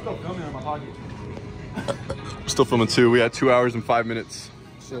my god, still filming in my pocket. Still filming too. We had 2 hours and 5 minutes.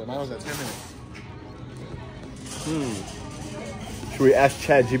 Shit, mine was at 10 minutes. Should we ask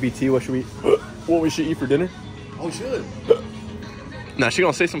ChatGPT what we should eat for dinner? Oh, we should. Nah, she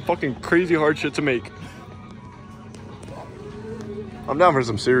gonna say some fucking crazy hard shit to make. I'm down for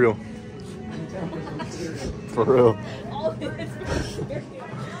some cereal. For real. Yeah,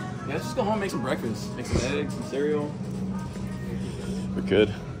 let's just go home and make some breakfast. Make some eggs, some cereal. We're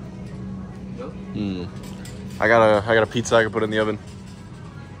good. I got a pizza I can put in the oven.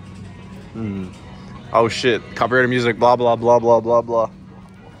 Oh shit. Copyrighted music, blah blah blah blah blah blah.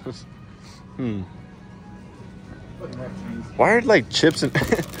 Why are like chips and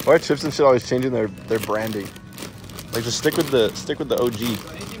why are chips and shit always changing their branding? Like just stick with the OG.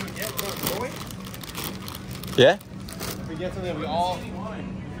 Yeah? If we get something we all,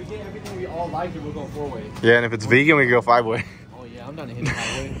 if we get everything we all like, we'll go 4-way. Yeah, and if it's vegan, we can go 5-way. Oh yeah, I'm down to hit the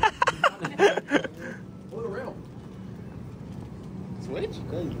highway. Pull the rail. Switch?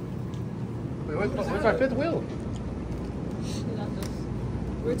 Wait, where's our fifth wheel?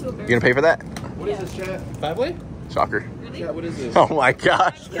 We're too embarrassed. You gonna pay for that? What is this, chat? 5-way? Shocker. Really? Chat, what is this? Oh my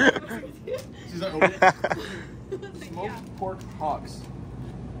gosh. She's like, smoked pork hocks. Oh,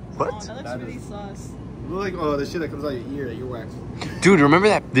 What? that looks really sus. Look like the shit that comes out of your ear, earwax. Dude, remember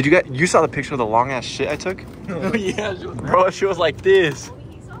that? You saw the picture of the long ass shit I took? Oh yeah, she was Bro, she was like this. Oh,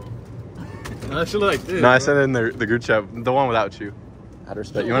 he saw it? no, that shit look like this. No, I sent it in the group chat. The one without you. Out of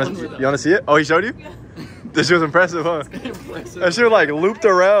respect. You wanna see it? Oh, he showed you? Yeah. This shit was impressive, huh? Impressive. That shit like looped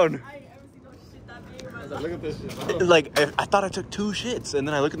around. I ever seen no shit that big in my life. Look at this shit. Like I thought I took 2 shits, and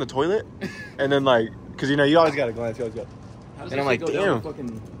then I look in the toilet, and then like, cause you know you always gotta glance. You always got. How does And that I'm like, shit go down damn. the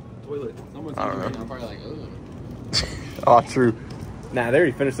fucking toilet. Someone's I don't eating right know. now, probably like, ugh. Oh, true. Nah, they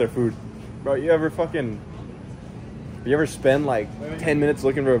already finished their food. Bro, you ever spend like 10 minutes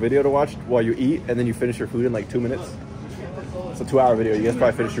looking for a video to watch while you eat, and then you finish your food in like 2 minutes? It's a 2-hour video. You guys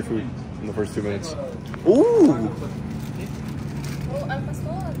probably finished your food in the first 2 minutes. Ooh. Oh, al pastor.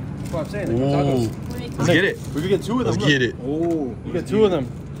 That's what I'm saying. Ooh. Let's get it. We could get 2 of them. Let's get it. Oh, We get 2 of them.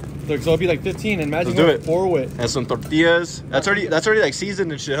 So it'll be like 15, and imagine Let's do going it. 4-way. And some tortillas. That's already like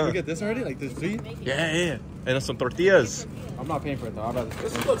seasoned and shit, huh? We get this already? Like this 3? Yeah. And some tortillas. I'm not paying for it though. I'd rather.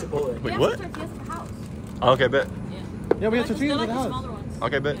 let's just go to Chipotle. Wait, We what? have some tortillas at the house. Okay, bet. Yeah. Yeah, we have They're tortillas like at the the house. smaller ones.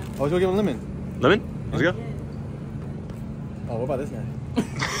 Okay, bet. Yeah. Oh, let's go get a lemon. Lemon? Let's go. Oh, what about this guy?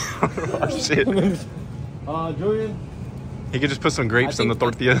 Oh, shit. Julian. He could just put some grapes in the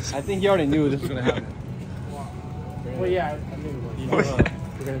tortillas. I think he already knew this was gonna happen. Well, yeah, I knew You it know, was.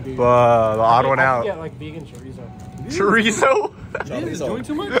 we're gonna be. The odd one out. Yeah, like vegan chorizo. Chorizo? Is doing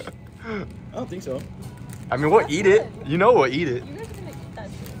too much? I don't think so. I mean, we'll eat it. You know we'll eat it. You guys are gonna eat that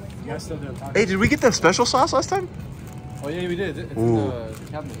shit. Like, You guys still do tacos? Hey, did we get the special sauce last time? Oh yeah, we did. It's Ooh. in the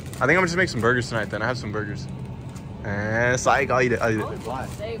cabinet. I think I'm gonna just make some burgers tonight then. I have some burgers. And psych, I'll eat it. I'll eat I was it. gonna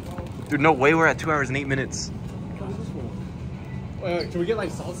say, bro. Dude, no way we're at 2 hours and 8 minutes. Wait, can we get like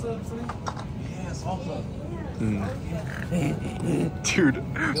salsa or something? Yeah, salsa. Dude,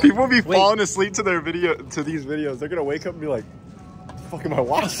 people be falling asleep to these videos. They're gonna wake up and be like, "What the fuck am I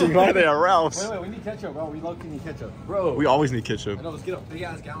watching? Why are they at Ralph's?" Wait, we need ketchup, bro. We love need ketchup. Bro. We always need ketchup. I know, let's get a big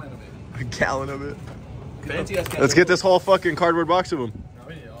ass gallon of it. A gallon of it. Fancy ass Let's get this whole fucking cardboard box of them. No,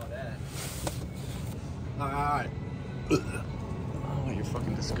 we need all that. Alright. Oh, you're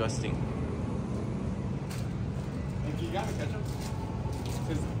fucking disgusting. Hey, you got me ketchup?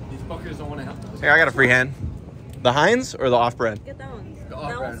 Because these fuckers don't want to help us. Hey, I got a free hand. The Heinz or the off-brand? Get that one. The That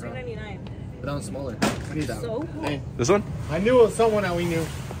off-brand, one's bro. $3.99. But that one's smaller. I need that So one. cool. This one? I knew it was someone that we knew.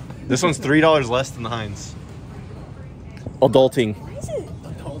 This one's $3 less than the Heinz. Adulting. Why is it?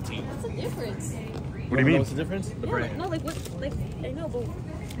 Adulting. What's the difference? What do you mean? What's the difference? Yeah, like, no, like what? Like I know,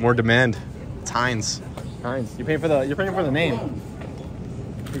 but More demand. It's Heinz. Heinz. You're paying for the name.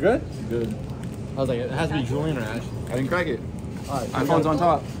 You good? Good. I was like, it has to be Julian or Ash. I didn't crack it. Alright, iPhone's on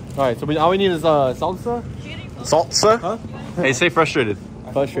top. Alright, so all we need is salsa. Salsa? Huh? Hey, say frustrated.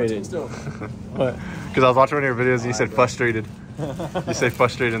 Frustrated. Still. What? Because I was watching one of your videos and you said frustrated. You say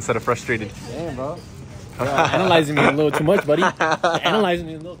frustrated instead of frustrated. Damn, bro. Analyzing me a little too much, buddy. Analyzing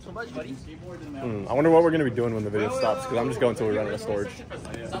me a little too much, buddy. I wonder what we're going to be doing when the video stops because I'm just going until we run out of storage.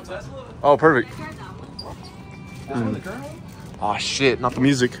 Oh, perfect. Oh, shit. Not the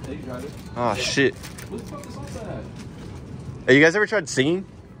music. Oh, shit. Hey, you guys ever tried singing?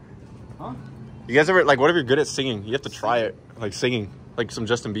 Huh? You guys ever, like, what if you're good at singing? You have to try it, like, singing. Like some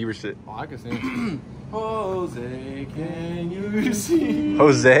Justin Bieber shit. Oh, I can sing. Jose, can you see?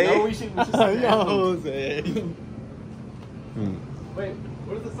 Jose? No, we should sing Yo, that. Jose. Wait,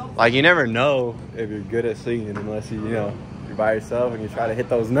 what is the song? Like you never know if you're good at singing unless you know, you're by yourself and you try to hit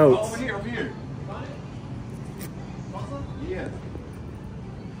those Oh, notes. over here, over here. Yeah.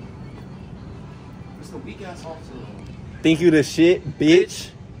 It's the weak ass officer. Think you the shit,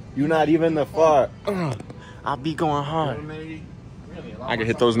 bitch? You not even the fuck. I'll be going hard. I can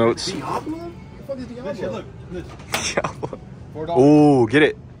hit those notes. Diablo? What the fuck is Diablo? Look. $4. Ooh, get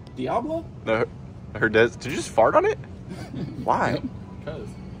it. Diablo? No, I heard that. Did you just fart on it? Why? Cause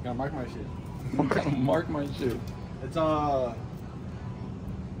gotta mark my shit. I'm gonna mark my shit. It's I'm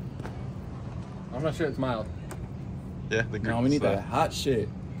not sure it's mild. Yeah, the No, we need that hot shit.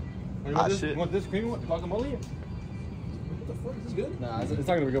 You Hot want this, shit. You want this cream one? Guacamole? What the fuck? Is this good? Nah, it's not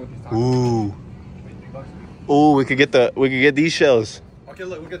gonna be good with these tacos. Ooh. Ooh, we could get these shells. Okay,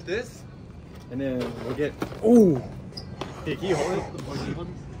 look, we get this, and then we'll get. Ooh. Hey, can you hold it?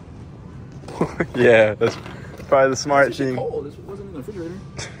 Yeah, that's probably the smart This shit thing. cold. This wasn't in the refrigerator.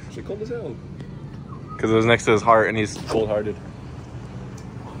 Shit cold as hell. Because it was next to his heart and he's cold-hearted.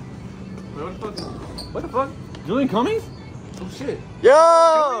 What the fuck? Julian Cummings? Oh shit. Yo,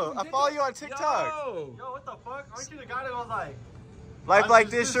 I follow you on TikTok. Yo. Yo, what the fuck? Aren't you the guy that was like? Life like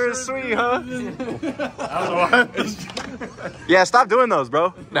this sure is sweet, huh? I don't know. Yeah, stop doing those,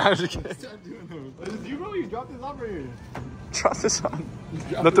 bro. Nah, I'm just kidding. What is you, bro? You dropped this off right here. Drop this on.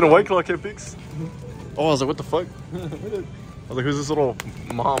 Nothing a White Claw can't fix. Oh, I was like, what the fuck? I was like, who's this little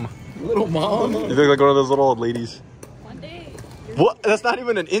mom? Little mom. You look like one of those little old ladies. One day, What? That's not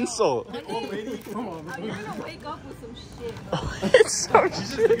even an insult. one day, Come on, you're gonna wake up with some shit. It's so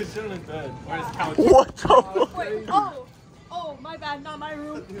Just take a shit on his bed or his couch. What the? Wait, oh, my bad, not my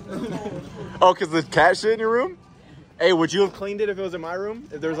room. Oh, because the cat shit in your room? Hey, would you have cleaned it if it was in my room?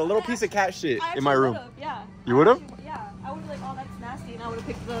 If there was a little piece of cat shit I in my actually room. would've, yeah. You would've? Yeah, I would've like, oh, that's nasty, and I would've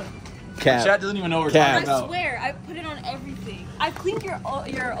picked the. Cat. Chat doesn't even know what we're Cat. talking I about. swear, I put it on everything. I cleaned your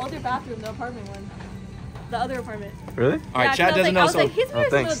other bathroom, the apartment one, the other apartment. Really? All right, Yeah, 'cause chat doesn't know. I was So, like, his mirror's a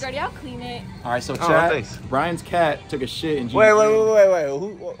little thanks. dirty. I'll clean it. all right, so Oh, chat. thanks. Brian's cat took a shit in. Wait.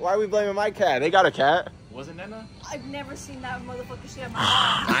 Why are we blaming my cat? They got a cat. Wasn't Nana? I've never seen that motherfucker shit at my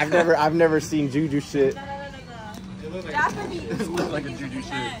house. I've never seen Juju shit. No. Jasper be looked like a juju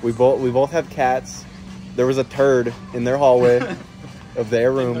shit. We both have cats. There was a turd in their hallway of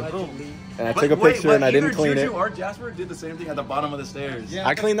their room, and I took a picture and I didn't clean it. Juju or Jasper did the same thing at the bottom of the stairs. Yeah.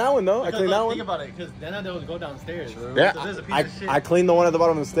 I cleaned that one though. I cleaned that Think one. about it, because then I don't go downstairs. Yeah, So there's a piece I of shit. cleaned the one at the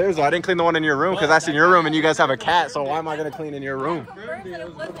bottom of the stairs. Though I didn't clean the one in your room because that's in your room and you guys have a cat. So why am I gonna clean in your room? confirmed that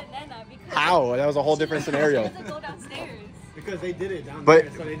it wasn't Nana because How? That was a whole different she scenario. doesn't go downstairs. Because they did it downstairs,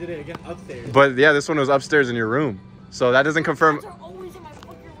 But- so they did it again upstairs. But yeah, this one was upstairs in your room. So that doesn't confirm. Cats are always in my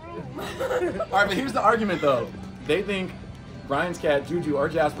fucking room. All right, but here's the argument though. They think Brian's cat, Juju or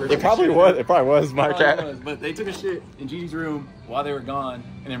Jasper. It probably was. It probably was my Probably cat. was, but they took a shit in Gigi's room while they were gone,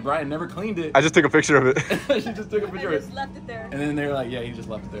 and then Brian never cleaned it. I just took a picture of it. She just took a I picture of it. just left it there. And then they were like, yeah, he just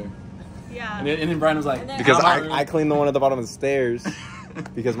left it there. Yeah. And then Brian was like, And then- Because "Out of my room." I cleaned the one at the bottom of the stairs.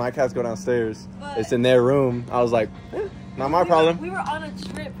 Because my cats go downstairs. But- It's in their room. I was like, not my problem. We were on a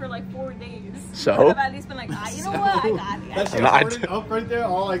trip for like 4 days. So? We could have at least been like, you know what? I got it. that shit No, I boarded did- up right there,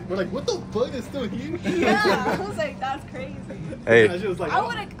 all like, we're like, what the fuck is still here? Yeah. I was like, that's crazy. That Hey, shit was like, I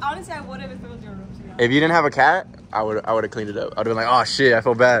would have, honestly, I would have if it was your room. To be honest. if you didn't have a cat, I would have cleaned it up. I'd have been like, oh shit, I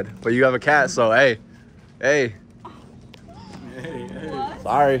feel bad. But you have a cat, so hey. What?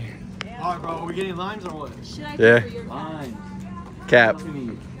 Sorry. All right, bro, are we getting limes or what? Should I Yeah. pay for your cat? Fine. Cap. What do we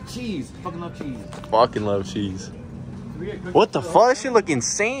need? Cheese. Fucking love cheese. Fucking love cheese. Can we get cookies What the too? fuck? That shit look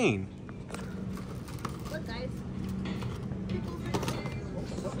insane. Look, guys.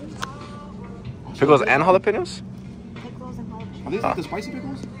 Pickles and jalapenos? Pickles and jalapenos. Are these like the spicy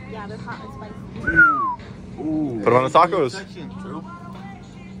pickles? Yeah, they're hot and spicy. Ooh. Put them on the tacos. True.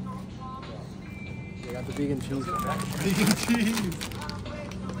 They got the vegan cheese. Vegan cheese.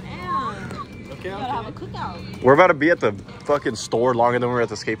 Damn. Okay, You gotta have a cookout. We're about to be at the fucking store longer than we were at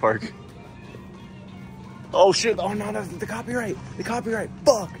the skate park. Oh shit. Oh no, the copyright. The copyright.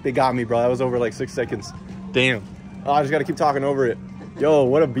 Fuck. They got me, bro. That was over like 6 seconds. Damn. Oh, I just gotta keep talking over it. Yo,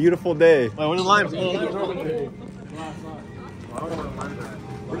 what a beautiful day. Wait, what are the limes? Where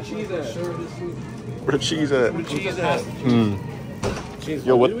the cheese at? Where the cheese at? Where the cheese at? Cheese.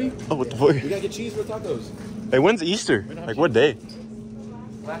 Yo, what? Did we? Oh, what the fuck? We gotta get cheese for tacos. Hey, when's Easter? Like what day?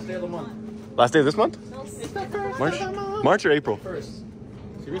 Last day of the month. Last day of this month? No, it's the first. March or April? First.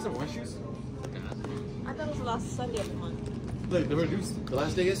 Serious some orange juice? I thought it was the last Sunday of the month. Look, they reduced. The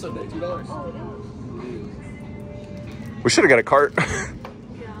last day is Sunday. $2. Oh, it is. We should have got a cart.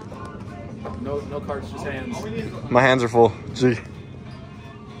 No carts, just hands. My hands are full. Gee.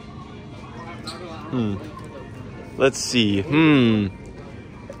 Let's see.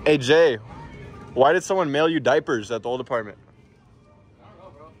 Hey Jay, why did someone mail you diapers at the old apartment?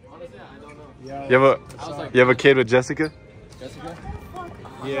 You have a kid with Jessica? Jessica?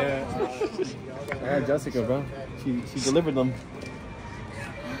 Yeah. I had Jessica, bro. She delivered them.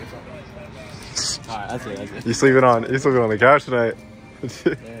 Alright, that's it. You sleeping on the couch tonight?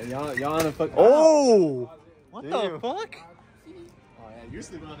 Yeah, y'all on a fuck. Oh! What Damn. the fuck? Oh yeah, you're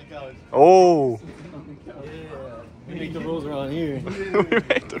sleeping on the couch. Oh! We make the rules around here. We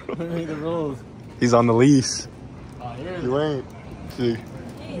made the We make the rules. He's on the lease. Oh, here. You ain't. See.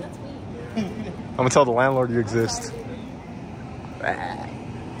 Hey, that's me. I'm gonna tell the landlord you exist.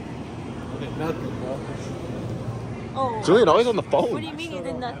 Nothing, bro. Oh. Julian always on the What phone. do you mean you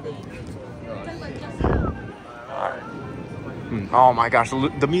did nothing? Talk about Jessica. Oh my gosh,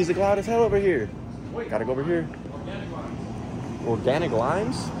 the music loud as hell over here. Gotta go over here. Organic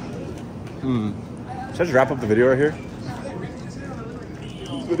limes? Should I just wrap up the video right here?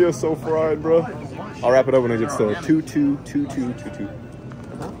 This video's so fried, bro. I'll wrap it up when it gets to 222222.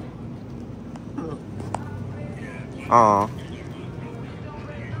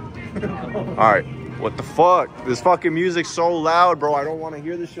 Alright. What the fuck? This fucking music's so loud, bro. I don't want to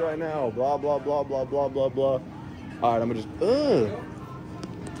hear this shit right now. Blah, blah, blah, blah, blah, blah, blah. Alright, I'm gonna just...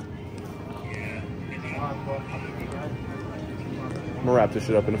 I'm gonna wrap this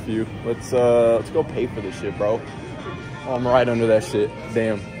shit up in a few. Let's go pay for this shit, bro. Oh, I'm right under that shit.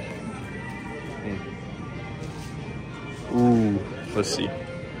 Damn. Ooh, let's see.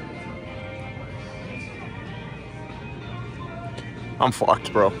 I'm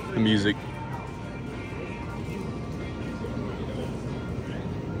fucked, bro. The music.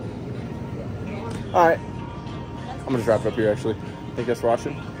 All right. I'm gonna just wrap it up here. Actually, thank you guys for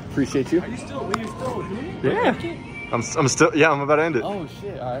watching. Appreciate you. Are you still doing it? Yeah. I'm still. Yeah, I'm about to end it. Oh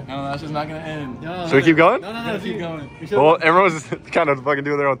shit! All right. No, that's just not gonna end. Should we keep going? No, keep going. Well, everyone's kind of fucking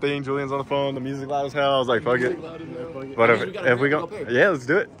doing their own thing. Julian's on the phone. The music loud as hell. I was like, fuck it. But if we go, yeah, let's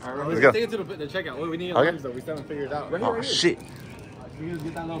do it. All right, Let's go. Take it to the checkout. What we need Okay. limes though. We still haven't figured it out. Right Oh here. shit. Should we just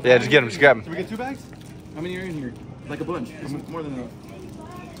get that little Yeah, just get him. Just grab him. Should we get 2 bags? How many are in here? Like a bunch. More than enough.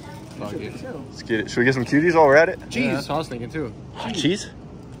 Let's get it. Should we get some cuties while we're at it? Cheese. Yeah, that's what I was thinking too. Cheese?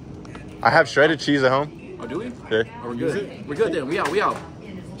 I have shredded cheese at home. Oh, do we? Here. Oh, we're good. We're good then. We out.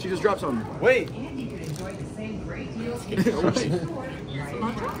 She just dropped something. Wait.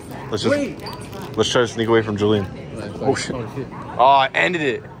 Let's try to sneak away from Julian. Oh shit. Oh, I ended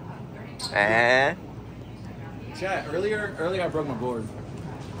it. Chat, earlier I broke my board.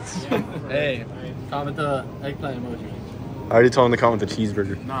 Hey, comment the eggplant emoji. I already told him to comment the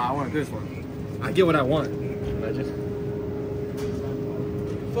cheeseburger. Nah, I wanted this one. I get what I want. I just...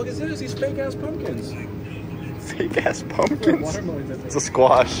 The fuck is this? These fake ass pumpkins. Fake ass pumpkins. Watermelons. It's a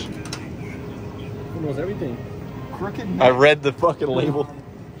squash. Who knows everything? Crooked I read the fucking label.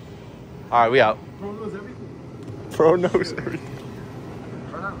 All right, we out. Bro knows everything. Pro knows everything.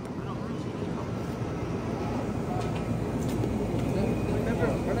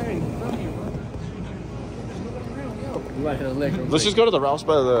 Let's just go to the Ralph's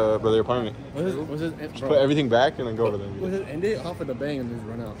by the apartment. Just put everything back and then go over there. Let's just end it off with a bang and just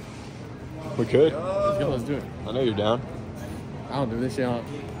run out. We could. Let's go, let's do it. I know you're down. I don't do this shit out. I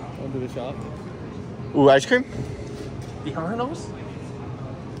don't do this shit out. Ooh, ice cream? The Arnott's?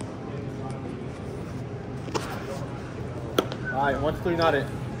 Alright, 1, 2, 3, not it.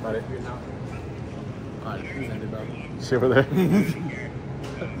 Not it. Alright, please end it, bro. See over there.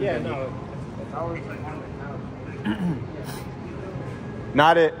 Yeah, no.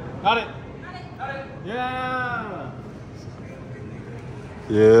 Not it. Got it. Yeah.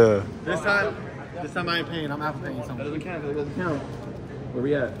 Yeah. This time I ain't paying. I'm Apple paying something. That doesn't count. Where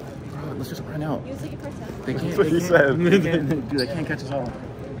we at? Let's just run out. You take it first. They can't. That's what he said. Dude, they can't catch us all.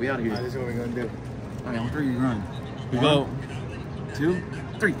 We out of here. This is what we're gonna do. Okay, I'm sure you run. We go. 2,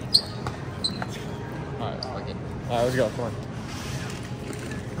 3. Alright, fuck it. Alright, let's go. Come on.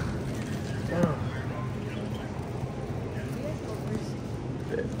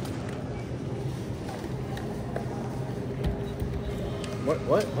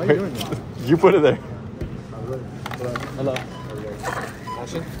 What? Why are you doing that? You put it there. Hello.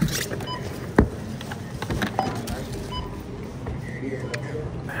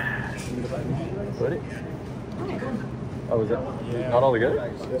 Put it. Oh, is that not all together? I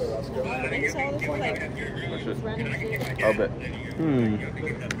think so. This is like just random shit. I'll bet.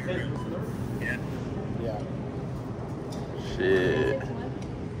 Yeah. Shit.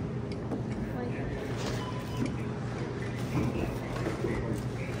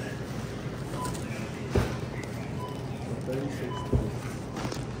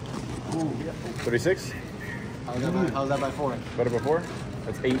 36? How's that by 4? Better before?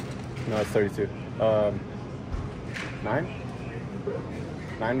 That's 8. No, it's 32. 9?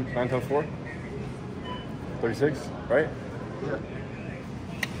 9 times 4? 36, right? Yeah.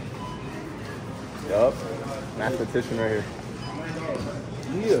 Yup. Mathematician right here.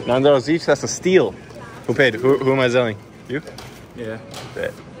 Yeah. $9 each, that's a steal. Who paid? Who am I selling? You? Yeah.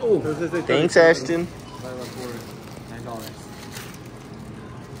 Bet. Oh, Thanks, Ashton.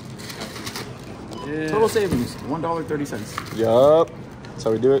 Yeah. total savings $1.30. Yup. That's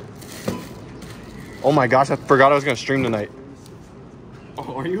how we do it. Oh my gosh, I forgot I was gonna stream tonight.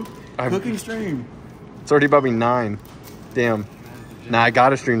 Oh, are you? Cooking stream. It's already about to be 9. Damn. Nah, I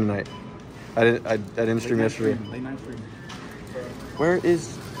gotta stream tonight. I didn't stream yesterday. Late night stream. Where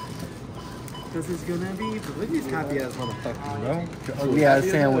is? This is gonna be. Look at these happy ass motherfuckers, bro. Ugly ass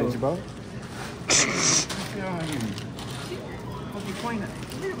sandwich, bro. What's you pointing at?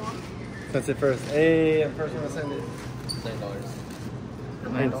 That's it first. Hey, I'm the first one to send it.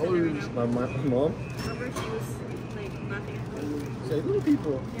 $9. $9. My mom. Remember she was like laughing at me. Say little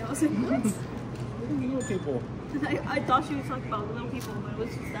people. Yeah, I was like, what? Look at the little people. I thought she was talking about little people, but it was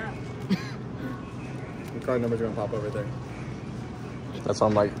just that. The card numbers are gonna pop over there. That's why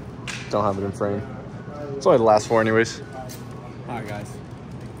I'm like, don't have it in frame. It's only the last 4 anyways. Alright, guys.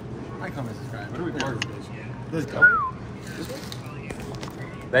 Like, comment, subscribe. What are we doing? Let's go.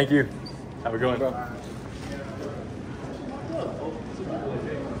 Thank you. Have a good one.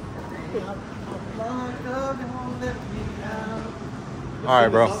 All right,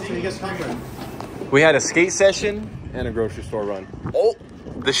 bro. We had a skate session and a grocery store run. Oh,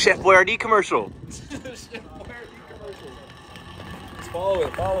 the Chef Boyardee commercial. Follow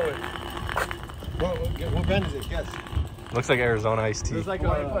it, follow it. What brand is it? Guess. Looks like Arizona iced tea. It's like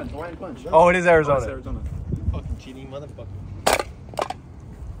Hawaiian punch. Oh, it is Arizona. It's Arizona. fucking cheating motherfucker.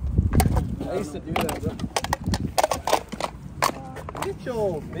 I used to do that, bro. Get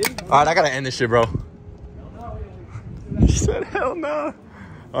your big. All right, I gotta end this shit, bro. He said, hell no.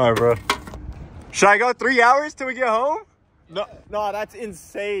 All right, bro. Should I go 3 hours till we get home? No, that's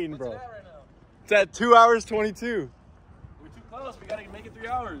insane, bro. What's it at right now? It's at 2 hours 22. We're too close. We gotta make it 3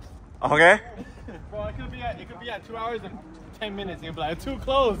 hours. Okay. Bro, it could be at 2 hours and 10 minutes. You'll be like, too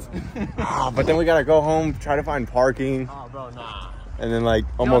close. But then we gotta go home, try to find parking, Oh, bro, nah. and then like Yo,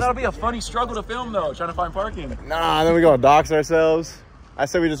 almost. that'll be a funny struggle to film though, trying to find parking. Nah, then we gonna dox ourselves. I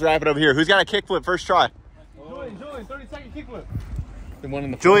said we just wrap it up here. Who's got a kickflip first try? Julian, 30-second kickflip. The one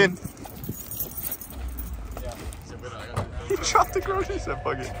in the Julian. Yeah. He dropped the grocery set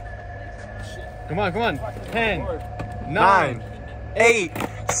bucket. Come on. 10, 9, 8,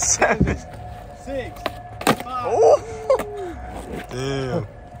 7. 6, 5. Oh. Damn.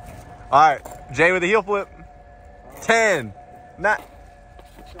 All right, Jay with the heel flip. 10, 9.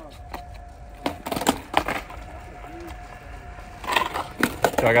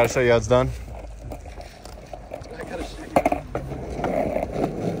 So I gotta show you how it's done.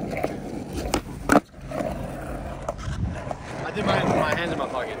 I did my hands in my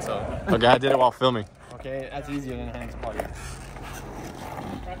pocket, so. Okay, I did it while filming. Okay, that's easier than hands in pocket.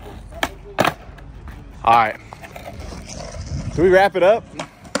 All right. Do we wrap it up?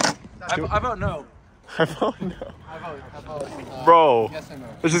 I vote no. I vote no. I vote. Bro, Yes or no?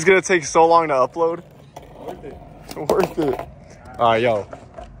 this is gonna take so long to upload. Worth it. Worth it. All right, yo.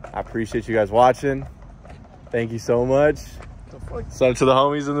 I appreciate you guys watching. Thank you so much. Send it to the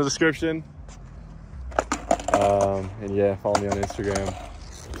homies in the description. And yeah, follow me on Instagram.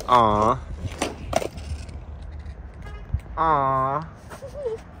 Aww.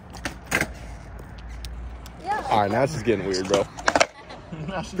 Yeah. All right, now it's just getting weird, bro.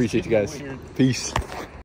 Appreciate you guys. Peace.